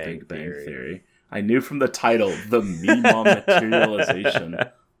Big Bang Theory. I knew from the title, The Meemaw Materialization.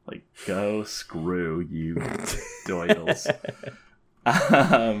 Like, go screw you, doyles.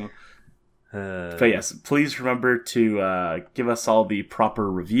 But yes, please remember to give us all the proper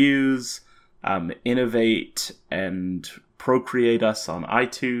reviews, innovate and procreate us on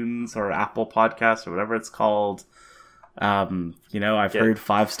iTunes or Apple Podcasts or whatever it's called. I've heard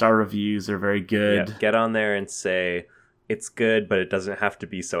 5-star reviews are very good. Yeah, get on there and say it's good, but it doesn't have to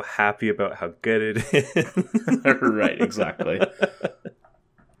be so happy about how good it is. Right, exactly.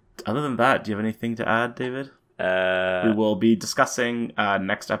 Other than that, do you have anything to add, David? We will be discussing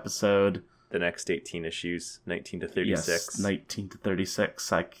next episode. The next 18 issues, 19 to 36. Yes, 19 to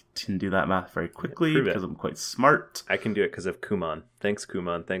 36. I can do that math very quickly because I'm quite smart. I can do it because of Kumon. Thanks,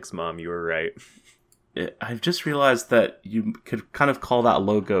 Kumon. Thanks, Mom. You were right. I've just realized that you could kind of call that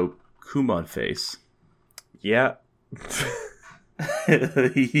logo Kumon face. Yeah.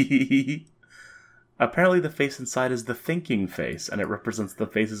 Apparently the face inside is the thinking face, and it represents the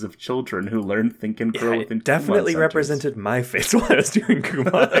faces of children who learn, think, and grow within it definitely represented my face while I was doing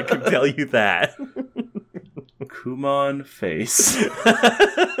Kumon, I can tell you that. Kumon face.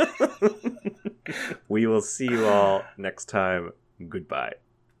 We will see you all next time. Goodbye.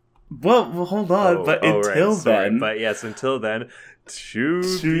 Well, hold on, but until then... But yes, until then, to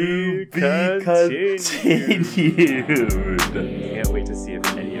be continued. continued. Can't wait to see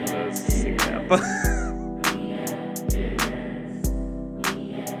if any of those sync up.